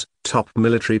 officials, top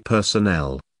military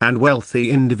personnel, and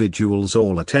wealthy individuals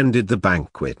all attended the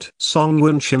banquet.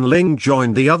 Songwon Shinling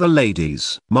joined the other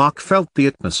ladies. Mark felt the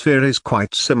atmosphere is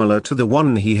quite similar to the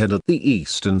one he had at the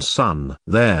Eastern Sun.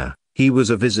 There, he was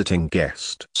a visiting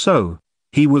guest. So,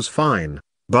 he was fine.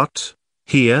 But,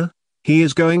 here, he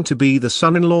is going to be the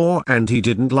son-in-law, and he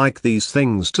didn't like these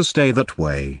things to stay that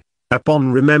way.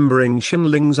 Upon remembering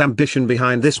Shinling's ambition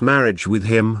behind this marriage with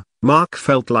him, Mark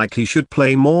felt like he should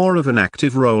play more of an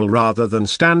active role rather than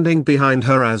standing behind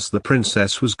her, as the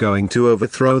princess was going to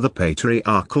overthrow the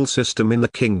patriarchal system in the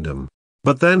kingdom.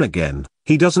 But then again,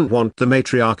 he doesn't want the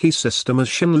matriarchy system as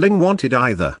Shinling wanted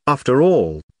either. After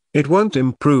all, it won't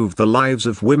improve the lives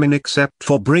of women except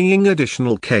for bringing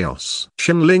additional chaos.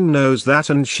 Shinling knows that,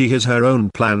 and she has her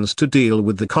own plans to deal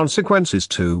with the consequences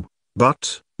too.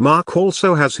 But Mark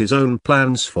also has his own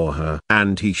plans for her,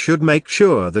 and he should make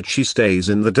sure that she stays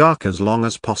in the dark as long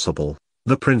as possible.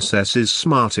 The princess is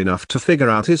smart enough to figure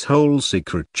out his whole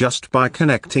secret just by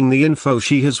connecting the info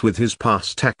she has with his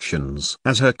past actions.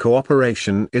 As her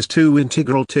cooperation is too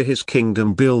integral to his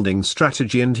kingdom building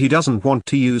strategy and he doesn't want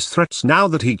to use threats now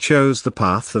that he chose the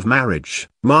path of marriage,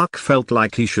 Mark felt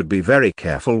like he should be very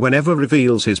careful whenever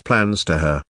reveals his plans to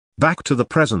her. Back to the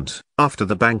present. After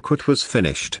the banquet was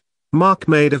finished, Mark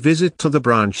made a visit to the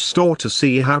branch store to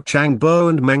see how Changbo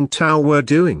and Meng Tao were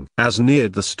doing. As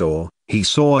neared the store, he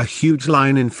saw a huge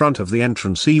line in front of the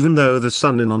entrance even though the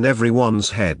sun in on everyone's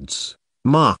heads.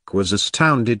 Mark was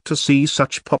astounded to see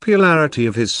such popularity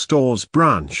of his store's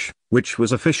branch, which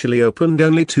was officially opened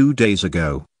only 2 days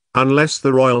ago. Unless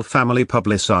the royal family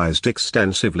publicized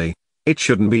extensively, it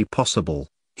shouldn't be possible.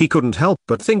 He couldn't help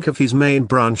but think of his main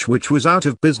branch which was out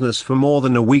of business for more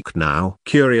than a week now.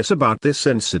 Curious about this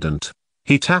incident,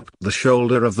 he tapped the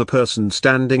shoulder of the person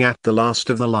standing at the last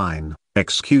of the line.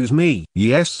 "Excuse me."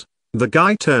 "Yes?" The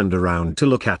guy turned around to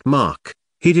look at Mark.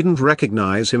 He didn't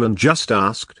recognize him and just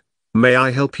asked, "May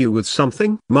I help you with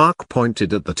something?" Mark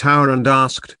pointed at the tower and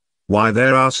asked, "Why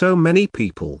there are so many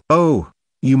people?" "Oh,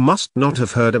 you must not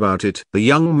have heard about it." The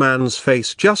young man's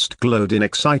face just glowed in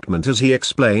excitement as he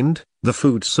explained, "The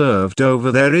food served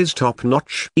over there is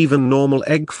top-notch. Even normal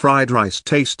egg fried rice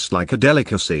tastes like a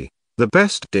delicacy. The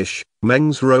best dish,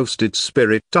 Meng's roasted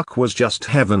spirit duck, was just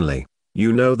heavenly.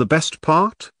 You know the best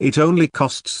part? It only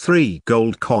costs 3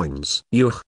 gold coins."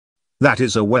 "Yuh. That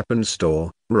is a weapon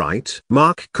store, right?"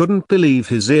 Mark couldn't believe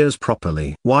his ears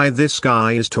properly. "Why, this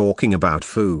guy is talking about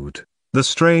food." The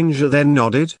stranger then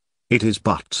nodded. "It is,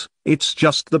 but it's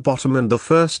just the bottom and the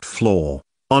first floor.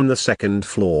 On the second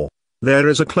floor, there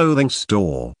is a clothing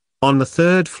store. On the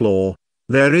third floor,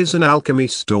 there is an alchemy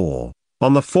store.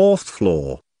 On the fourth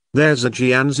floor, there's a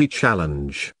Jianzi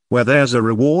challenge, where there's a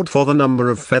reward for the number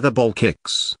of featherball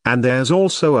kicks. And there's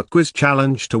also a quiz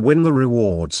challenge to win the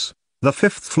rewards. The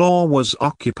fifth floor was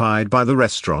occupied by the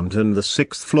restaurant and the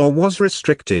sixth floor was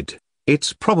restricted.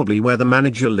 It's probably where the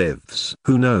manager lives.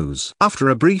 Who knows?" After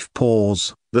a brief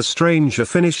pause, the stranger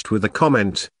finished with a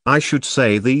comment, "I should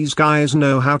say these guys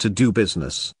know how to do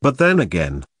business. But then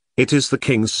again, it is the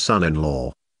king's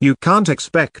son-in-law. You can't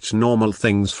expect normal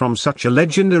things from such a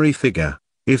legendary figure."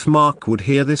 If Mark would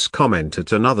hear this comment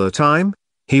at another time,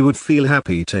 he would feel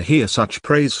happy to hear such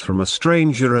praise from a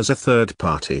stranger as a third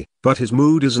party. But his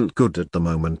mood isn't good at the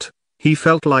moment. He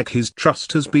felt like his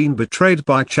trust has been betrayed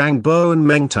by Changbo and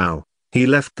Meng Tao. He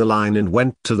left the line and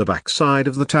went to the back side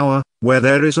of the tower, where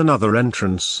there is another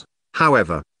entrance.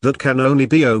 However, that can only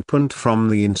be opened from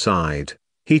the inside.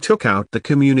 He took out the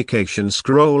communication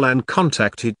scroll and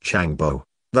contacted Changbo.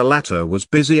 The latter was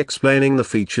busy explaining the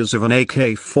features of an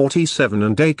AK-47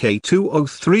 and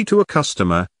AK-203 to a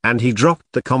customer, and he dropped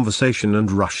the conversation and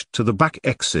rushed to the back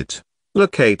exit,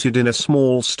 located in a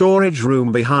small storage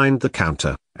room behind the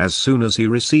counter, as soon as he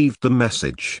received the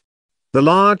message. The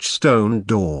large stone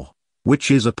door, which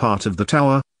is a part of the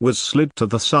tower, was slid to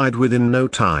the side within no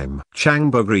time.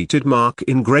 Changbo greeted Mark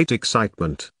in great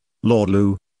excitement. "Lord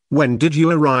Lu, when did you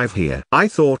arrive here? I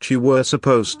thought you were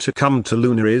supposed to come to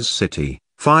Lunari's city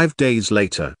 5 days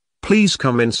later. Please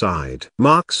come inside."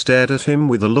 Mark stared at him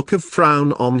with a look of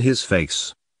frown on his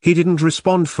face. He didn't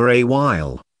respond for a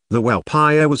while. The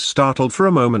Welpire was startled for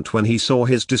a moment when he saw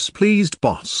his displeased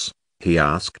boss. He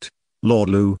asked, "Lord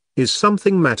Lu, is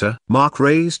something matter?" Mark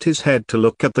raised his head to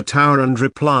look at the tower and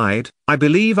replied, "I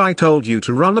believe I told you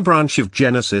to run a branch of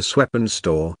Genesis Weapon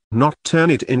Store, not turn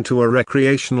it into a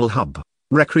recreational hub."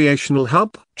 Recreational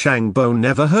hub? Changbo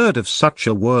never heard of such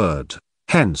a word.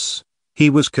 Hence, he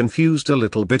was confused a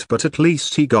little bit, but at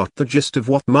least he got the gist of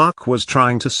what Mark was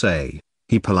trying to say.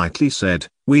 He politely said,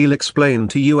 "We'll explain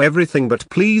to you everything, but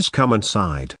please come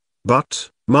inside." But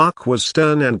Mark was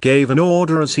stern and gave an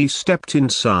order as he stepped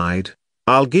inside.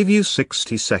 "I'll give you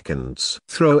 60 seconds.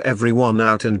 Throw everyone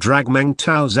out and drag Meng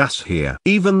Tao's ass here.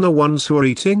 Even the ones who are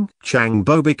eating."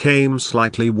 Changbo became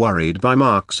slightly worried by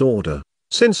Mark's order.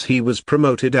 Since he was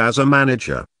promoted as a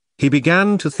manager, he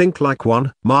began to think like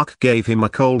one. Mark gave him a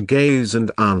cold gaze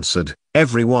and answered,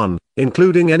 "Everyone,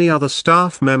 including any other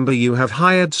staff member you have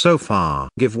hired so far.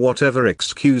 Give whatever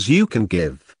excuse you can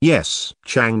give." "Yes."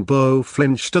 Changbo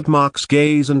flinched at Mark's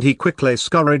gaze and he quickly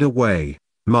scurried away.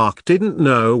 Mark didn't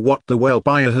know what the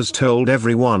Welpire has told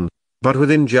everyone, but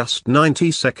within just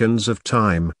 90 seconds of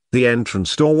time, the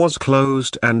entrance door was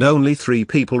closed and only 3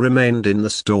 people remained in the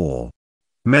store.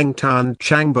 Meng Tao and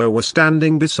Changbo were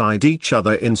standing beside each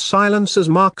other in silence as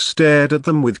Mark stared at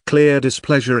them with clear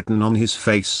displeasure written on his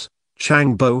face.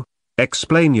 "Changbo,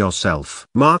 explain yourself."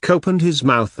 Mark opened his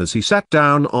mouth as he sat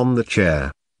down on the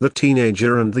chair. The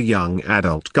teenager and the young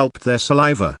adult gulped their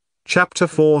saliva. Chapter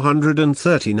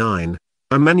 439.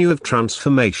 A menu of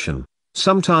transformation.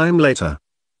 Sometime later,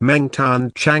 Meng Tao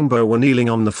and Chang Bo were kneeling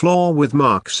on the floor with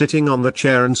Mark sitting on the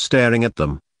chair and staring at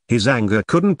them. His anger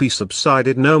couldn't be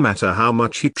subsided no matter how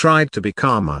much he tried to be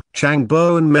calmer. Chang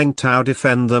Bo and Meng Tao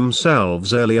defend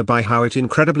themselves earlier by how it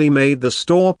incredibly made the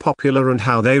store popular and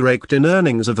how they raked in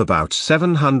earnings of about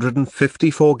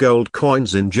 754 gold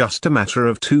coins in just a matter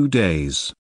of 2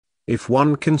 days. If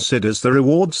one considers the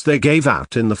rewards they gave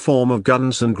out in the form of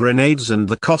guns and grenades and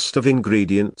the cost of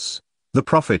ingredients, the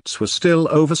profits were still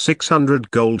over 600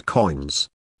 gold coins.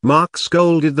 Mark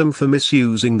scolded them for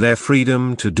misusing their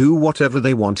freedom to do whatever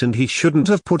they want, and he shouldn't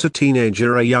have put a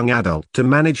teenager or a young adult to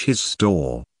manage his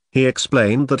store. He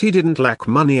explained that he didn't lack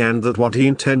money and that what he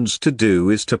intends to do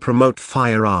is to promote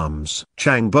firearms.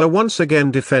 Chang Bo once again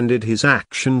defended his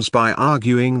actions by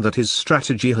arguing that his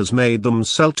strategy has made them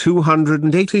sell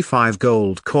 285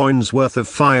 gold coins worth of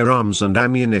firearms and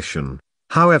ammunition.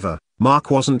 However, Mark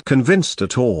wasn't convinced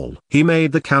at all. He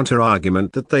made the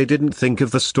counter-argument that they didn't think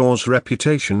of the store's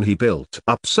reputation he built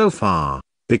up so far.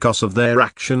 Because of their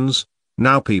actions,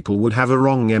 now people would have a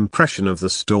wrong impression of the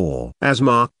store. As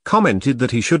Mark commented that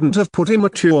he shouldn't have put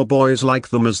immature boys like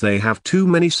them as they have too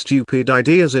many stupid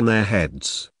ideas in their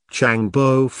heads, Chang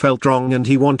Bo felt wrong and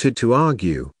he wanted to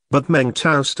argue, but Meng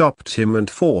Tao stopped him and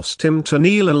forced him to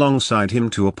kneel alongside him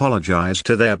to apologize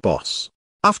to their boss.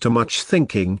 After much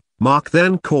thinking, Mark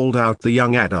then called out the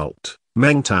young adult,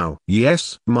 Meng Tao.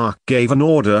 Yes, Mark gave an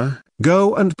order,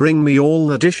 go and bring me all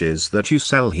the dishes that you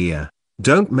sell here.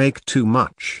 Don't make too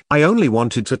much. I only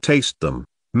wanted to taste them.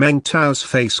 Meng Tao's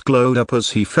face glowed up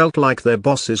as he felt like their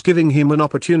boss is giving him an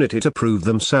opportunity to prove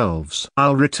themselves.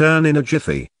 I'll return in a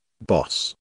jiffy,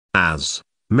 boss. As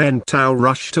Meng Tao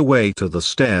rushed away to the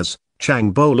stairs,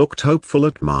 Chang Bo looked hopeful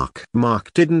at Mark.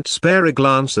 Mark didn't spare a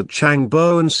glance at Chang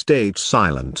Bo and stayed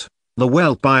silent. The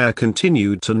whelp buyer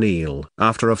continued to kneel.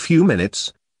 After a few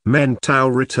minutes, Meng Tao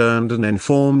returned and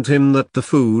informed him that the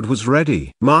food was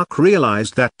ready. Mark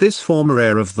realized that this former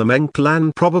heir of the Meng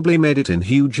clan probably made it in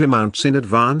huge amounts in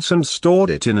advance and stored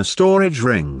it in a storage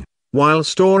ring. While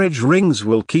storage rings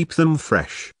will keep them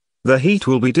fresh, the heat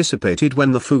will be dissipated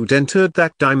when the food entered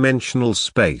that dimensional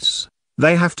space.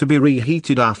 They have to be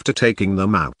reheated after taking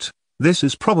them out. This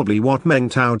is probably what Meng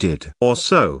Tao did. Or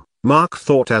so Mark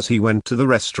thought as he went to the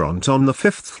restaurant on the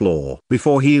 5th floor.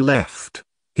 Before he left,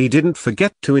 he didn't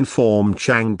forget to inform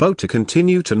Chang Bo to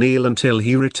continue to kneel until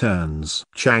he returns.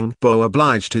 Chang Bo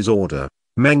obliged his order.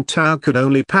 Meng Tao could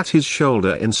only pat his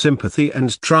shoulder in sympathy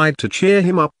and tried to cheer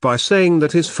him up by saying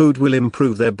that his food will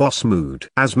improve their boss' mood.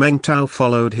 As Meng Tao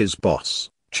followed his boss,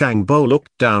 Chang Bo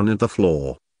looked down at the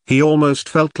floor. He almost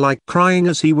felt like crying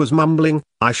as he was mumbling,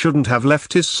 I shouldn't have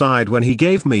left his side when he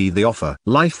gave me the offer.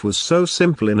 Life was so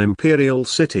simple in Imperial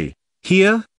City.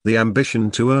 Here, the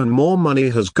ambition to earn more money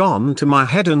has gone to my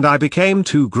head and I became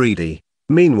too greedy.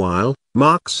 Meanwhile,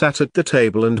 Mark sat at the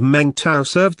table and Meng Tao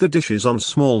served the dishes on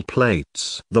small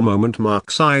plates. The moment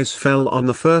Mark's eyes fell on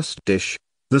the first dish,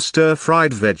 the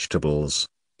stir-fried vegetables,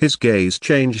 his gaze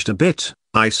changed a bit.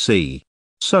 I see.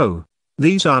 So,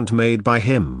 these aren't made by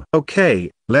him.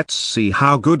 Okay, let's see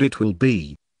how good it will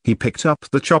be. He picked up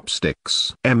the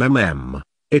chopsticks.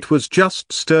 It was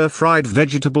just stir-fried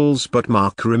vegetables, but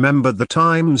Mark remembered the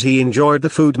times he enjoyed the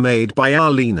food made by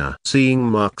Arlena. Seeing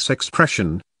Mark's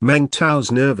expression, Meng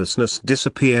Tao's nervousness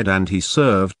disappeared and he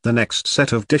served the next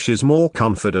set of dishes more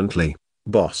confidently.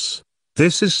 Boss,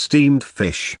 this is steamed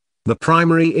fish. The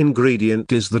primary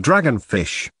ingredient is the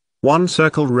dragonfish. 1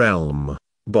 circle realm.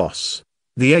 Boss,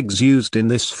 the eggs used in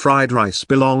this fried rice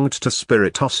belonged to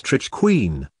Spirit Ostrich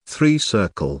Queen. 3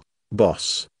 circle.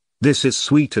 Boss, this is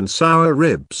sweet and sour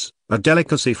ribs, a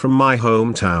delicacy from my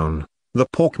hometown. The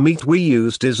pork meat we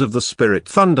used is of the Spirit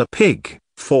Thunder Pig.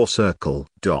 4 circle.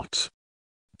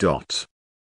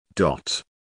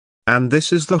 And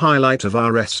this is the highlight of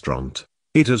our restaurant.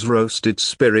 It is roasted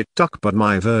spirit duck, but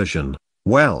my version.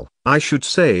 Well, I should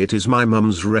say it is my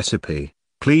mum's recipe.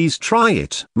 Please try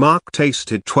it. Mark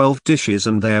tasted 12 dishes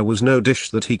and there was no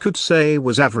dish that he could say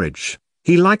was average.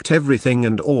 He liked everything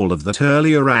and all of that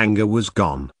earlier anger was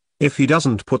gone. If he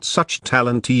doesn't put such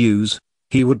talent to use,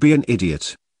 he would be an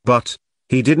idiot. But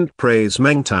he didn't praise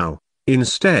Meng Tao.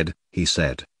 Instead, he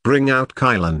said, bring out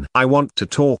Kylan. I want to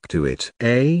talk to it.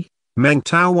 Meng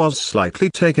Tao was slightly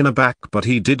taken aback, but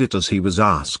he did it as he was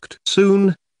asked.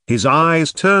 Soon, his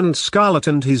eyes turned scarlet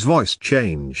and his voice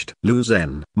changed. Lu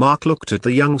Zhen. Mark looked at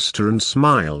the youngster and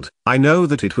smiled. I know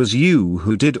that it was you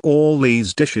who did all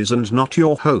these dishes and not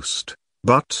your host.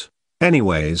 But,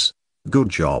 anyways, good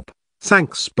job.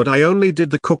 Thanks, but I only did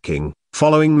the cooking,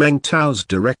 following Meng Tao's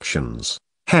directions.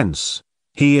 Hence,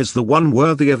 he is the one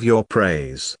worthy of your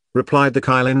praise. replied the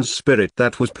Kylin spirit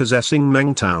that was possessing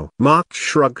Meng Tao. Mark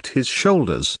shrugged his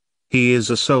shoulders. He is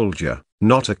a soldier,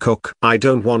 not a cook. I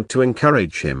don't want to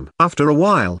encourage him. After a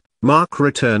while, Mark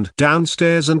returned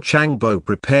downstairs and Chang Bo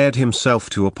prepared himself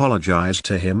to apologize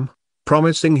to him,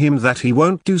 promising him that he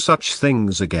won't do such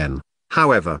things again.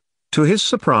 However, to his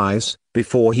surprise,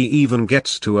 before he even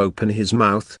gets to open his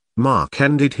mouth, Mark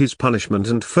ended his punishment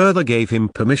and further gave him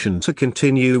permission to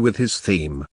continue with his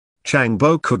theme. Chang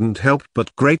Bo couldn't help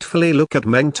but gratefully look at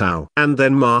Meng Tao. And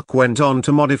then Mark went on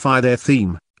to modify their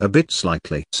theme, a bit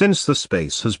slightly. Since the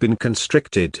space has been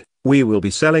constricted, we will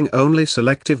be selling only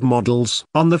selective models.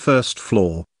 On the first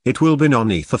floor, it will be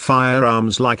non-ether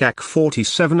firearms like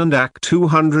AK-47 and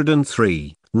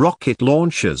AK-203, rocket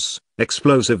launchers,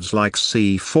 explosives like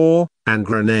C4, and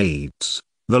grenades.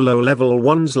 The low-level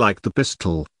ones like the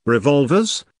pistol,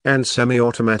 revolvers, and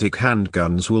semi-automatic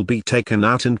handguns will be taken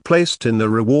out and placed in the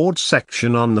rewards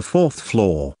section on the fourth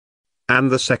floor. And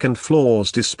the second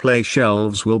floor's display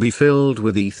shelves will be filled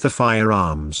with ether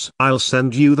firearms. I'll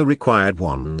send you the required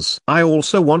ones. I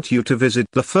also want you to visit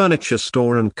the furniture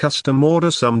store and custom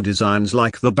order some designs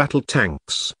like the battle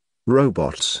tanks,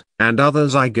 robots, and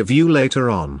others I give you later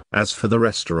on. As for the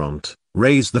restaurant,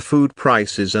 raise the food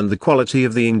prices and the quality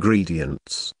of the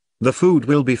ingredients. The food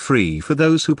will be free for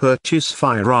those who purchase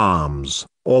firearms,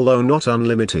 although not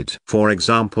unlimited. For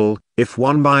example, if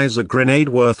one buys a grenade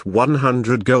worth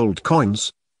 100 gold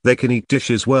coins, they can eat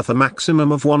dishes worth a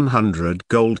maximum of 100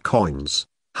 gold coins.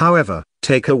 However,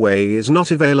 takeaway is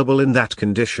not available in that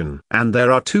condition. And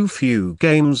there are too few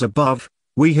games above.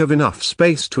 We have enough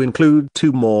space to include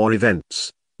 2 more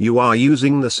events. You are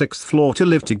using the 6th floor to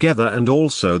live together and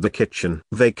also the kitchen.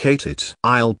 Vacate it.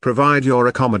 I'll provide your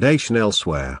accommodation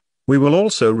elsewhere. We will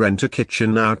also rent a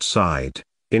kitchen outside.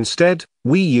 Instead,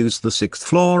 we use the 6th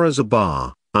floor as a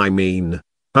bar,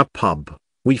 a pub.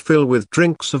 We fill with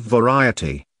drinks of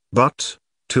variety. But,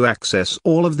 to access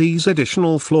all of these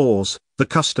additional floors, the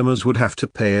customers would have to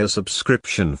pay a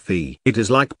subscription fee. It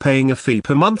is like paying a fee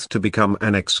per month to become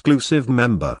an exclusive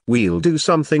member. We'll do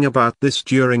something about this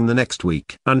during the next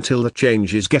week. Until the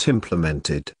changes get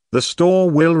implemented, the store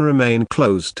will remain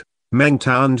closed. Meng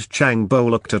Tao and Chang Bo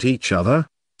looked at each other,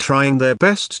 trying their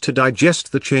best to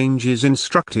digest the changes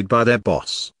instructed by their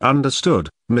boss. Understood,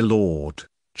 my lord.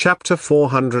 Chapter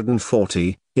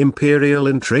 440, Imperial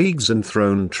Intrigues and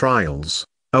Throne Trials.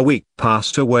 A week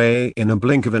passed away in a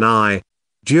blink of an eye.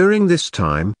 During this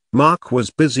time, Mark was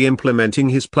busy implementing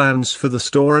his plans for the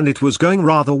store and it was going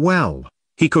rather well.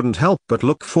 He couldn't help but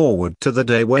look forward to the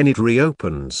day when it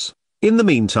reopens. In the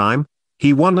meantime,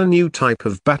 he won a new type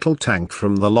of battle tank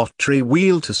from the lottery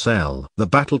wheel to sell. The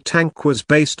battle tank was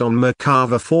based on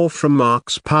Merkava 4 from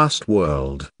Mark's past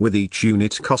world, with each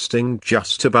unit costing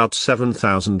just about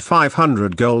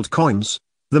 7,500 gold coins.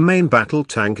 The main battle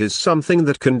tank is something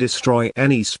that can destroy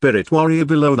any spirit warrior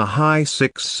below the high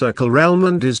 6th circle realm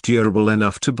and is durable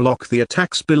enough to block the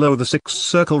attacks below the 6th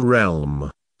circle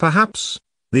realm. Perhaps,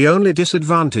 the only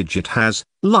disadvantage it has,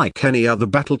 like any other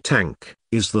battle tank,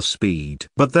 is the speed.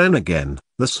 But then again,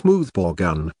 the smoothbore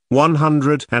gun,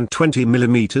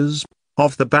 120mm,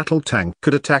 of the battle tank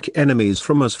could attack enemies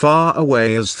from as far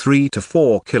away as 3 to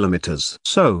 4 kilometers.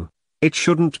 So, it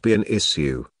shouldn't be an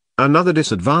issue. Another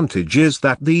disadvantage is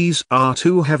that these are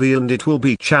too heavy and it will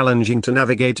be challenging to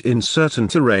navigate in certain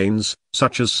terrains,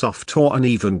 such as soft or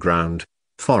uneven ground,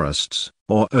 forests,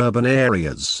 or urban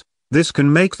areas. This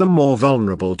can make them more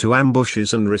vulnerable to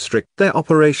ambushes and restrict their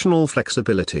operational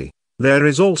flexibility. There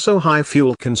is also high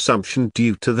fuel consumption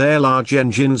due to their large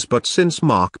engines, but since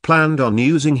Mark planned on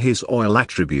using his oil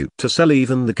attribute to sell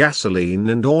even the gasoline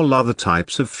and all other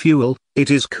types of fuel, it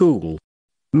is cool.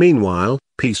 Meanwhile,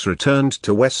 peace returned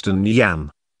to Western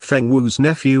Yan. Feng Wu's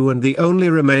nephew and the only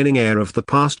remaining heir of the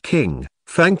past king,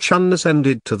 Feng Chun,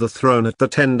 ascended to the throne at the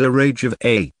tender age of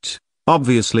 8.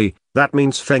 Obviously, that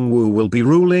means Feng Wu will be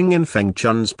ruling in Feng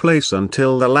Chun's place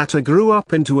until the latter grew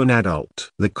up into an adult.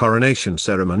 The coronation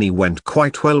ceremony went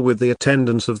quite well with the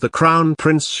attendance of the Crown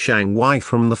Prince Shang Wei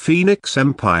from the Phoenix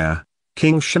Empire,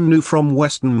 King Shen from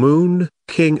Western Moon,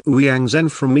 King Ouyang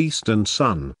Zhen from Eastern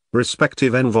Sun,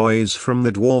 respective envoys from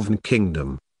the Dwarven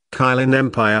Kingdom, Kylin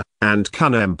Empire, and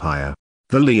Kun Empire.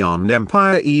 The Leon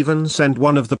Empire even sent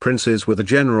one of the princes with a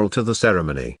general to the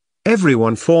ceremony.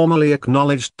 Everyone formally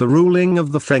acknowledged the ruling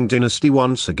of the Feng dynasty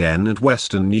once again at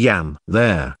Western Yan.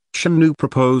 There, Shen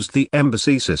proposed the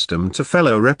embassy system to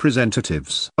fellow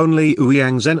representatives. Only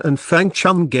Ouyang Zhen and Feng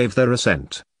Chun gave their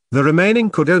assent. The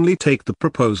remaining could only take the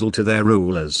proposal to their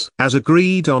rulers. As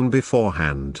agreed on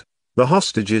beforehand, the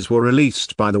hostages were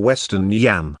released by the Western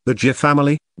Yan. The Jie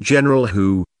family, General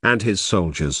Hu, and his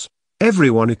soldiers,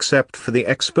 Everyone except for the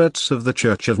experts of the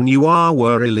Church of Nuar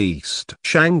were released.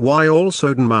 Shang Wai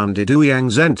also demanded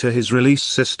Ouyang's enter his release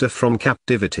sister from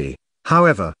captivity.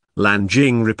 However, Lan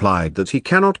Jing replied that he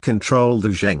cannot control the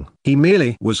Zheng. He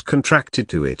merely was contracted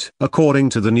to it. According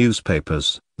to the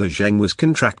newspapers, the Zheng was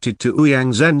contracted to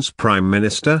Ouyang Zhen's prime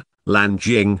minister, Lan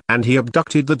Jing, and he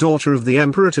abducted the daughter of the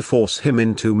emperor to force him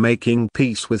into making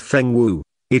peace with Feng Wu.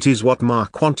 It is what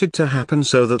Mark wanted to happen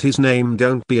so that his name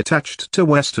don't be attached to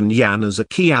Western Yan as a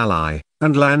key ally,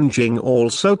 and Lan Jing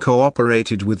also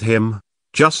cooperated with him,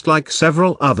 just like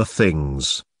several other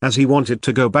things, as he wanted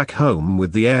to go back home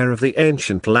with the heir of the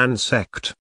ancient Lan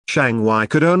sect. Shang Wai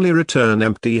could only return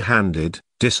empty-handed,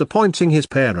 disappointing his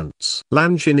parents.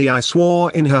 Lan Jinyi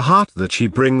swore in her heart that she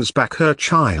brings back her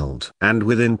child. And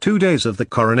within 2 days of the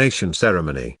coronation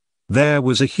ceremony, there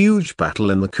was a huge battle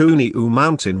in the Kuniu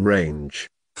mountain range.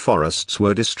 Forests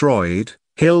were destroyed,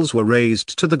 hills were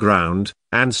razed to the ground,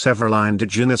 and several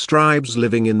indigenous tribes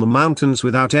living in the mountains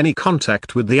without any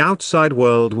contact with the outside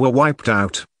world were wiped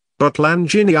out. But Lan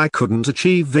Jinyi couldn't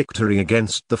achieve victory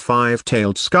against the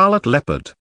five-tailed scarlet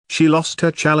leopard. She lost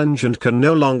her challenge and can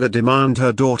no longer demand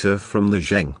her daughter from the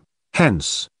Zheng.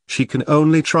 Hence, she can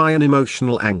only try an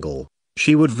emotional angle.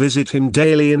 She would visit him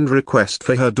daily and request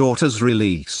for her daughter's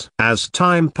release. As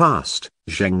time passed,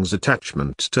 Zheng's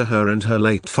attachment to her and her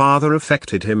late father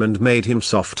affected him and made him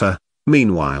softer.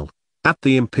 Meanwhile, at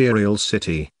the imperial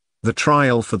city, the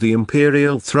trial for the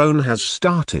imperial throne has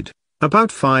started.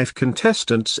 About 5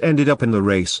 contestants ended up in the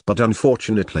race, but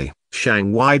unfortunately,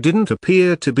 Shang Wai didn't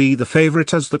appear to be the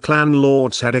favorite as the clan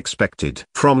lords had expected.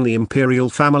 From the imperial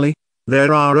family,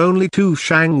 there are only 2: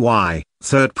 Shang Wai,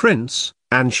 third prince,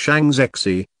 and Shang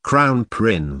Zexi, crown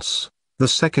prince. The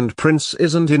second prince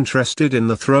isn't interested in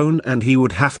the throne and he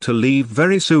would have to leave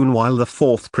very soon, while the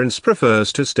fourth prince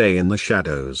prefers to stay in the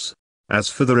shadows. As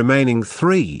for the remaining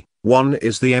 3, one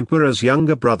is the emperor's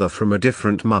younger brother from a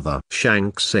different mother.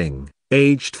 Shang Xing,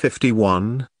 aged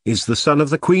 51, is the son of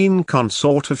the queen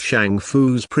consort of Shang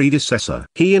Fu's predecessor.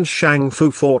 He and Shang Fu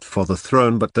fought for the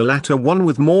throne, but the latter won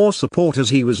with more support, as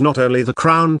he was not only the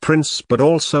crown prince but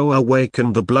also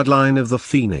awakened the bloodline of the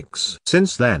phoenix.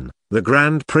 Since then, the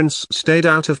grand prince stayed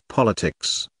out of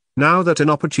politics. Now that an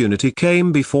opportunity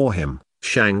came before him,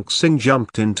 Shang Xing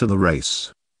jumped into the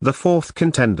race. The fourth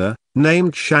contender,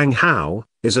 named Shang Hao,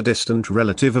 is a distant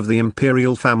relative of the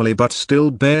imperial family but still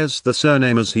bears the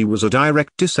surname, as he was a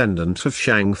direct descendant of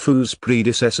Shang Fu's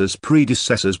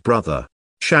predecessor's brother.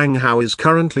 Shang Hao is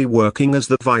currently working as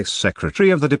the vice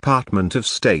secretary of the Department of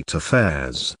State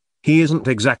Affairs. He isn't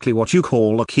exactly what you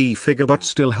call a key figure but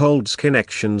still holds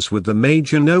connections with the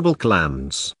major noble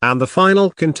clans. And the final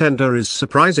contender is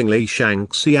surprisingly Shang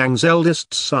Xiang's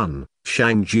eldest son,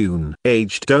 Shang Jun,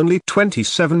 aged only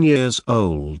 27 years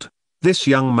old. This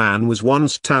young man was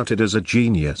once touted as a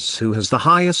genius who has the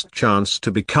highest chance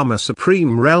to become a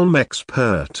supreme realm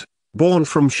expert. Born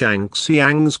from Shang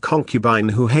Xiang's concubine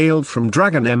who hailed from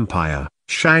Dragon Empire,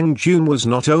 Shang Jun was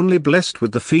not only blessed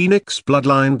with the Phoenix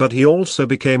bloodline but he also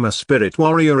became a spirit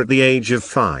warrior at the age of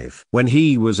 5. When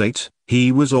he was 8,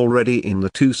 he was already in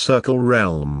the Two-Circle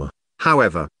realm.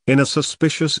 However, in a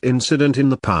suspicious incident in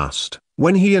the past,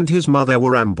 when he and his mother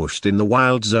were ambushed in the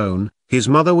Wild Zone, his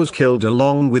mother was killed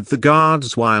along with the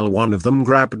guards while one of them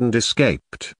grabbed and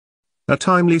escaped. A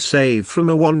timely save from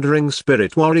a wandering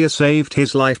spirit warrior saved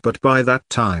his life, but by that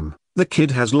time, the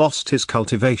kid has lost his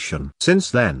cultivation. Since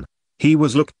then, he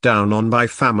was looked down on by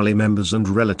family members and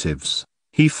relatives.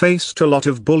 He faced a lot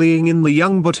of bullying in the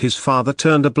young, but his father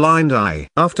turned a blind eye.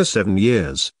 After 7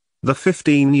 years, the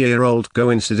 15-year-old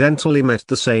coincidentally met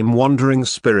the same wandering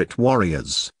spirit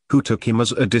warriors, who took him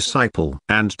as a disciple.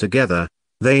 And together,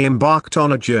 they embarked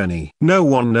on a journey. No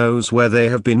one knows where they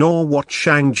have been or what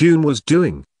Shang Jun was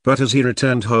doing, but as he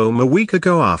returned home a week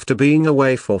ago after being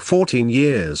away for 14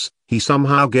 years, he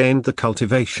somehow gained the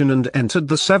cultivation and entered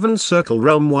the Seventh Circle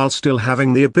realm while still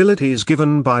having the abilities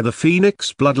given by the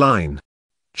Phoenix bloodline.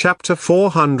 Chapter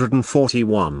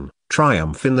 441,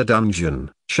 Triumph in the Dungeon.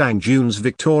 Shang Jun's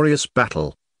victorious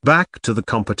battle. Back to the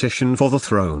competition for the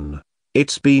throne.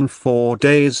 It's been 4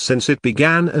 days since it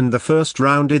began and the first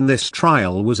round in this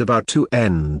trial was about to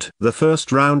end. The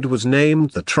first round was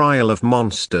named the Trial of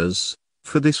Monsters.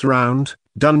 For this round,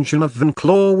 Dungeon of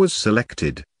Venclaw was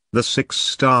selected. The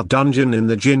 6-star dungeon in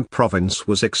the Jin province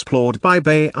was explored by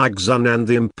Bei Agzun, and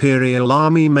the Imperial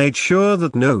Army made sure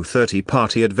that no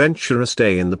 30-party adventurer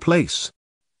stay in the place.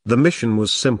 The mission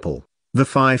was simple. The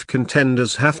 5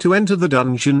 contenders have to enter the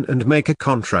dungeon and make a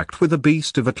contract with a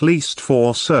beast of at least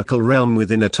 4 circle realm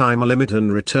within a time limit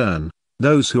and return.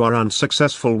 Those who are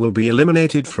unsuccessful will be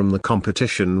eliminated from the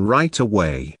competition right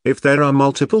away. If there are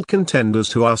multiple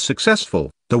contenders who are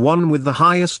successful, the one with the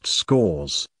highest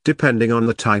scores, depending on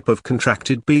the type of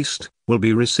contracted beast, will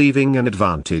be receiving an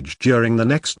advantage during the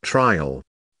next trial.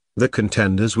 The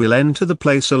contenders will enter the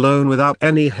place alone without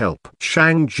any help.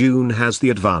 Shang Jun has the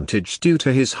advantage due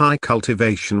to his high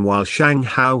cultivation, while Shang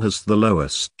Hao has the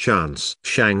lowest chance.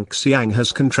 Shang Xiang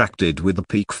has contracted with the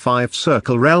peak 5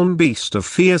 circle realm beast of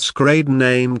fierce grade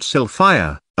named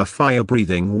Sylphire, a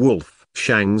fire-breathing wolf.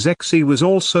 Shang Zexi was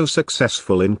also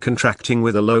successful in contracting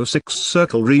with a low 6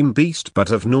 circle realm beast but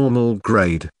of normal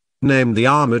grade, named the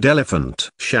Armored Elephant.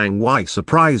 Shang Wei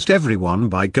surprised everyone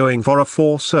by going for a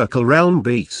 4 circle realm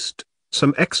beast.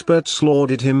 Some experts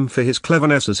lauded him for his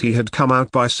cleverness as he had come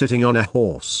out by sitting on a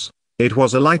horse. It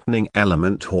was a lightning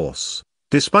element horse.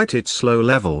 Despite its slow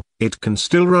level, it can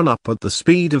still run up at the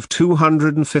speed of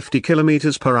 250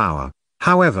 km per hour.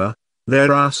 However,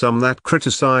 there are some that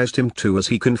criticized him too, as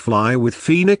he can fly with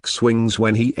phoenix wings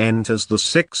when he enters the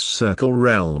 6 circle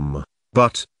realm.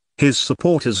 But his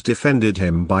supporters defended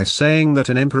him by saying that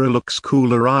an emperor looks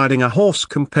cooler riding a horse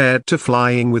compared to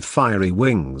flying with fiery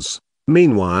wings.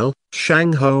 Meanwhile,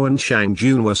 Shang Ho and Shang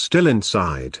Jun were still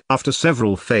inside. After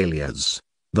several failures,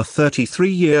 the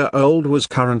 33-year-old was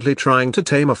currently trying to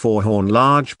tame a 4-horn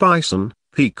large bison,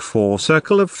 peak 4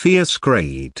 circle of fierce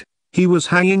grade. He was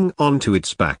hanging onto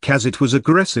its back as it was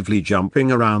aggressively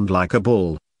jumping around like a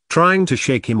bull, trying to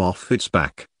shake him off its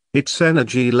back. Its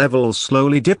energy levels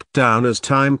slowly dipped down as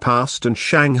time passed and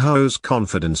Shang Ho's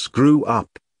confidence grew up.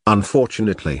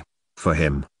 Unfortunately for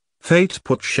him, fate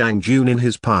put Shang Jun in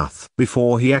his path.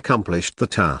 Before he accomplished the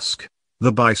task,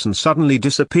 the bison suddenly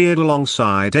disappeared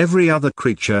alongside every other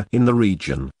creature in the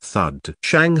region. Thud!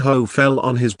 Shang Ho fell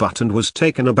on his butt and was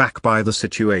taken aback by the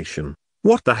situation.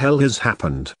 What the hell has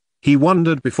happened? He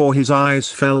wondered before his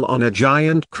eyes fell on a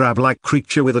giant crab-like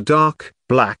creature with a dark,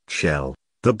 black shell.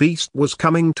 The beast was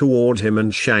coming toward him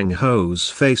and Shang Ho's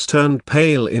face turned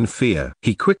pale in fear.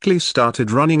 He quickly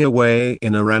started running away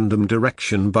in a random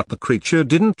direction, but the creature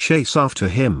didn't chase after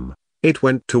him. It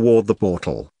went toward the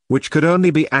portal, which could only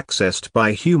be accessed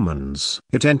by humans.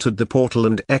 It entered the portal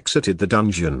and exited the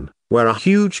dungeon, where a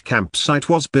huge campsite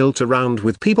was built around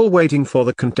with people waiting for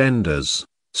the contenders.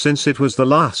 Since it was the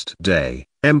last day,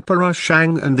 Emperor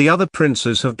Shang and the other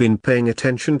princes have been paying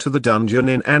attention to the dungeon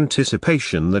in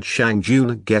anticipation that Shang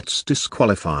Jun gets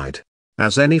disqualified.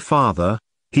 As any father,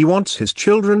 he wants his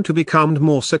children to become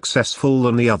more successful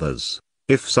than the others.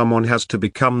 If someone has to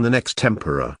become the next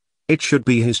emperor, it should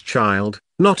be his child,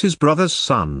 not his brother's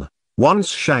son. Once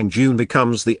Shang Jun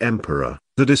becomes the emperor,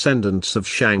 the descendants of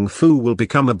Shang Fu will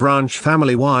become a branch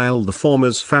family while the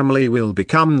former's family will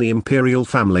become the imperial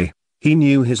family. He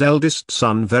knew his eldest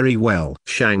son very well.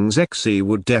 Shang Zexi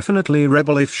would definitely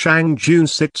rebel if Shang Jun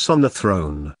sits on the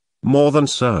throne. More than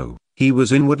so, he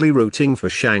was inwardly rooting for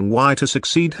Shang Wei to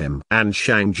succeed him. And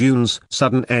Shang Jun's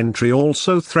sudden entry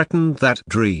also threatened that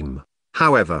dream.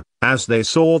 However, as they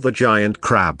saw the giant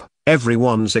crab,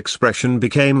 everyone's expression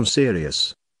became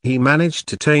serious. He managed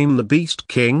to tame the Beast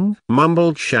King,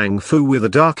 mumbled Shang Fu with a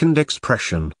darkened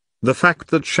expression. The fact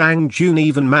that Shang Jun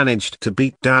even managed to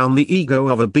beat down the ego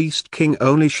of a Beast King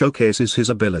only showcases his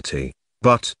ability.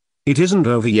 But it isn't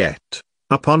over yet.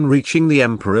 Upon reaching the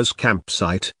Emperor's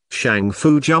campsite, Shang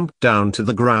Fu jumped down to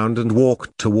the ground and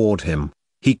walked toward him.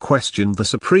 He questioned the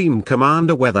Supreme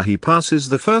Commander whether he passes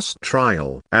the first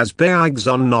trial. As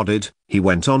Baigzun nodded, he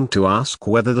went on to ask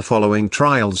whether the following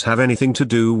trials have anything to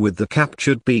do with the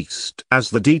captured beast. As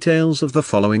the details of the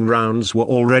following rounds were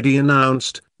already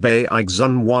announced,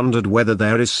 Baigzun wondered whether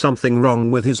there is something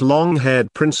wrong with his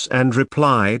long-haired prince and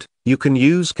replied, "You can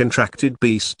use contracted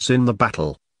beasts in the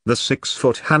battle." The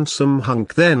 6-foot handsome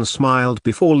hunk then smiled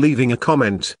before leaving a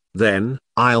comment, "Then,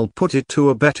 I'll put it to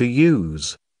a better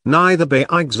use." Neither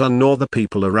Baigzun nor the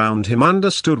people around him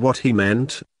understood what he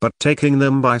meant, but taking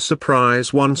them by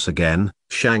surprise once again,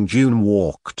 Shang Jun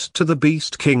walked to the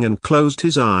Beast King and closed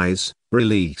his eyes.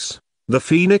 Release. The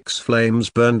phoenix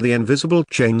flames burned the invisible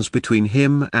chains between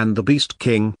him and the Beast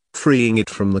King, freeing it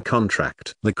from the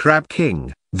contract. The Crab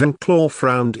King, Venclaw,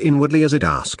 frowned inwardly as it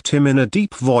asked him in a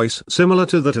deep voice similar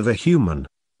to that of a human,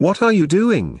 "What are you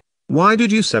doing? Why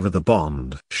did you sever the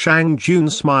bond?" Shang Jun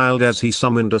smiled as he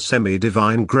summoned a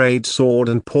semi-divine grade sword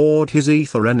and poured his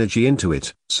ether energy into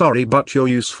it. "Sorry, but your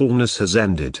usefulness has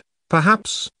ended.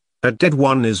 Perhaps a dead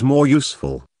one is more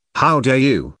useful." "How dare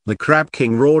you!" the Crab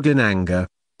King roared in anger,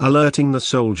 alerting the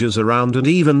soldiers around and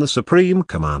even the Supreme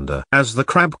Commander. As the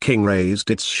Crab King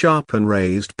raised its sharp and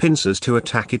raised pincers to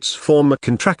attack its former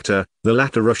contractor, the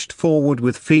latter rushed forward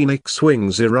with phoenix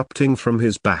wings erupting from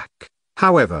his back.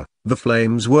 However, the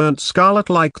flames weren't scarlet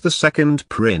like the second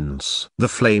prince. The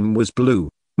flame was blue.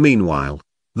 Meanwhile,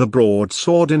 the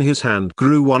broadsword in his hand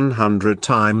grew 100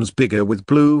 times bigger with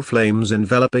blue flames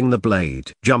enveloping the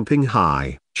blade. Jumping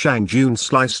high, Shang Jun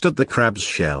sliced at the crab's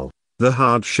shell. The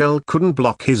hard shell couldn't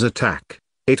block his attack.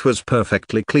 It was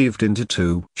perfectly cleaved into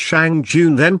two. Shang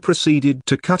Jun then proceeded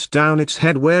to cut down its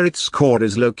head where its core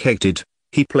is located.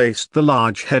 He placed the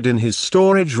large head in his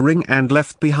storage ring and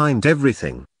left behind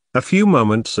everything. A few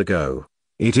moments ago,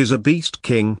 it is a beast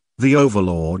king, the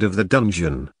overlord of the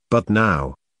dungeon, but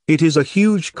now, it is a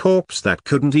huge corpse that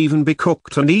couldn't even be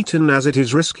cooked and eaten as it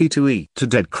is risky to eat a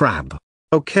dead crab.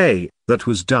 Okay, that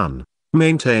was done.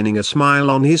 Maintaining a smile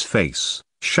on his face,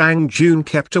 Shang Jun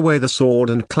kept away the sword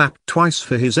and clapped twice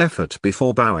for his effort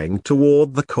before bowing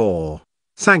toward the core.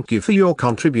 Thank you for your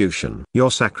contribution.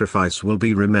 Your sacrifice will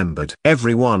be remembered.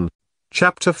 Everyone.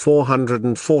 Chapter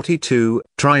 442,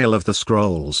 Trial of the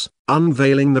Scrolls,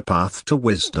 Unveiling the Path to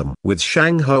Wisdom. With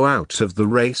Shang Ho out of the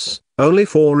race, only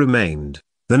 4 remained.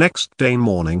 The next day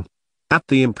morning, at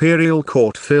the imperial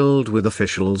court filled with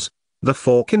officials, the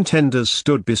 4 contenders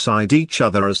stood beside each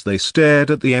other as they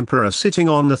stared at the emperor sitting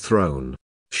on the throne.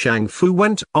 Shang Fu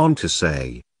went on to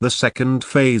say, the second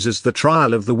phase is the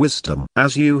trial of the wisdom.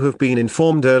 As you have been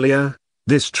informed earlier,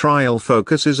 this trial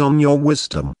focuses on your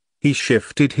wisdom. He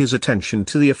shifted his attention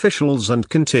to the officials and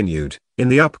continued, in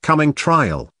the upcoming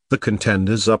trial, the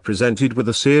contenders are presented with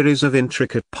a series of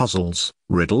intricate puzzles,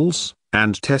 riddles,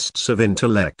 and tests of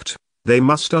intellect. They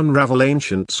must unravel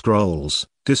ancient scrolls,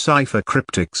 decipher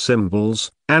cryptic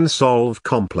symbols, and solve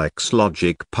complex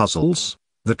logic puzzles.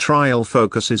 The trial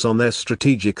focuses on their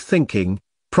strategic thinking,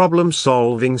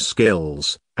 problem-solving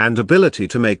skills, and ability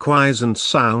to make wise and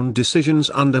sound decisions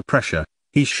under pressure.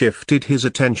 He shifted his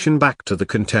attention back to the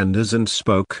contenders and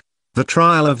spoke. The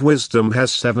trial of wisdom has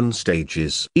 7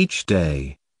 stages. Each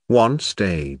day, 1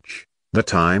 stage. The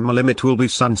time limit will be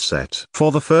sunset.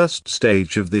 For the first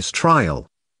stage of this trial,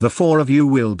 the 4 of you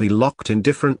will be locked in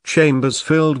different chambers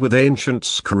filled with ancient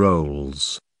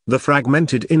scrolls. The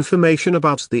fragmented information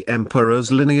about the emperor's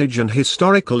lineage and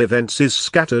historical events is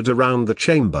scattered around the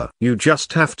chamber. You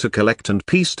just have to collect and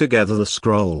piece together the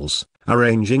scrolls,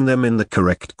 arranging them in the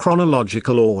correct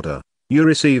chronological order. You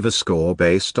receive a score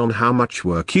based on how much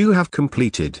work you have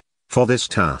completed. For this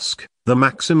task, the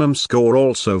maximum score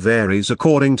also varies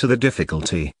according to the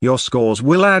difficulty. Your scores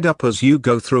will add up as you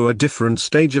go through a different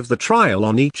stage of the trial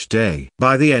on each day.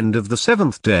 By the end of the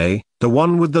 7th day, the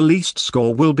one with the least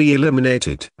score will be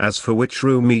eliminated. As for which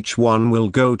room each one will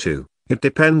go to, it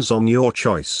depends on your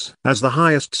choice. As the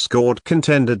highest scored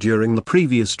contender during the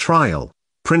previous trial,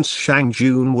 Prince Shang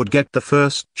Jun would get the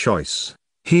first choice.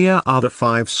 Here are the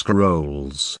 5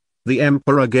 scrolls. The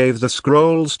emperor gave the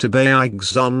scrolls to Bai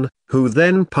Xun, who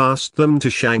then passed them to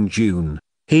Shang Jun.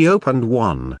 He opened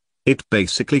one. It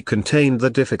basically contained the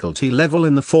difficulty level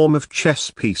in the form of chess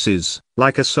pieces.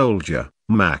 Like a soldier,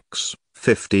 max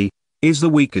 50 is the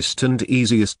weakest and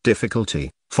easiest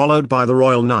difficulty, followed by the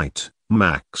Royal Knight,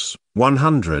 max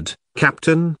 100,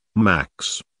 Captain,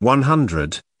 max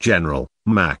 100, General,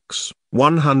 max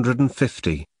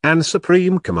 150, and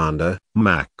Supreme Commander,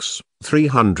 max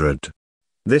 300.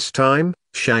 This time,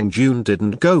 Shang Jun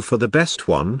didn't go for the best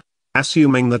one,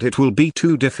 assuming that it will be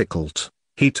too difficult.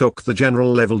 He took the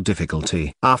general level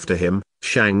difficulty. After him,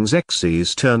 Shang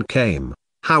Xi's turn came.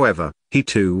 However, he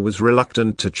too was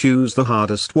reluctant to choose the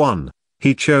hardest one.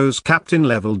 He chose captain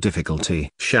level difficulty.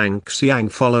 Shang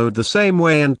Xiang followed the same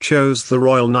way and chose the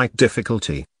Royal Knight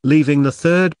difficulty, leaving the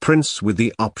third prince with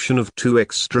the option of 2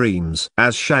 extremes.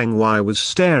 As Shang Wei was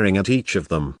staring at each of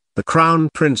them, the Crown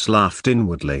Prince laughed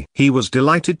inwardly. He was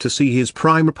delighted to see his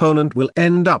prime opponent will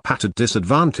end up at a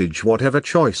disadvantage whatever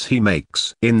choice he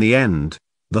makes. In the end,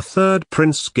 the third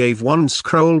prince gave 1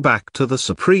 scroll back to the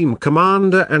Supreme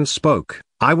Commander and spoke,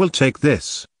 "I will take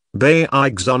this." Bai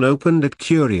Xun opened it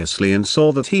curiously and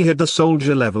saw that he had the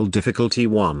soldier level difficulty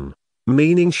 1,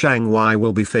 meaning Shang Wei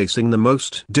will be facing the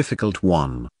most difficult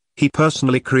one. He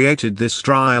personally created this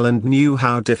trial and knew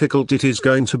how difficult it is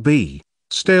going to be.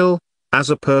 Still, as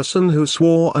a person who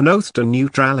swore an oath to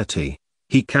neutrality,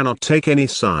 he cannot take any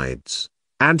sides,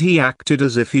 and he acted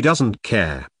as if he doesn't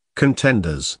care.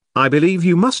 Contenders, I believe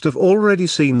you must have already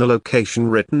seen the location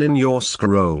written in your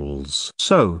scrolls.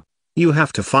 So, you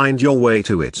have to find your way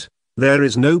to it. There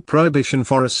is no prohibition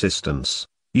for assistance.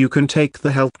 You can take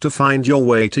the help to find your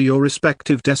way to your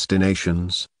respective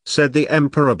destinations, said the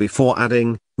emperor before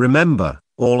adding, remember,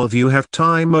 all of you have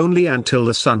time only until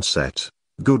the sunset.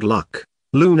 Good luck.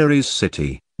 Lunary's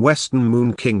City, Western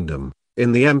Moon Kingdom.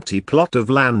 In the empty plot of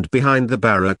land behind the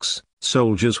barracks,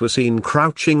 soldiers were seen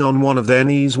crouching on one of their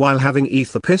knees while having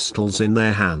ether pistols in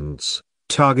their hands.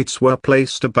 targets were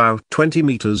placed about 20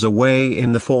 meters away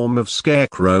in the form of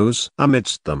scarecrows.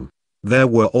 Amidst them, there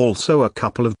were also a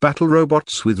couple of battle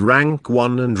robots with rank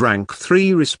 1 and rank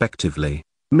 3 respectively.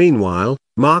 Meanwhile,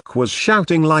 Mark was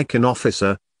shouting like an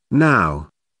officer, "Now,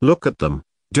 look at them.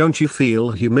 Don't you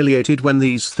feel humiliated when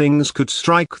these things could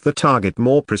strike the target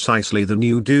more precisely than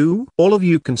you do? All of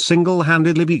you can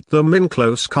single-handedly beat them in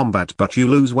close combat, but you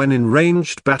lose when in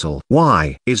ranged battle.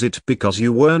 Why? Is it because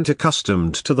you weren't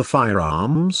accustomed to the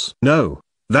firearms? No,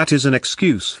 that is an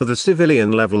excuse for the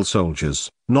civilian-level soldiers,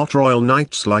 not royal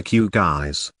knights like you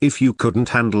guys. If you couldn't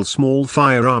handle small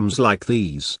firearms like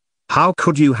these, how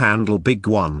could you handle big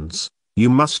ones? You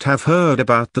must have heard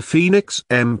about the Phoenix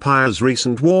Empire's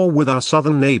recent war with our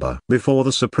southern neighbor. Before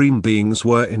the supreme beings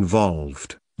were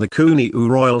involved, the Kunio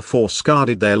royal force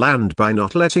guarded their land by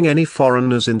not letting any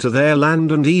foreigners into their land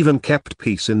and even kept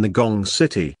peace in the Gong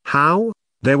City. How?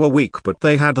 They were weak, but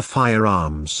they had the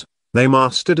firearms. They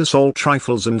mastered assault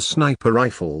rifles and sniper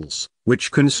rifles, which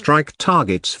can strike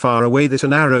targets far away that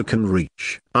an arrow can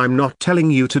reach. I'm not telling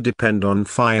you to depend on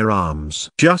firearms.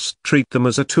 Just treat them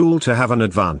as a tool to have an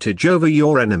advantage over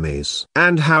your enemies.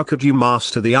 And how could you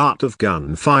master the art of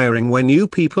gun firing when you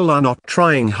people are not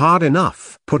trying hard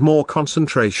enough? Put more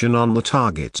concentration on the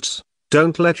targets.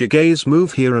 Don't let your gaze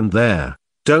move here and there.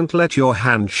 Don't let your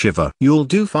hand shiver. You'll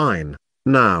do fine.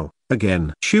 Now,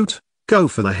 again, shoot. Go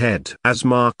for the head. As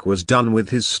Mark was done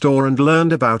with his store and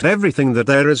learned about everything that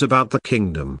there is about the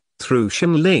kingdom, through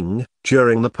Xinling,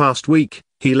 during the past week,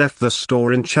 he left the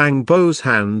store in Chang Bo's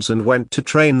hands and went to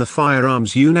train the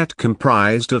firearms unit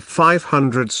comprised of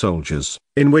 500 soldiers,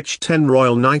 in which 10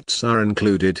 royal knights are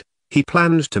included. He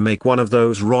planned to make one of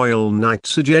those royal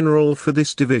knights a general for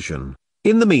this division.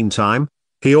 In the meantime,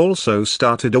 he also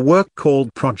started a work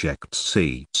called Project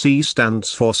C. C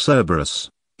stands for Cerberus.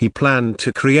 He planned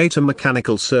to create a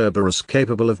mechanical Cerberus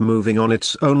capable of moving on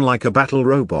its own like a battle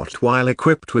robot while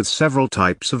equipped with several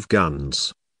types of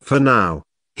guns. For now,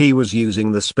 he was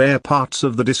using the spare parts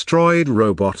of the destroyed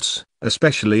robots,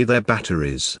 especially their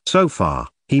batteries. So far,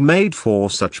 he made 4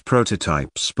 such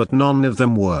prototypes, but none of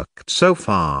them worked so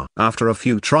far. After a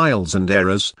few trials and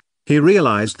errors, he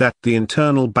realized that the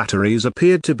internal batteries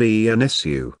appeared to be an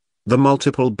issue. The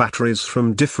multiple batteries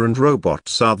from different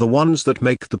robots are the ones that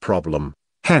make the problem.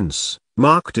 Hence,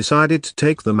 Mark decided to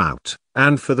take them out,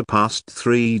 and for the past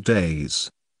 3 days,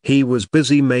 he was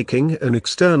busy making an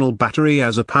external battery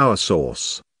as a power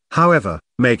source. However,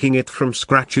 making it from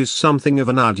scratch is something of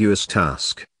an arduous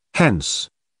task. Hence,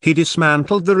 he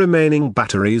dismantled the remaining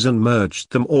batteries and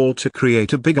merged them all to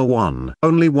create a bigger one.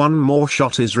 Only one more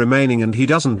shot is remaining and he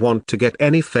doesn't want to get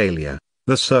any failure.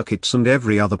 The circuits and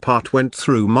every other part went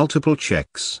through multiple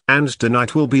checks. And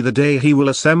tonight will be the day he will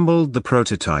assemble the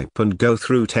prototype and go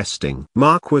through testing.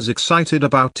 Mark was excited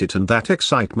about it, and that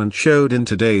excitement showed in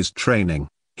today's training.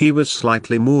 He was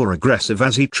slightly more aggressive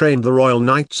as he trained the Royal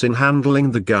Knights in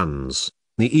handling the guns.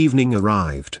 The evening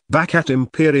arrived. Back at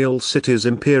Imperial City's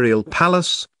Imperial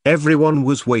Palace, everyone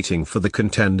was waiting for the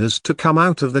contenders to come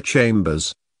out of the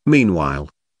chambers. Meanwhile,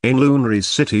 in Lunary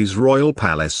City's Royal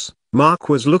Palace, Mark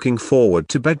was looking forward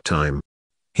to bedtime.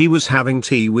 He was having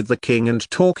tea with the king and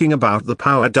talking about the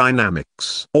power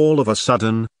dynamics. All of a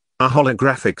sudden, a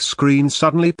holographic screen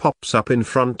suddenly pops up in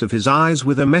front of his eyes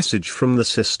with a message from the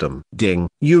system. Ding!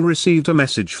 You received a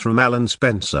message from Alan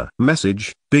Spencer.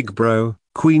 Message: Big Bro,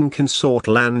 Queen Consort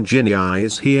Lan Jinyi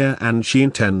is here and she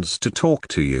intends to talk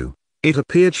to you. It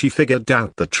appeared she figured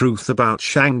out the truth about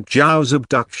Shang Zhao's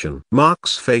abduction.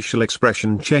 Mark's facial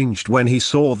expression changed when he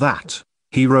saw that.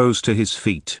 He rose to his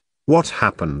feet. What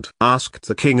happened? Asked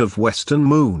the King of Western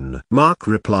Moon. Mark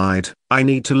replied, I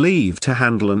need to leave to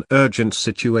handle an urgent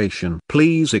situation.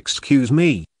 Please excuse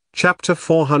me. Chapter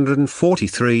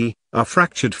 443, A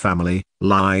Fractured Family,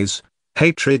 Lies,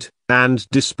 Hatred, and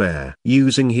Despair.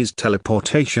 Using his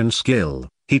teleportation skill,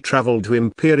 he traveled to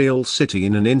Imperial City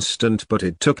in an instant, but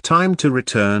it took time to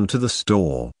return to the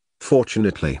store.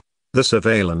 Fortunately, the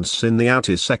surveillance in the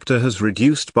outer sector has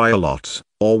reduced by a lot,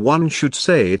 or one should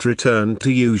say it returned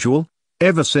to usual,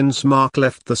 ever since Mark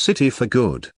left the city for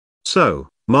good. So,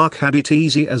 Mark had it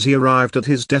easy as he arrived at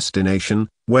his destination,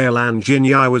 where Lan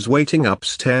Jinyi was waiting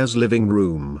upstairs living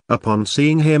room. Upon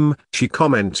seeing him, she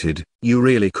commented, You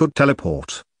really could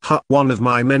teleport. One of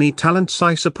my many talents,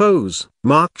 I suppose.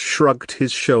 Mark shrugged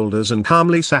his shoulders and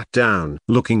calmly sat down.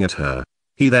 Looking at her,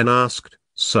 he then asked,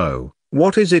 So,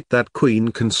 what is it that Queen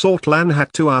Consort Lan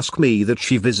had to ask me that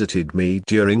she visited me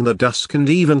during the dusk and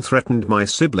even threatened my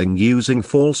sibling using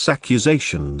false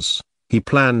accusations? He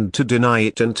planned to deny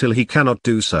it until he cannot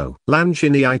do so. Lan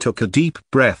Jinyi took a deep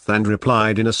breath and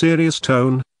replied in a serious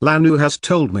tone, Lan Yu has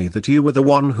told me that you were the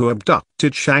one who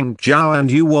abducted Shang Jiao and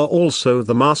you were also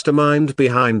the mastermind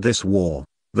behind this war.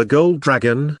 The Gold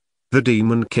Dragon, the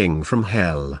Demon King from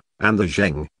Hell, and the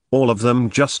Zheng, all of them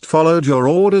just followed your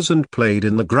orders and played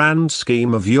in the grand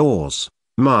scheme of yours.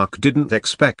 Mark didn't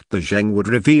expect the Zheng would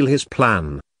reveal his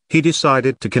plan. He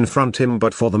decided to confront him,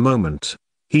 but for the moment,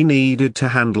 he needed to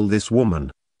handle this woman.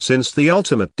 Since the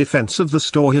ultimate defense of the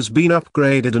store has been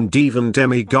upgraded and even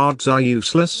demigods are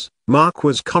useless, Mark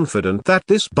was confident that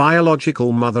this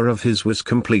biological mother of his was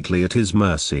completely at his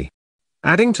mercy.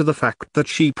 Adding to the fact that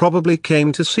she probably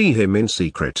came to see him in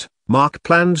secret, Mark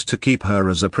planned to keep her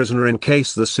as a prisoner in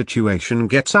case the situation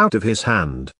gets out of his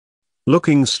hand.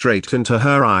 Looking straight into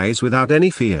her eyes without any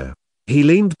fear, he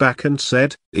leaned back and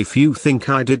said, "If you think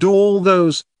I did all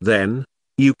those, then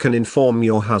you can inform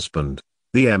your husband,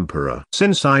 the Emperor.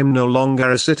 Since I'm no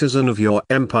longer a citizen of your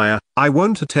empire, I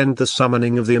won't attend the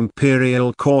summoning of the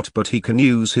Imperial Court, but he can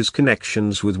use his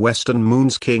connections with Western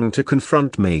Moon's king to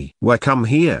confront me." "Come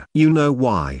here." "You know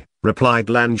why," replied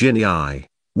Lan Jinyi.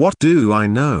 "What do I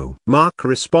know?" Mark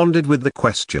responded with the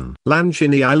question. Lan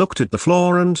Jinyi looked at the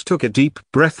floor and took a deep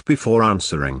breath before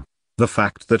answering. "The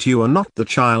fact that you are not the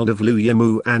child of Lu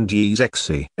Yimu and Yi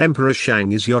Zexi. Emperor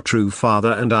Shang is your true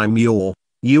father and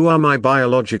you are my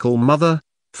biological mother,"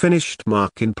 finished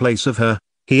Mark in place of her.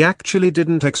 He actually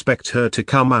didn't expect her to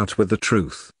come out with the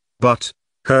truth. But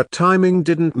her timing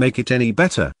didn't make it any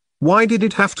better. Why did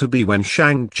it have to be when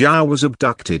Shang Jiao was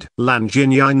abducted? Lan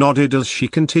Jinyi nodded as she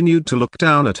continued to look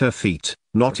down at her feet,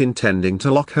 not intending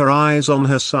to lock her eyes on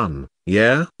her son.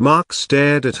 "Yeah?" Mark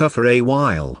stared at her for a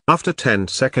while. After 10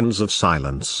 seconds of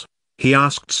silence, he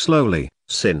asked slowly,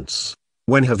 "Since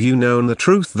when have you known the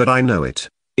truth that I know it?"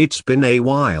 "It's been a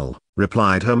while,"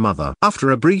 replied her mother.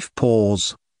 After a brief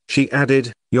pause, she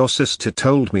added, "Your sister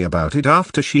told me about it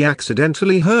after she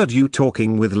accidentally heard you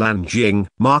talking with Lan Jing."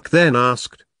 Mark then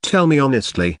asked, "Tell me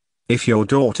honestly, if your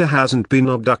daughter hasn't been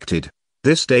abducted,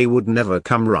 this day would never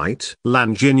come, right?"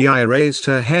 Lan Jinyi raised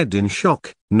her head in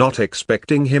shock, not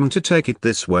expecting him to take it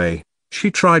this way. She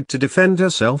tried to defend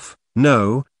herself.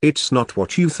 "No, it's not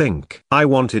what you think. I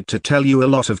wanted to tell you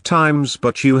a lot of times,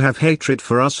 but you have hatred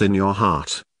for us in your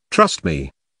heart. Trust me,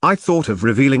 I thought of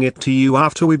revealing it to you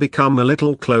after we become a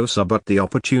little closer, but the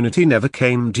opportunity never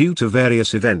came due to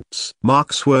various events."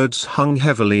 Mark's words hung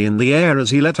heavily in the air as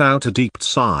he let out a deep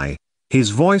sigh. His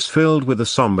voice filled with a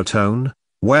somber tone.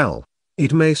 "Well,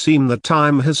 it may seem that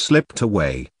time has slipped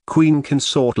away, Queen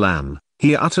Consort Lan,"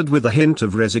 he uttered with a hint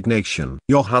of resignation.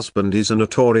 "Your husband is a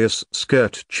notorious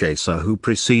skirt chaser who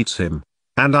precedes him.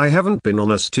 And I haven't been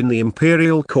honest in the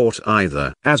Imperial Court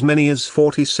either. As many as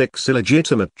 46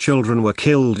 illegitimate children were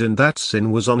killed and that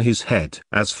sin was on his head.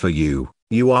 As for you,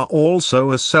 you are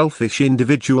also a selfish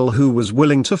individual who was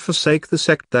willing to forsake the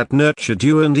sect that nurtured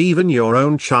you and even your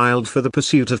own child for the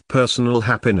pursuit of personal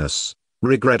happiness.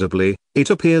 Regrettably, it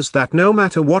appears that no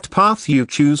matter what path you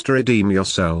choose to redeem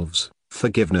yourselves,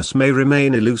 forgiveness may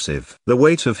remain elusive." The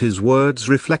weight of his words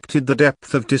reflected the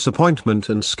depth of disappointment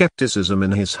and skepticism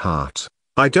in his heart.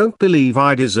 "I don't believe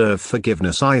I deserve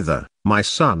forgiveness either, my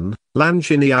son," Lan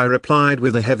Jinyi replied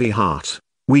with a heavy heart.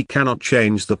 "We cannot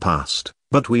change the past,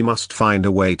 but we must find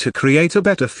a way to create a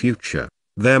better future.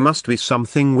 There must be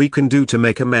something we can do to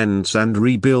make amends and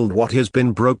rebuild what has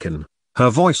been broken." Her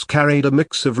voice carried a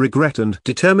mix of regret and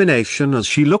determination as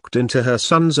she looked into her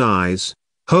son's eyes,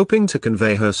 hoping to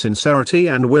convey her sincerity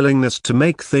and willingness to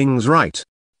make things right.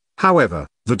 However,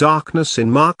 the darkness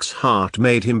in Mark's heart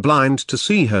made him blind to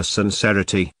see her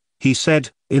sincerity. He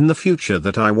said, "In the future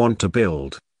that I want to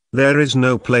build, there is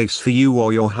no place for you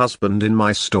or your husband in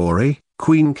my story,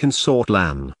 Queen Consort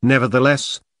Lan.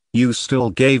 Nevertheless, you still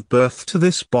gave birth to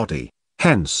this body,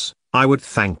 hence, I would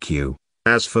thank you.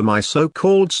 As for my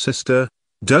so-called sister,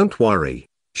 don't worry,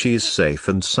 she is safe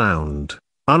and sound.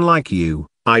 Unlike you,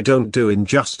 I don't do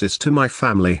injustice to my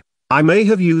family. I may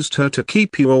have used her to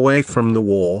keep you away from the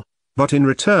war, but in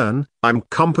return, I'm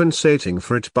compensating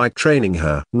for it by training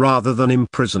her. Rather than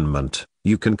imprisonment,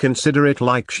 you can consider it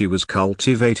like she was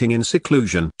cultivating in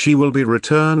seclusion. She will be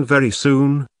returned very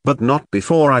soon, but not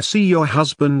before I see your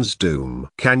husband's doom."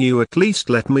 "Can you at least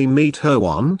let me meet her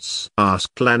once?"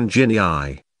 asked Lan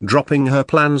Jinyi, dropping her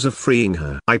plans of freeing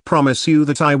her. "I promise you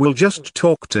that I will just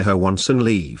talk to her once and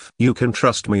leave. You can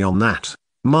trust me on that."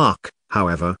 Mark,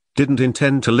 however, didn't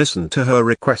intend to listen to her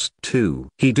request too.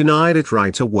 He denied it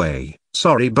right away.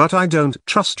 "Sorry, but I don't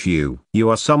trust you. You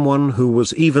are someone who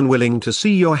was even willing to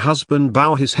see your husband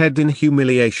bow his head in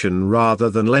humiliation rather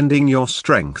than lending your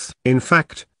strength. In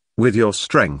fact, with your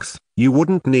strength, you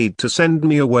wouldn't need to send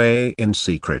me away in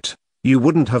secret. You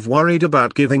wouldn't have worried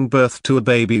about giving birth to a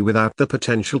baby without the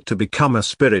potential to become a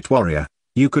spirit warrior.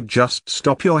 You could just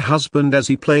stop your husband as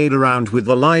he played around with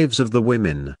the lives of the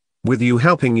women. With you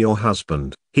helping your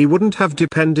husband, he wouldn't have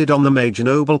depended on the major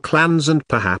noble clans and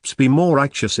perhaps be more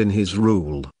righteous in his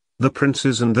rule. The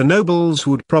princes and the nobles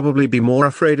would probably be more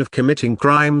afraid of committing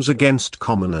crimes against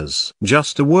commoners.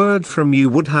 Just a word from you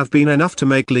would have been enough to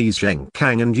make Li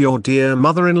Zhenkang and your dear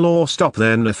mother-in-law stop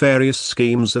their nefarious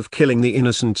schemes of killing the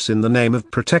innocents in the name of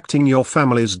protecting your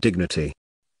family's dignity.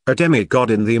 A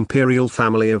demigod in the imperial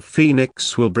family of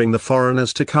Phoenix will bring the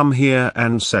foreigners to come here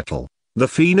and settle. The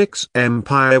Phoenix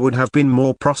Empire would have been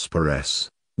more prosperous.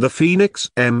 The Phoenix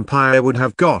Empire would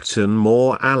have gotten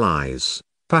more allies.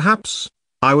 Perhaps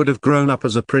I would have grown up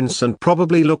as a prince and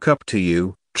probably look up to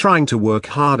you, trying to work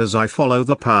hard as I follow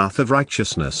the path of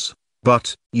righteousness.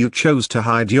 But you chose to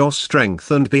hide your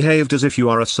strength and behaved as if you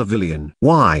are a civilian.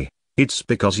 Why? It's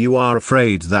because you are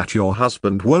afraid that your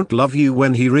husband won't love you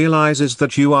when he realizes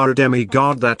that you are a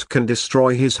demigod that can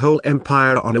destroy his whole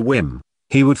empire on a whim.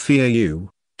 He would fear you.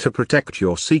 To protect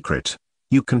your secret,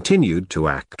 you continued to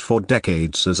act for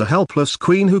decades as a helpless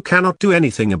queen who cannot do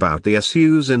anything about the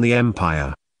issues in the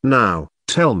empire. Now,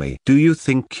 tell me, do you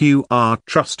think you are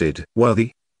trusted,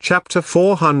 worthy? Chapter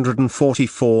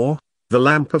 444, The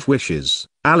Lamp of Wishes.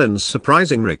 Alan's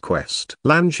surprising request.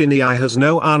 Lan Jinyi has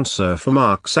no answer for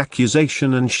Mark's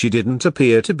accusation and she didn't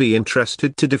appear to be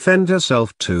interested to defend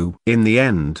herself too. In the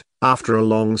end, after a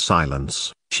long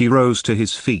silence, she rose to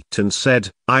his feet and said,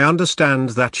 I understand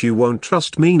that you won't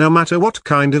trust me no matter what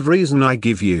kind of reason I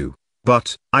give you.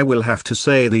 But, I will have to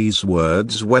say these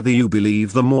words whether you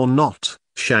believe them or not,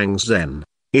 Shang Zhen.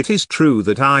 It is true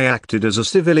that I acted as a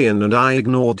civilian and I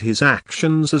ignored his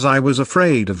actions as I was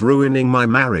afraid of ruining my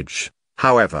marriage.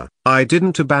 However, I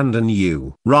didn't abandon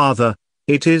you. Rather,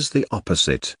 it is the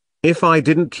opposite. If I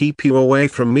didn't keep you away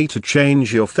from me to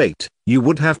change your fate, you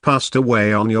would have passed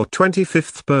away on your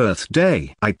 25th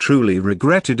birthday. I truly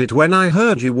regretted it when I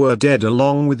heard you were dead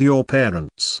along with your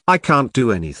parents. I can't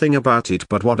do anything about it,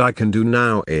 but what I can do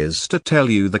now is to tell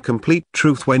you the complete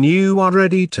truth when you are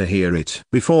ready to hear it.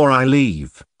 Before I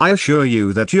leave, I assure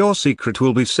you that your secret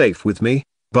will be safe with me.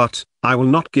 But, I will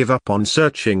not give up on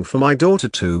searching for my daughter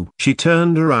too. She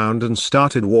turned around and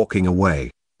started walking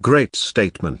away. Great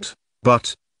statement.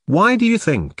 But, why do you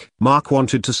think? Mark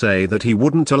wanted to say that he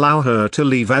wouldn't allow her to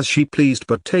leave as she pleased,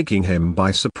 but taking him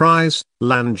by surprise,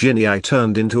 Lan Jinyi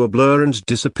turned into a blur and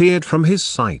disappeared from his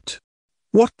sight.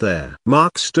 What there?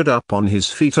 Mark stood up on his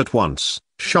feet at once,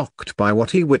 shocked by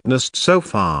what he witnessed so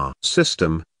far.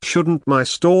 System, shouldn't my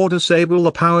store disable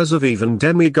the powers of even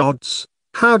demigods?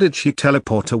 How did she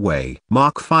teleport away?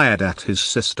 Mark fired at his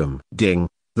system. Ding.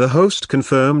 The host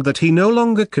confirmed that he no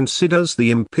longer considers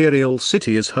the Imperial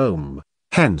City as home.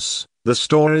 Hence, the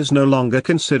store is no longer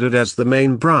considered as the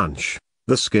main branch.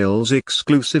 The skills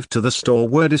exclusive to the store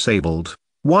were disabled.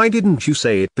 Why didn't you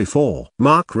say it before?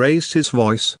 Mark raised his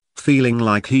voice, feeling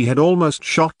like he had almost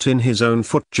shot in his own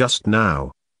foot just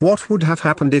now. What would have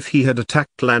happened if he had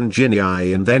attacked Lan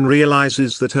Jinyi and then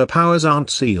realizes that her powers aren't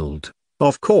sealed?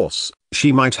 Of course,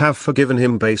 she might have forgiven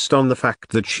him based on the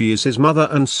fact that she is his mother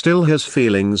and still has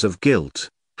feelings of guilt.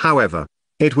 However,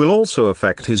 it will also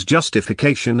affect his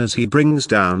justification as he brings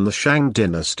down the Shang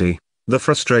dynasty. The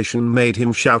frustration made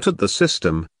him shout at the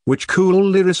system, which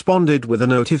coolly responded with a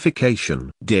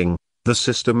notification. Ding. The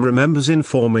system remembers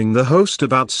informing the host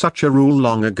about such a rule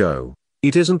long ago.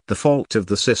 It isn't the fault of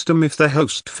the system if the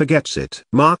host forgets it.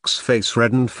 Mark's face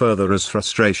reddened further as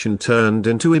frustration turned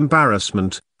into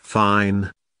embarrassment.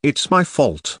 Fine. It's my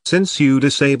fault. Since you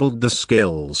disabled the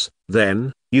skills,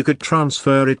 then, you could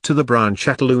transfer it to the branch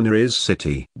at Lunary's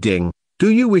City. Ding. Do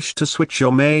you wish to switch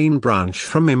your main branch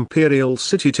from Imperial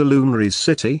City to Lunary's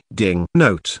City? Ding.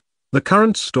 Note. The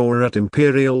current store at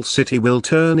Imperial City will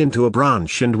turn into a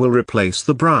branch and will replace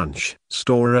the branch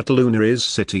store at Lunary's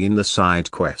City in the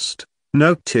side quest.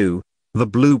 Note 2. The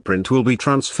blueprint will be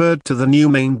transferred to the new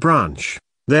main branch.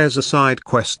 There's a side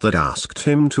quest that asked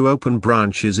him to open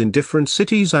branches in different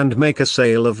cities and make a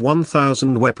sale of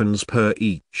 1,000 weapons per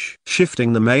each.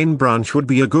 Shifting the main branch would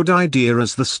be a good idea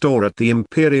as the store at the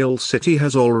Imperial City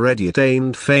has already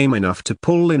attained fame enough to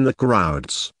pull in the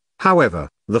crowds. However,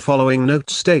 the following note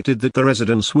stated that the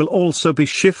residence will also be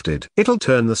shifted. It'll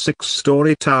turn the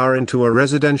 6-story tower into a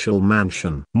residential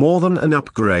mansion. More than an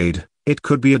upgrade, it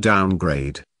could be a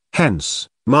downgrade. Hence,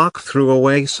 Mark threw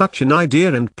away such an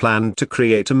idea and planned to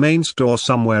create a main store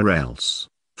somewhere else.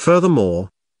 Furthermore,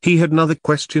 he had another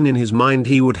question in his mind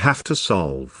he would have to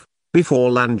solve.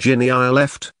 Before Lan Jinyi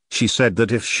left, she said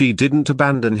that if she didn't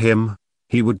abandon him,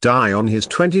 he would die on his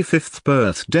 25th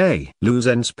birthday. Lu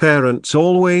Zhen's parents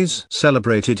always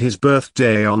celebrated his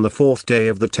birthday on the 4th day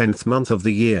of the 10th month of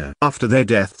the year. After their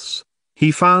deaths, He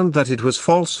found that it was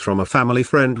false from a family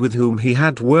friend with whom he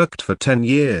had worked for 10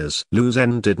 years. Lu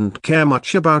Zhen didn't care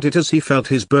much about it as he felt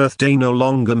his birthday no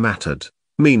longer mattered.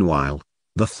 Meanwhile,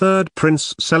 the third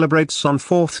prince celebrates on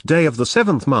 4th day of the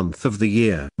 7th month of the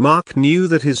year. Mark knew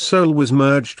that his soul was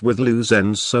merged with Lu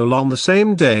Zhen's soul on the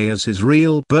same day as his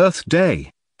real birthday.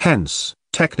 Hence,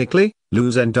 technically, Lu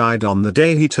Zhen died on the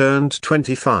day he turned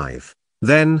 25.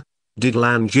 Then, did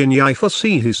Lan Jinyai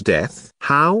foresee his death?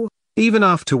 How? Even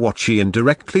after what she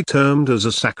indirectly termed as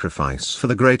a sacrifice for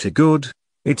the greater good,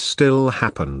 it still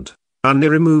happened. An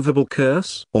irremovable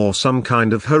curse? Or some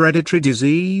kind of hereditary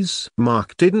disease?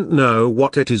 Mark didn't know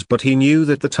what it is, but he knew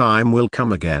that the time will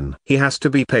come again. He has to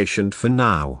be patient for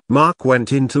now. Mark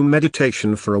went into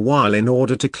meditation for a while in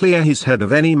order to clear his head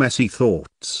of any messy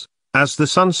thoughts. As the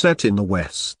sun set in the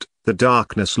west, the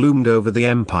darkness loomed over the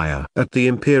empire. At the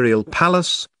imperial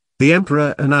palace, the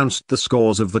emperor announced the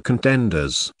scores of the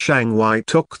contenders. Shang Wei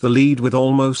took the lead with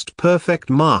almost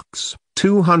perfect marks,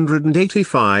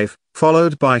 285,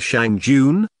 followed by Shang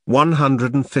Jun,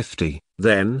 150,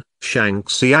 then, Shang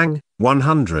Xiang,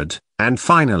 100, and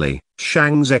finally,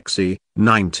 Shang Zexi,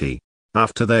 90.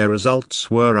 After their results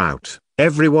were out,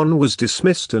 everyone was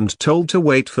dismissed and told to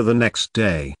wait for the next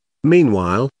day.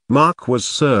 Meanwhile, Mark was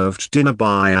served dinner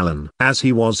by Alan. As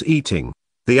he was eating,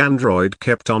 the android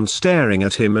kept on staring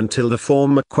at him until the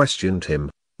former questioned him.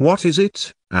 "What is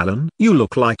it, Alan? You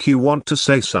look like you want to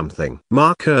say something."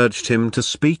 Mark urged him to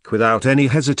speak without any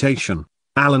hesitation.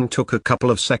 Alan took a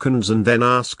couple of seconds and then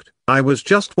asked, "I was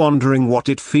just wondering what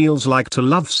it feels like to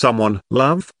love someone."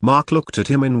 "Love?" Mark looked at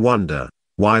him in wonder.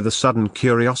 "Why the sudden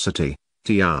curiosity?"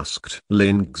 he asked.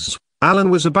 Lings. Alan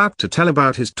was about to tell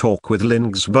about his talk with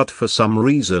Lings, but for some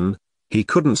reason, he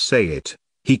couldn't say it.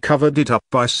 He covered it up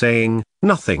by saying,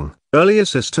 "Nothing. Earlier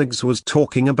Sistigs was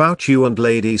talking about you and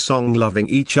Lady Song loving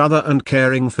each other and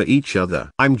caring for each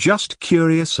other. I'm just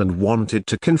curious and wanted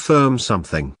to confirm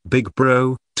something." "Big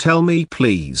bro, tell me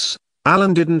please."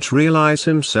 Alan didn't realize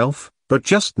himself, but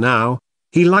just now,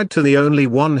 he lied to the only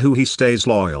one who he stays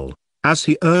loyal. As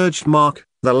he urged Mark,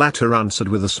 the latter answered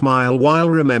with a smile while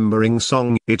remembering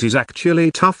Song. "It is actually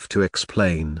tough to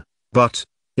explain. But,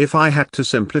 if I had to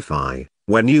simplify,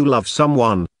 when you love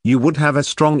someone, you would have a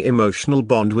strong emotional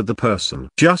bond with the person.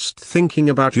 Just thinking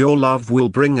about your love will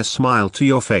bring a smile to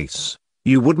your face.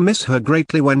 You would miss her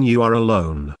greatly when you are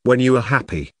alone. When you are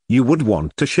happy, you would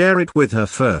want to share it with her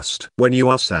first. When you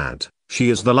are sad, she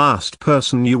is the last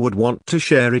person you would want to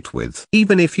share it with.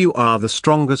 Even if you are the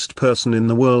strongest person in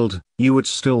the world, you would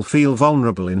still feel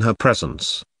vulnerable in her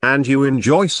presence, and you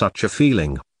enjoy such a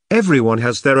feeling. Everyone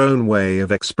has their own way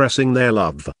of expressing their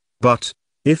love. But,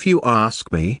 if you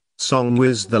ask me, Song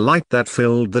was the light that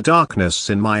filled the darkness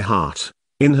in my heart.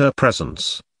 In her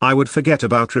presence, I would forget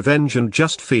about revenge and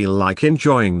just feel like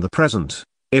enjoying the present.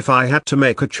 If I had to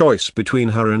make a choice between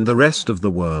her and the rest of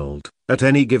the world, at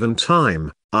any given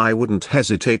time, I wouldn't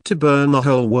hesitate to burn the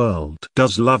whole world."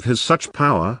 "Does love have such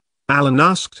power?" Alan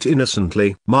asked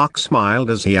innocently. Mark smiled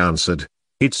as he answered,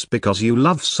 "It's because you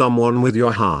love someone with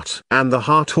your heart. And the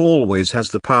heart always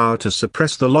has the power to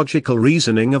suppress the logical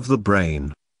reasoning of the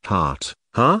brain." "Heart,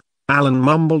 huh?" Alan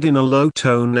mumbled in a low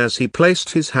tone as he placed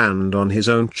his hand on his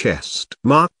own chest.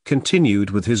 Mark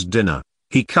continued with his dinner.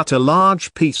 He cut a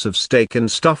large piece of steak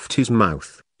and stuffed his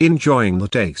mouth, enjoying the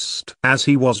taste. As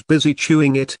he was busy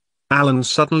chewing it, Alan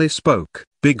suddenly spoke.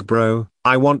 "Big bro,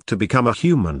 I want to become a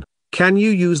human. Can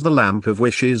you use the lamp of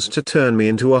wishes to turn me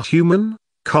into a human?"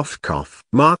 Cough cough.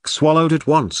 Mark swallowed at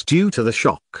once due to the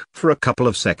shock. For a couple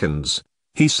of seconds,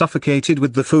 he suffocated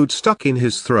with the food stuck in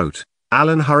his throat.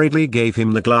 Alan hurriedly gave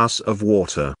him the glass of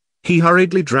water. He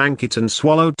hurriedly drank it and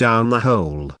swallowed down the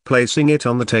whole. Placing it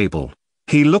on the table,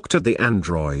 he looked at the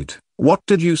android. "What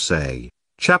did you say?"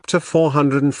 Chapter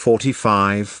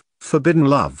 445, Forbidden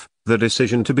Love, The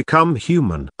Decision to Become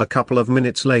Human. A couple of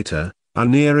minutes later,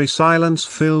 an eerie silence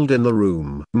filled in the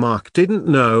room. Mark didn't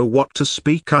know what to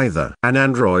speak either. An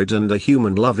android and a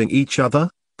human loving each other?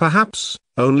 Perhaps,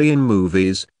 only in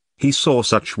movies. He saw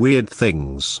such weird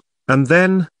things. And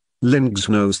then, Lings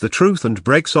knows the truth and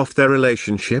breaks off their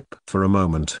relationship. For a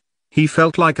moment, he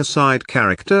felt like a side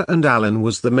character and Alan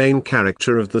was the main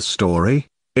character of the story.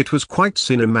 It was quite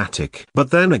cinematic. But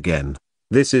then again,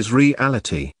 this is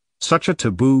reality. Such a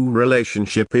taboo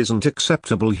relationship isn't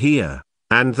acceptable here.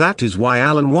 And that is why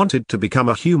Alan wanted to become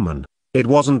a human. It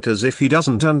wasn't as if he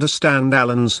doesn't understand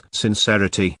Alan's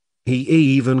sincerity. He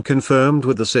even confirmed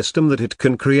with the system that it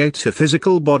can create a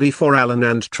physical body for Alan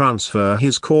and transfer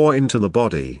his core into the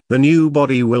body. The new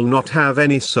body will not have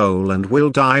any soul and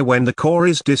will die when the core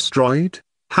is destroyed.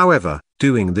 However,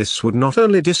 doing this would not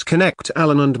only disconnect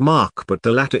Alan and Mark, but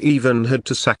the latter even had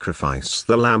to sacrifice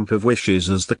the lamp of wishes,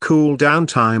 as the cool-down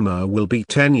timer will be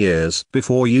 10 years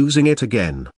before using it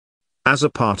again. As a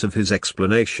part of his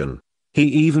explanation, he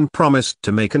even promised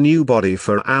to make a new body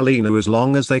for Alina as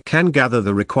long as they can gather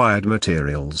the required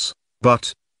materials.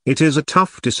 But it is a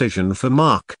tough decision for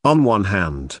Mark. On one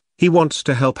hand, he wants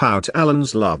to help out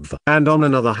Alan's love, and on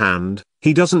another hand,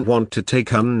 he doesn't want to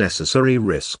take unnecessary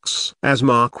risks. As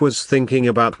Mark was thinking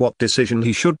about what decision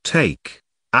he should take,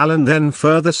 Alan then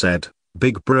further said,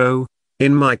 "Big bro,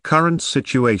 in my current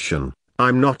situation,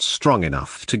 I'm not strong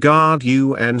enough to guard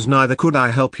you, and neither could I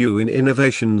help you in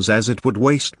innovations, as it would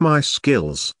waste my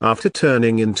skills. After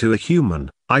turning into a human,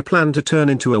 I plan to turn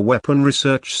into a weapon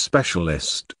research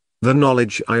specialist. The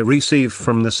knowledge I receive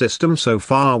from the system so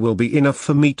far will be enough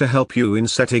for me to help you in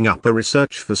setting up a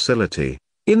research facility.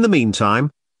 In the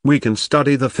meantime, we can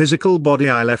study the physical body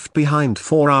I left behind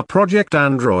for our Project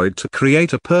Android to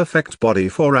create a perfect body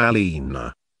for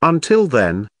Alina. Until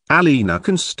then, Alina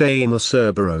can stay in the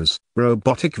Cerberus,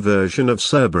 robotic version of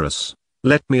Cerberus.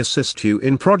 Let me assist you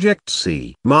in Project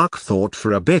C." Mark thought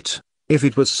for a bit. If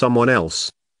it was someone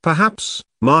else, perhaps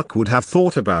Mark would have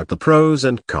thought about the pros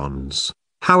and cons.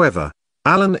 However,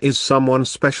 Alan is someone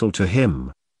special to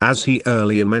him. As he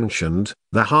earlier mentioned,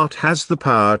 the heart has the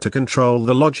power to control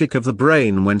the logic of the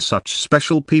brain when such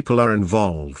special people are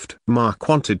involved. Mark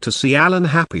wanted to see Alan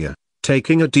happier.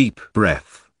 Taking a deep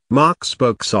breath, Mark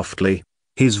spoke softly,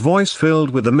 his voice filled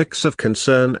with a mix of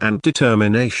concern and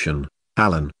determination.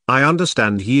 "Alan, I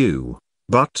understand you,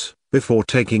 but before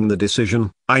taking the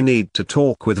decision, I need to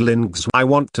talk with Linx. I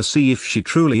want to see if she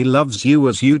truly loves you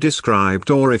as you described,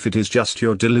 or if it is just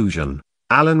your delusion."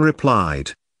 Alan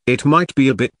replied, "It might be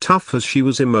a bit tough as she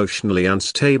was emotionally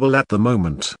unstable at the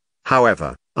moment.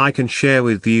 However, I can share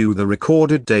with you the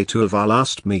recorded data of our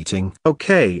last meeting."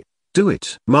 "Okay, do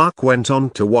it." Mark went on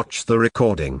to watch the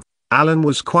recording. Alan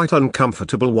was quite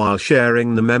uncomfortable while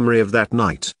sharing the memory of that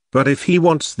night, but if he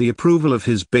wants the approval of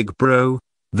his big bro,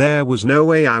 there was no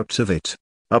way out of it.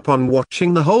 Upon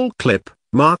watching the whole clip,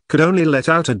 Mark could only let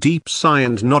out a deep sigh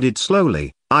and nodded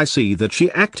slowly. "I see that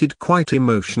she acted quite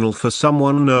emotional for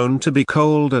someone known to be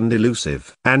cold and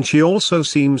elusive. And she also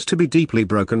seems to be deeply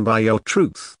broken by your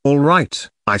truth. All right,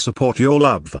 I support your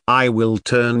love. I will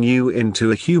turn you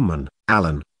into a human,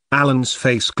 Alan." Alan's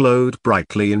face glowed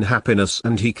brightly in happiness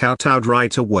and he kowtowed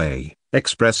right away,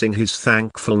 expressing his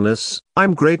thankfulness.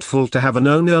 "I'm grateful to have an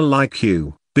owner like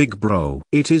you, big bro.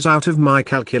 It is out of my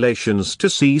calculations to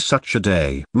see such a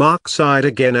day." Mark sighed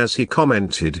again as he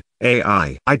commented,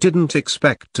 I didn't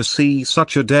expect to see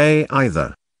such a day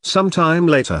either." Sometime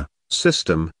later,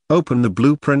 System, open the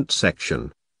blueprint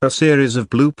section. A series of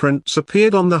blueprints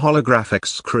appeared on the holographic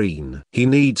screen. He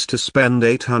needs to spend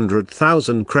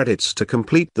 800,000 credits to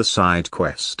complete the side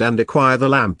quest and acquire the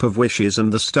Lamp of Wishes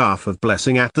and the Staff of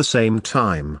Blessing at the same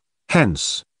time.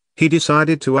 Hence, he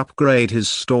decided to upgrade his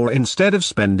store instead of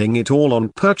spending it all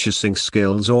on purchasing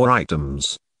skills or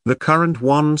items. The current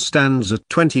one stands at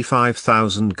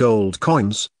 25,000 gold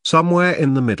coins, somewhere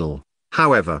in the middle.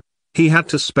 However, he had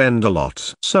to spend a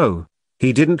lot. So,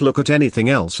 he didn't look at anything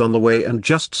else on the way and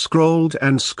just scrolled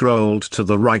and scrolled to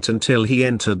the right until he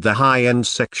entered the high-end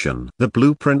section. The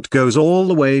blueprint goes all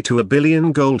the way to 1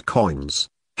 billion gold coins.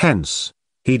 Hence,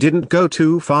 he didn't go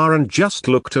too far and just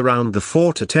looked around the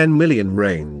 4 to 10 million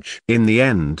range. In the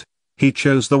end, he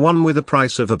chose the one with a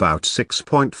price of about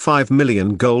 6.5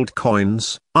 million gold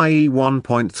coins, i.e.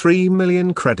 1.3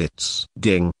 million credits.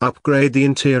 Ding. Upgrade the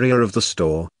interior of the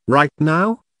store, right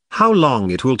now? How long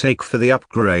it will take for the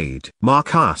upgrade?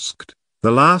 Mark asked.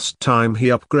 The last time he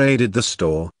upgraded the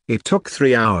store, it took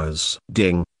 3 hours.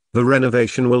 Ding. The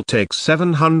renovation will take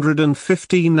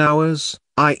 715 hours,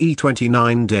 i.e.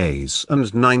 29 days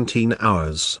and 19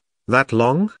 hours. That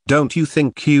long? Don't you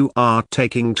think you are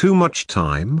taking too much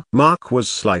time? Mark was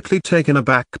slightly taken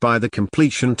aback by the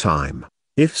completion time.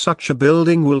 If such a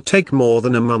building will take more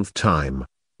than a month time,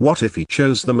 what if he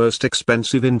chose the most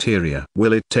expensive interior?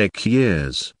 Will it take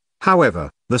years? However,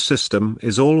 the system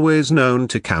is always known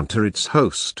to counter its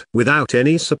host. Without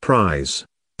any surprise,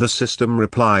 the system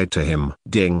replied to him.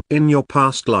 Ding. In your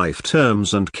past life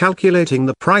terms and calculating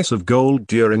the price of gold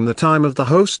during the time of the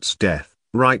host's death,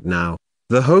 right now,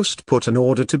 the host put an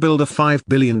order to build a $5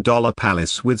 billion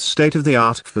palace with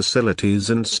state-of-the-art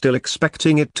facilities and still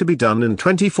expecting it to be done in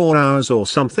 24 hours or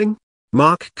something?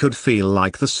 Mark could feel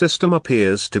like the system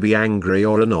appears to be angry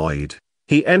or annoyed.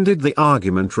 He ended the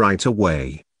argument right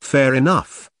away. Fair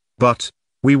enough, but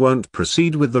We won't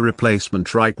proceed with the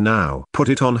replacement right now. Put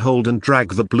it on hold and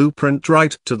drag the blueprint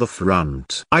right to the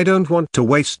front. I don't want to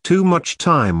waste too much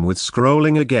time with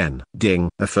scrolling again. Ding,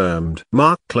 affirmed.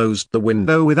 Mark closed the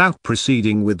window without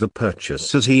proceeding with the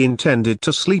purchase as he intended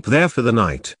to sleep there for the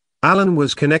night. Alan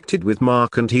was connected with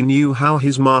Mark and he knew how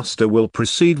his master will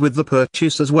proceed with the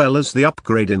purchase as well as the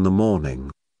upgrade in the morning.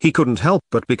 He couldn't help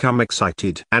but become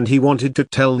excited and he wanted to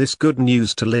tell this good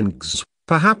news to Lynx.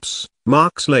 Perhaps,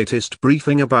 Mark's latest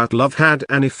briefing about love had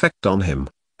an effect on him.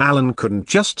 Alan couldn't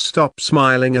just stop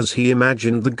smiling as he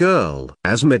imagined the girl.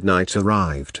 As midnight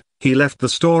arrived, he left the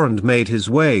store and made his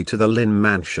way to the Lynn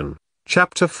mansion.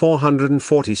 Chapter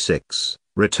 446,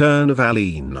 Return of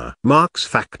Alina. Mark's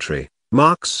factory.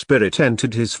 Mark's spirit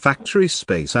entered his factory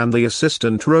space and the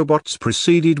assistant robots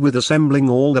proceeded with assembling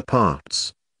all the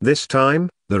parts. This time,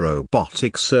 the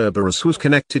robotic Cerberus was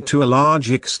connected to a large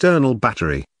external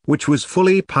battery, which was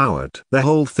fully powered. The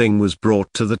whole thing was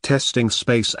brought to the testing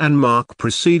space and Mark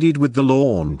proceeded with the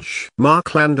launch.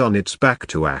 Mark landed on its back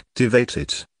to activate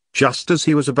it. Just as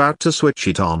he was about to switch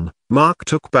it on, Mark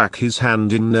took back his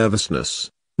hand in nervousness.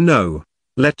 No.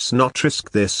 Let's not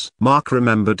risk this. Mark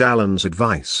remembered Alan's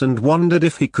advice and wondered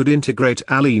if he could integrate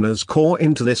Alina's core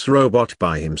into this robot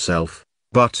by himself.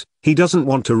 But, he doesn't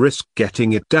want to risk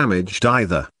getting it damaged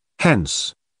either.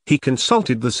 Hence, he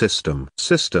consulted the system.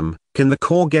 System, can the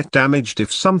core get damaged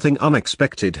if something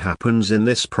unexpected happens in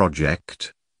this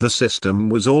project? The system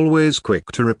was always quick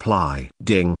to reply.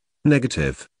 Ding.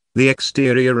 Negative. The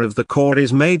exterior of the core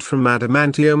is made from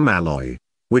adamantium alloy,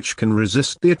 which can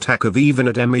resist the attack of even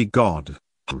a demigod.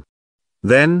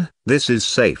 Then, this is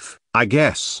safe, I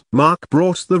guess. Mark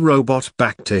brought the robot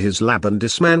back to his lab and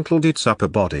dismantled its upper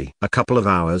body. A couple of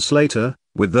hours later,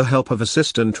 with the help of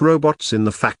assistant robots in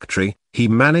the factory, he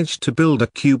managed to build a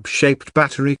cube-shaped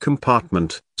battery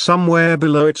compartment, somewhere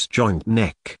below its joint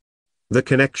neck. The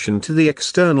connection to the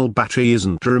external battery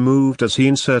isn't removed as he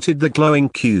inserted the glowing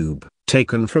cube,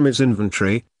 taken from his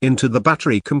inventory, into the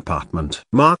battery compartment.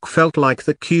 Mark felt like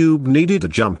the cube needed a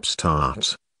jump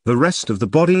start. The rest of the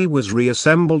body was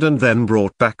reassembled and then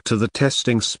brought back to the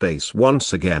testing space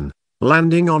once again.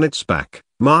 Landing on its back,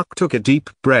 Mark took a deep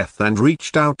breath and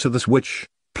reached out to the switch.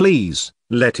 Please,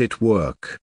 let it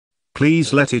work.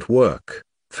 Please let it work.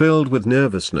 Filled with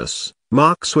nervousness,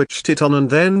 Mark switched it on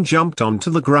and then jumped onto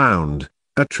the ground.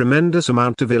 A tremendous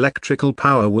amount of electrical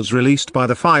power was released by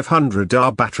the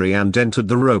 500Ah battery and entered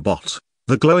the robot.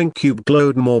 The glowing cube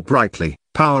glowed more brightly,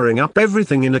 powering up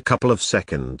everything in a couple of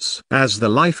seconds. As the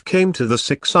life came to the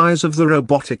 6 eyes of the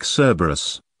robotic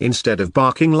Cerberus, instead of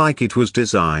barking like it was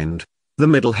designed, the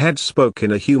middle head spoke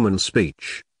in a human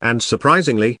speech, and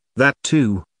surprisingly, that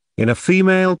too, in a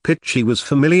female pitch he was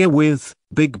familiar with.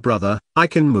 Big brother, I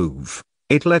can move.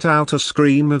 It let out a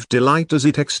scream of delight as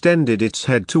it extended its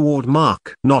head toward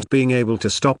Mark. Not being able to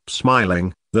stop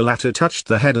smiling, the latter touched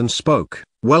the head and spoke.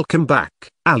 Welcome back,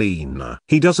 Alina.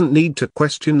 He doesn't need to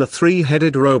question the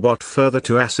 3-headed robot further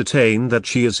to ascertain that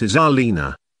she is his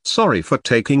Alina. Sorry for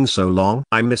taking so long.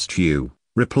 I missed you,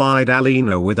 replied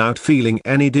Alina without feeling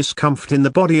any discomfort in the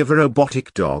body of a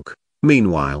robotic dog.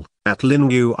 Meanwhile, at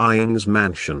Lin Yuany's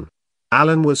mansion,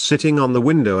 Alan was sitting on the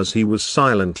window as he was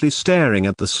silently staring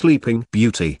at the sleeping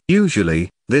beauty. Usually,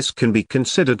 this can be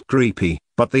considered creepy,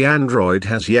 but the android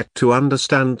has yet to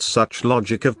understand such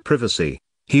logic of privacy.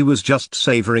 He was just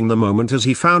savoring the moment as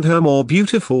he found her more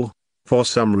beautiful. For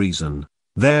some reason,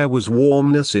 there was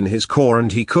warmness in his core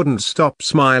and he couldn't stop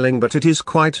smiling, but it is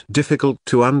quite difficult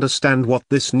to understand what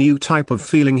this new type of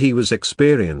feeling he was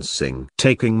experiencing.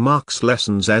 Taking Mark's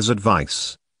lessons as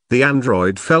advice, the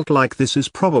android felt like this is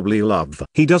probably love.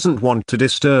 He doesn't want to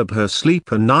disturb her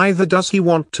sleep and neither does he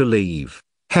want to leave.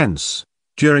 Hence,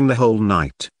 during the whole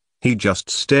night, he just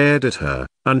stared at her,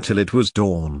 until it was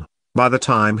dawn. By the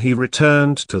time he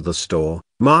returned to the store,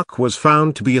 Mark was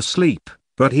found to be asleep,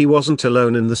 but he wasn't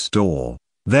alone in the store.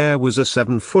 There was a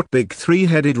 7-foot big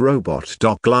 3-headed robot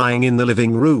dog lying in the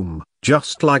living room,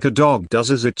 just like a dog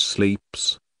does as it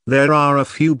sleeps. There are a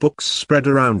few books spread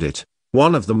around it.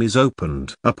 One of them is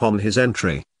opened. Upon his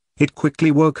entry, it quickly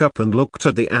woke up and looked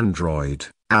at the android,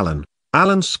 Alan.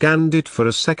 Alan scanned it for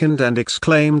a second and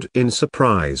exclaimed in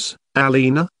surprise,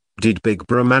 Alina, did Big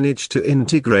Bro manage to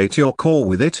integrate your core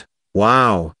with it?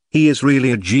 Wow, he is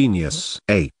really a genius.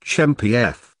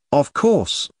 HMPF, of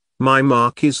course. My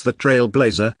Mark is the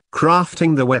trailblazer,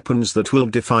 crafting the weapons that will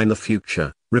define the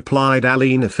future, replied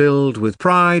Alina, filled with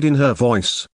pride in her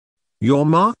voice. Your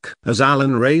Mark? As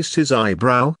Alan raised his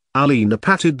eyebrow, Alina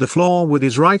patted the floor with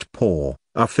his right paw,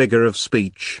 a figure of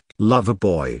speech. Lover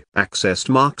boy accessed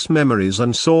Mark's memories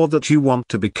and saw that you want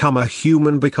to become a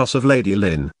human because of Lady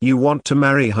Lin. You want to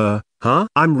marry her, Huh?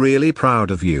 I'm really proud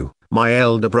of you, my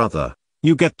elder brother.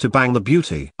 You get to bang the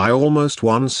beauty. I almost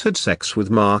once had sex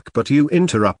with Mark, but you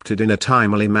interrupted in a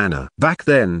timely manner. Back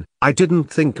then, I didn't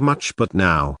think much, but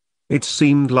now, it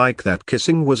seemed like that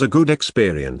kissing was a good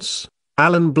experience.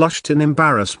 Alan blushed in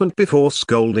embarrassment before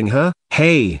scolding her.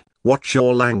 Hey, watch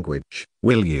your language.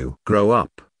 Will you grow up,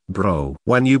 bro?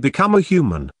 When you become a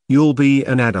human, you'll be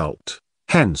an adult.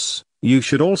 Hence, you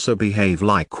should also behave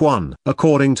like one.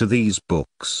 According to these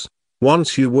books,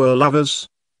 once you were lovers,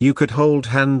 you could hold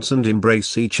hands and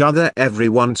embrace each other every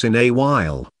once in a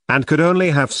while, and could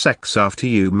only have sex after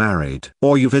you married.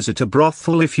 Or you visit a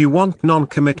brothel if you want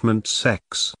non-commitment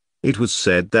sex. It was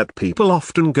said that people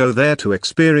often go there to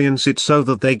experience it so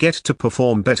that they get to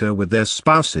perform better with their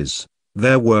spouses.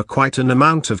 There were quite an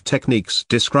amount of techniques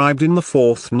described in the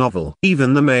fourth novel.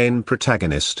 Even the main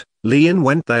protagonist, Leon,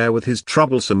 went there with his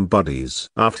troublesome buddies.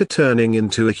 After turning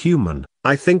into a human,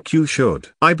 I think you should.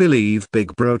 I believe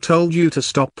Big Bro told you to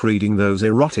stop reading those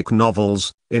erotic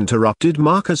novels, interrupted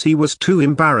Mark as he was too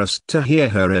embarrassed to hear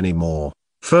her anymore.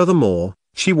 Furthermore,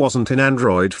 she wasn't in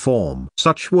android form.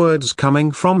 Such words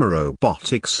coming from a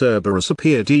robotic Cerberus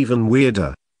appeared even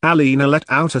weirder. Alina let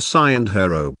out a sigh and her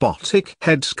robotic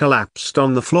heads collapsed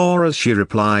on the floor as she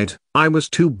replied, I was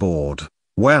too bored.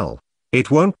 Well, it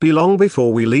won't be long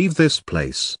before we leave this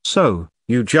place. So,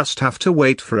 you just have to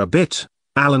wait for a bit.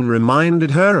 Alan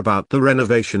reminded her about the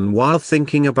renovation while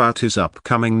thinking about his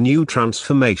upcoming new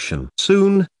transformation.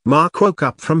 Soon, Mark woke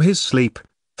up from his sleep,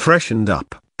 freshened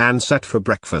up, and sat for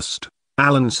breakfast.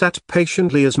 Alan sat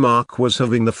patiently as Mark was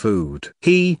having the food.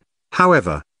 He,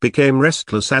 however, became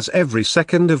restless as every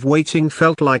second of waiting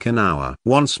felt like an hour.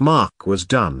 Once Mark was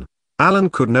done, Alan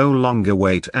could no longer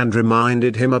wait and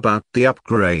reminded him about the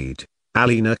upgrade.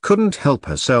 Alina couldn't help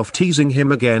herself teasing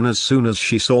him again as soon as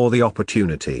she saw the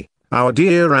opportunity. Our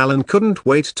dear Alan couldn't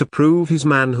wait to prove his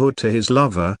manhood to his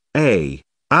lover.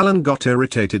 Alan got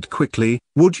irritated quickly.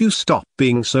 Would you stop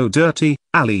being so dirty,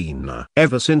 Alina?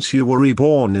 Ever since you were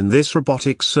reborn in this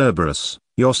robotic Cerberus,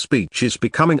 your speech is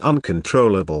becoming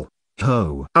uncontrollable.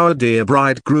 Oh, our dear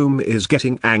bridegroom is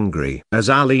getting angry. As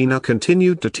Alina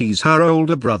continued to tease her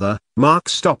older brother, Mark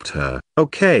stopped her.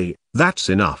 Okay, that's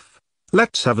enough.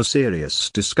 Let's have a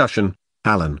serious discussion.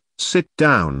 Alan, sit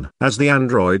down. As the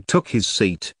android took his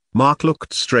seat, Mark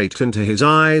looked straight into his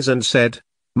eyes and said,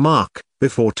 Mark,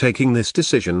 before taking this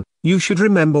decision, you should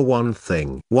remember one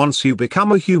thing. Once you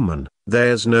become a human,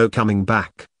 there's no coming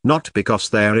back. Not because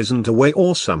there isn't a way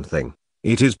or something.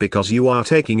 It is because you are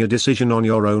taking a decision on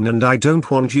your own, and I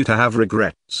don't want you to have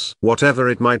regrets. Whatever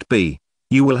it might be,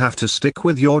 you will have to stick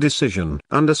with your decision.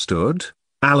 Understood?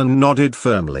 Alan nodded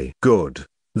firmly. Good.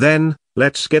 Then,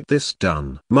 let's get this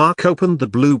done. Mark opened the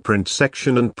blueprint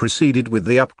section and proceeded with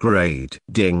the upgrade.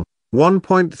 Ding.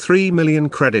 1.3 million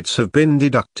credits have been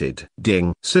deducted.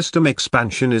 Ding. System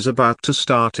expansion is about to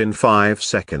start in 5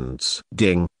 seconds.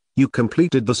 Ding. You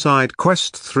completed the side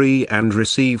quest 3 and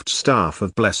received Staff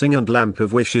of Blessing and Lamp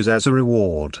of Wishes as a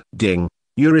reward. Ding.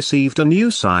 You received a new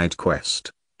side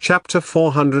quest. Chapter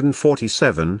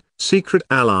 447, Secret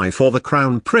Ally for the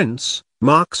Crown Prince,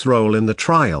 Mark's role in the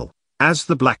trial. As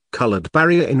the black-colored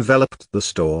barrier enveloped the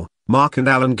store, Mark and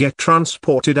Alan get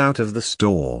transported out of the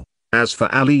store. As for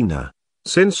Alina,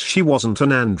 since she wasn't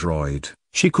an android,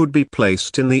 she could be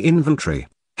placed in the inventory.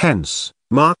 Hence,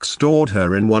 Mark stored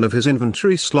her in one of his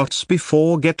inventory slots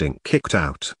before getting kicked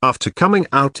out. After coming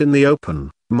out in the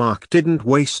open, Mark didn't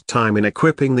waste time in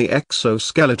equipping the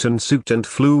exoskeleton suit and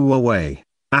flew away.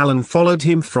 Alan followed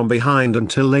him from behind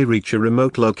until they reach a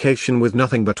remote location with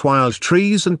nothing but wild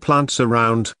trees and plants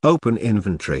around. Open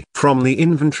inventory. From the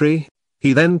inventory,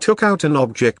 he then took out an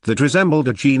object that resembled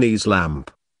a genie's lamp.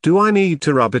 Do I need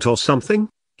to rub it or something?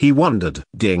 He wondered.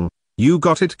 Ding. You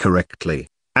got it correctly.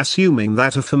 Assuming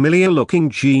that a familiar-looking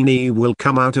genie will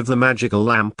come out of the magical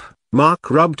lamp, Mark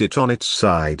rubbed it on its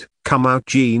side. Come out,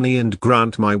 genie, and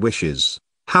grant my wishes.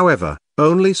 However,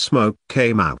 only smoke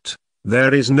came out.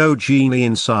 There is no genie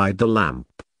inside the lamp.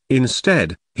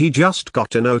 Instead, he just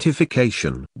got a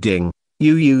notification. Ding.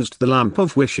 You used the lamp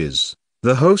of wishes.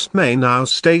 The host may now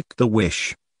state the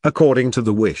wish. According to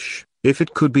the wish, if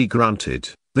it could be granted,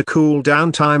 the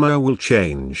cooldown timer will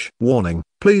change. Warning,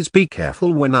 please be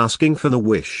careful when asking for the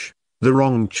wish. The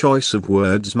wrong choice of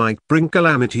words might bring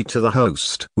calamity to the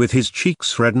host. With his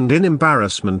cheeks reddened in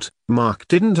embarrassment, Mark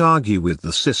didn't argue with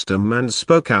the system and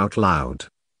spoke out loud.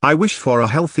 I wish for a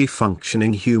healthy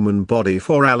functioning human body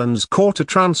for Alan's core to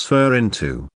transfer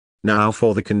into. Now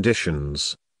for the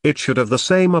conditions. It should have the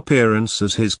same appearance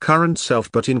as his current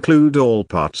self but include all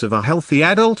parts of a healthy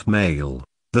adult male.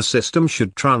 The system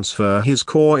should transfer his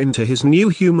core into his new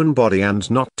human body and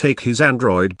not take his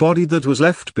android body that was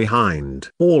left behind.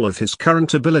 All of his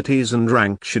current abilities and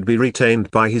rank should be retained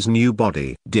by his new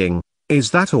body. Ding.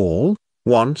 Is that all?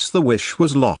 Once the wish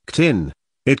was locked in,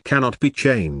 it cannot be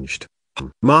changed.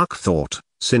 Mark thought,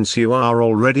 since you are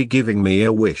already giving me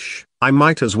a wish, I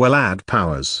might as well add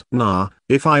powers. Nah,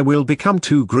 if I will become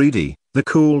too greedy, the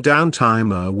cooldown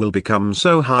timer will become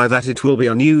so high that it will be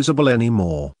unusable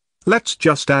anymore. Let's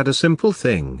just add a simple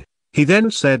thing. He then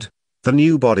said, the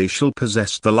new body shall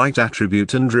possess the light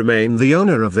attribute and remain the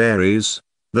owner of Ares,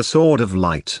 the sword of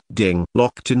light. Ding.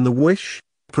 Locked in the wish?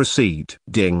 Proceed.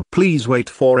 Ding. Please wait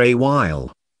for a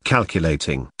while.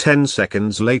 Calculating. 10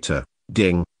 seconds later.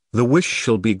 Ding. The wish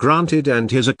shall be granted and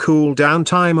here's a cooldown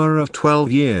timer of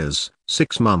 12 years,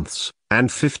 6 months,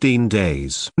 and 15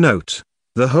 days. Note: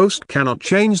 the host cannot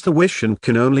change the wish and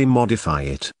can only modify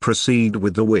it. Proceed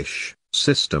with the wish.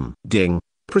 System. Ding.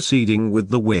 Proceeding with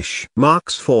the wish.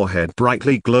 Mark's forehead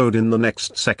brightly glowed in the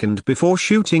next second before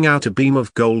shooting out a beam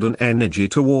of golden energy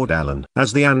toward Alan.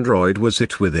 As the android was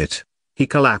hit with it, he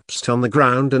collapsed on the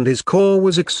ground and his core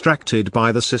was extracted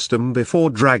by the system before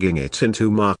dragging it into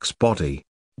Mark's body.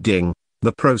 Ding.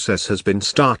 The process has been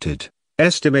started.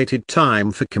 Estimated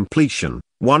time for completion,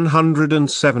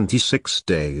 176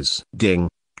 days. Ding.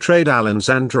 Trade Alan's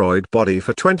android body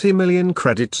for 20 million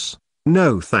credits.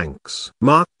 No thanks.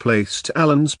 Mark placed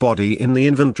Alan's body in the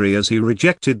inventory as he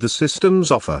rejected the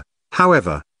system's offer.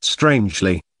 However,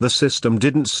 strangely, the system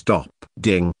didn't stop.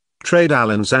 Ding. Trade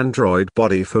Alan's android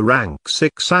body for rank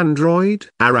 6 android.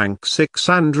 A rank 6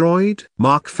 android?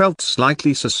 Mark felt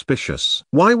slightly suspicious.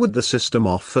 Why would the system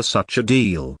offer such a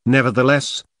deal?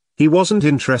 Nevertheless, he wasn't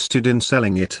interested in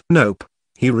selling it. Nope.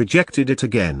 He rejected it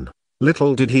again.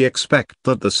 Little did he expect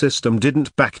that the system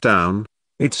didn't back down.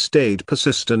 It stayed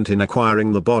persistent in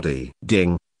acquiring the body.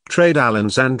 Ding. Trade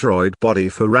Alan's android body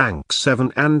for rank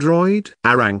 7 android.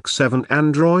 A rank 7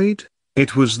 android?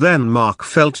 It was then Mark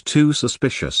felt too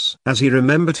suspicious. As he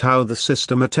remembered how the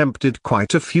system attempted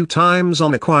quite a few times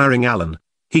on acquiring Alan,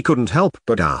 he couldn't help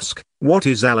but ask, what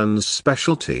is Alan's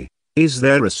specialty? Is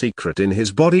there a secret in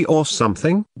his body or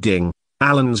something? Ding.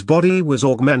 Alan's body was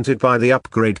augmented by the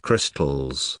upgrade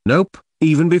crystals. Nope.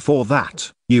 Even before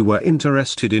that, you were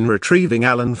interested in retrieving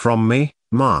Alan from me,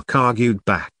 Mark argued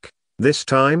back. This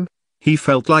time, he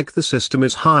felt like the system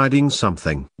is hiding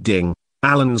something. Ding.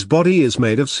 Alan's body is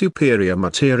made of superior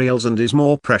materials and is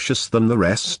more precious than the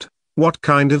rest. What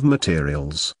kind of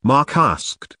materials? Mark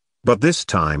asked. But this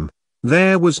time,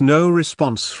 there was no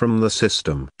response from the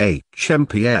system.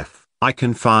 HMPF, I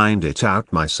can find it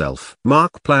out myself.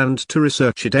 Mark planned to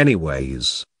research it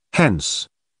anyways. Hence,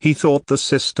 he thought the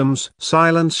system's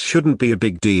silence shouldn't be a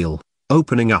big deal.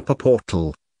 Opening up a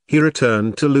portal, he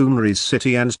returned to Lunari's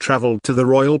city and traveled to the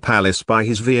royal palace by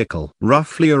his vehicle.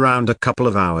 Roughly around a couple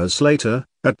of hours later,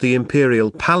 at the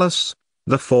imperial palace,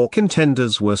 the 4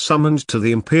 contenders were summoned to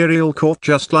the imperial court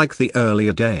just like the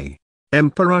earlier day.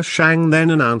 Emperor Shang then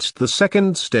announced the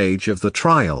second stage of the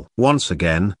trial. Once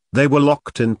again, they were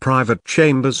locked in private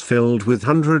chambers filled with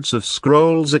hundreds of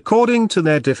scrolls according to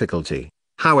their difficulty.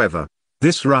 However,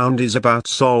 this round is about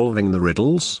solving the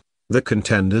riddles. The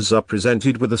contenders are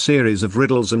presented with a series of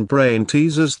riddles and brain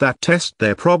teasers that test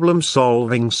their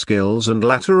problem-solving skills and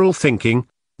lateral thinking.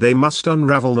 They must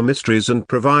unravel the mysteries and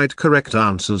provide correct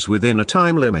answers within a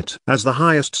time limit. As the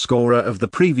highest scorer of the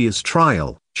previous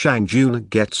trial, Shang Jun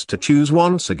gets to choose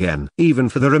once again. Even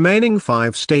for the remaining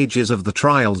 5 stages of the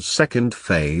trial's second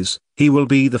phase, he will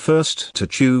be the first to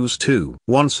choose 2.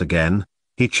 Once again,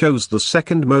 he chose the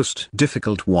second most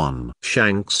difficult one.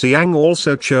 Shang Xiang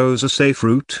also chose a safe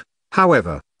route.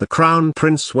 However, the Crown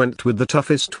Prince went with the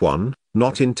toughest one,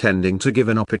 not intending to give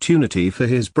an opportunity for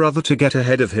his brother to get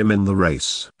ahead of him in the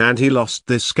race. And he lost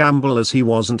this gamble as he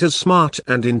wasn't as smart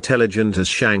and intelligent as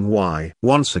Shang Wei.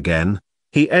 Once again,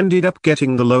 he ended up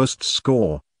getting the lowest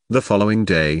score. The following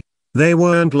day, they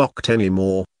weren't locked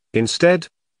anymore. Instead,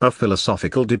 a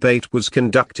philosophical debate was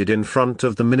conducted in front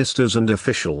of the ministers and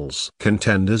officials.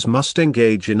 Contenders must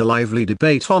engage in a lively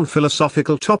debate on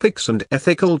philosophical topics and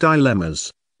ethical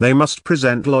dilemmas. They must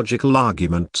present logical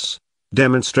arguments,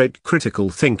 demonstrate critical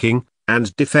thinking,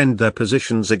 and defend their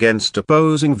positions against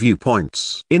opposing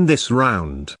viewpoints. In this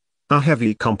round, a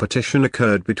heavy competition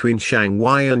occurred between Shang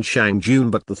Wei and Shang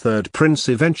Jun, but the third prince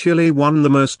eventually won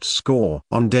the most score.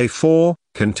 On day 4,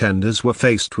 contenders were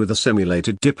faced with a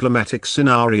simulated diplomatic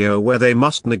scenario where they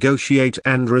must negotiate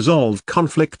and resolve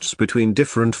conflicts between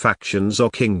different factions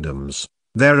or kingdoms.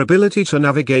 Their ability to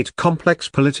navigate complex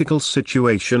political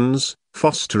situations,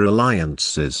 foster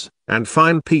alliances, and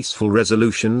find peaceful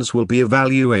resolutions will be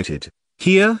evaluated.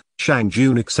 Here, Shang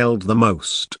Jun excelled the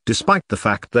most. Despite the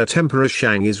fact that Emperor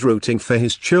Shang is rooting for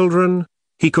his children,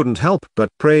 he couldn't help but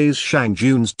praise Shang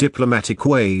Jun's diplomatic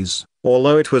ways,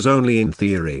 although it was only in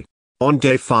theory. On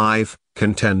day 5,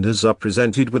 contenders are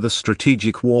presented with a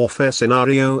strategic warfare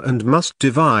scenario and must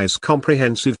devise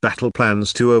comprehensive battle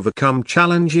plans to overcome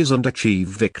challenges and achieve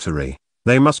victory.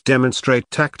 They must demonstrate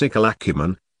tactical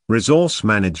acumen, resource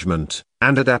management,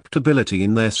 and adaptability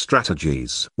in their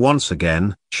strategies. Once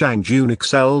again, Shang Jun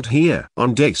excelled here.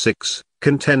 On day 6,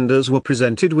 contenders were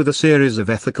presented with a series of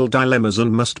ethical dilemmas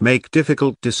and must make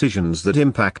difficult decisions that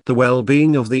impact the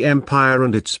well-being of the empire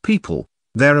and its people.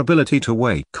 Their ability to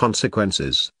weigh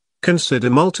consequences,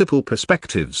 consider multiple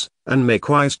perspectives, and make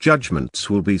wise judgments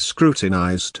will be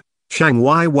scrutinized. Shang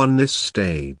Wei won this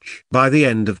stage. By the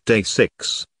end of day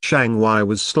 6, Shang Wei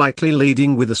was slightly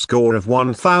leading with a score of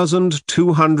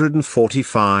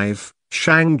 1,245.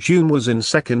 Shang Jun was in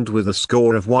second with a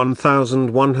score of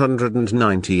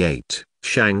 1,198.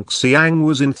 Shang Xiang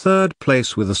was in third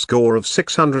place with a score of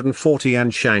 640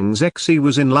 and Shang Zexi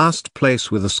was in last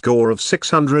place with a score of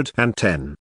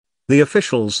 610. The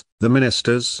officials, the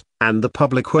ministers, and the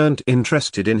public weren't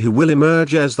interested in who will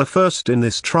emerge as the first in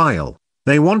this trial.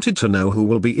 They wanted to know who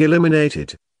will be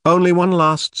eliminated. Only one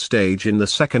last stage in the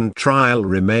second trial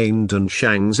remained and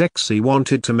Shang Zexi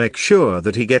wanted to make sure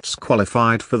that he gets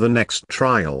qualified for the next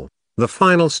trial. The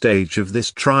final stage of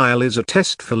this trial is a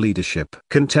test for leadership.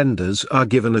 Contenders are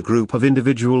given a group of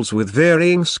individuals with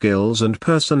varying skills and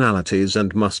personalities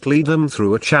and must lead them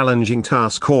through a challenging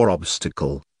task or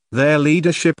obstacle. Their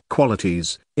leadership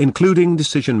qualities, including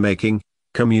decision-making,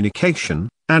 communication,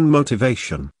 and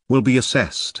motivation, will be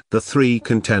assessed. The 3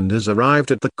 contenders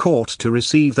arrived at the court to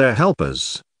receive their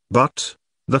helpers, but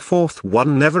the 4th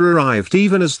one never arrived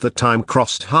even as the time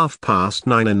crossed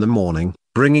 9:30 in the morning,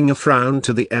 bringing a frown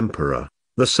to the emperor.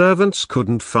 The servants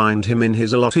couldn't find him in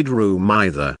his allotted room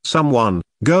either. "Someone,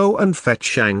 go and fetch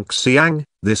Shang Xiang,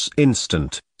 this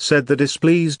instant," said the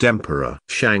displeased emperor.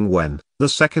 Shang Wen, the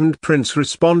second prince,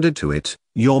 responded to it,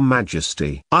 "Your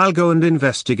Majesty." "I'll go and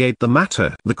investigate the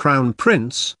matter." The crown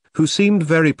prince, who seemed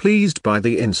very pleased by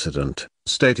the incident,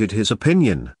 stated his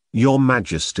opinion, "Your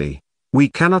Majesty, we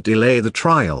cannot delay the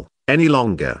trial any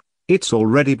longer. It's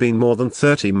already been more than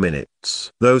 30 minutes.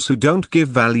 Those who don't give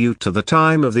value to the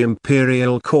time of the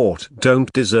imperial court don't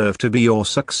deserve to be your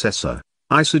successor.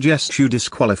 I suggest you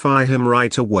disqualify him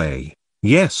right away."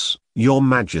 "Yes, Your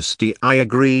Majesty, I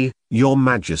agree, Your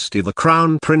Majesty." "The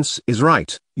crown prince is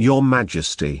right, Your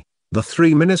Majesty." The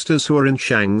 3 ministers who are in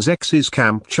Shang Zexi's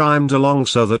camp chimed along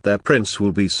so that their prince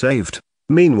will be saved.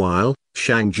 Meanwhile,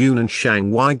 Shang Jun and Shang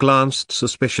Wei glanced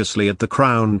suspiciously at the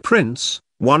crown prince,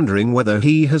 wondering whether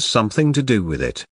he has something to do with it.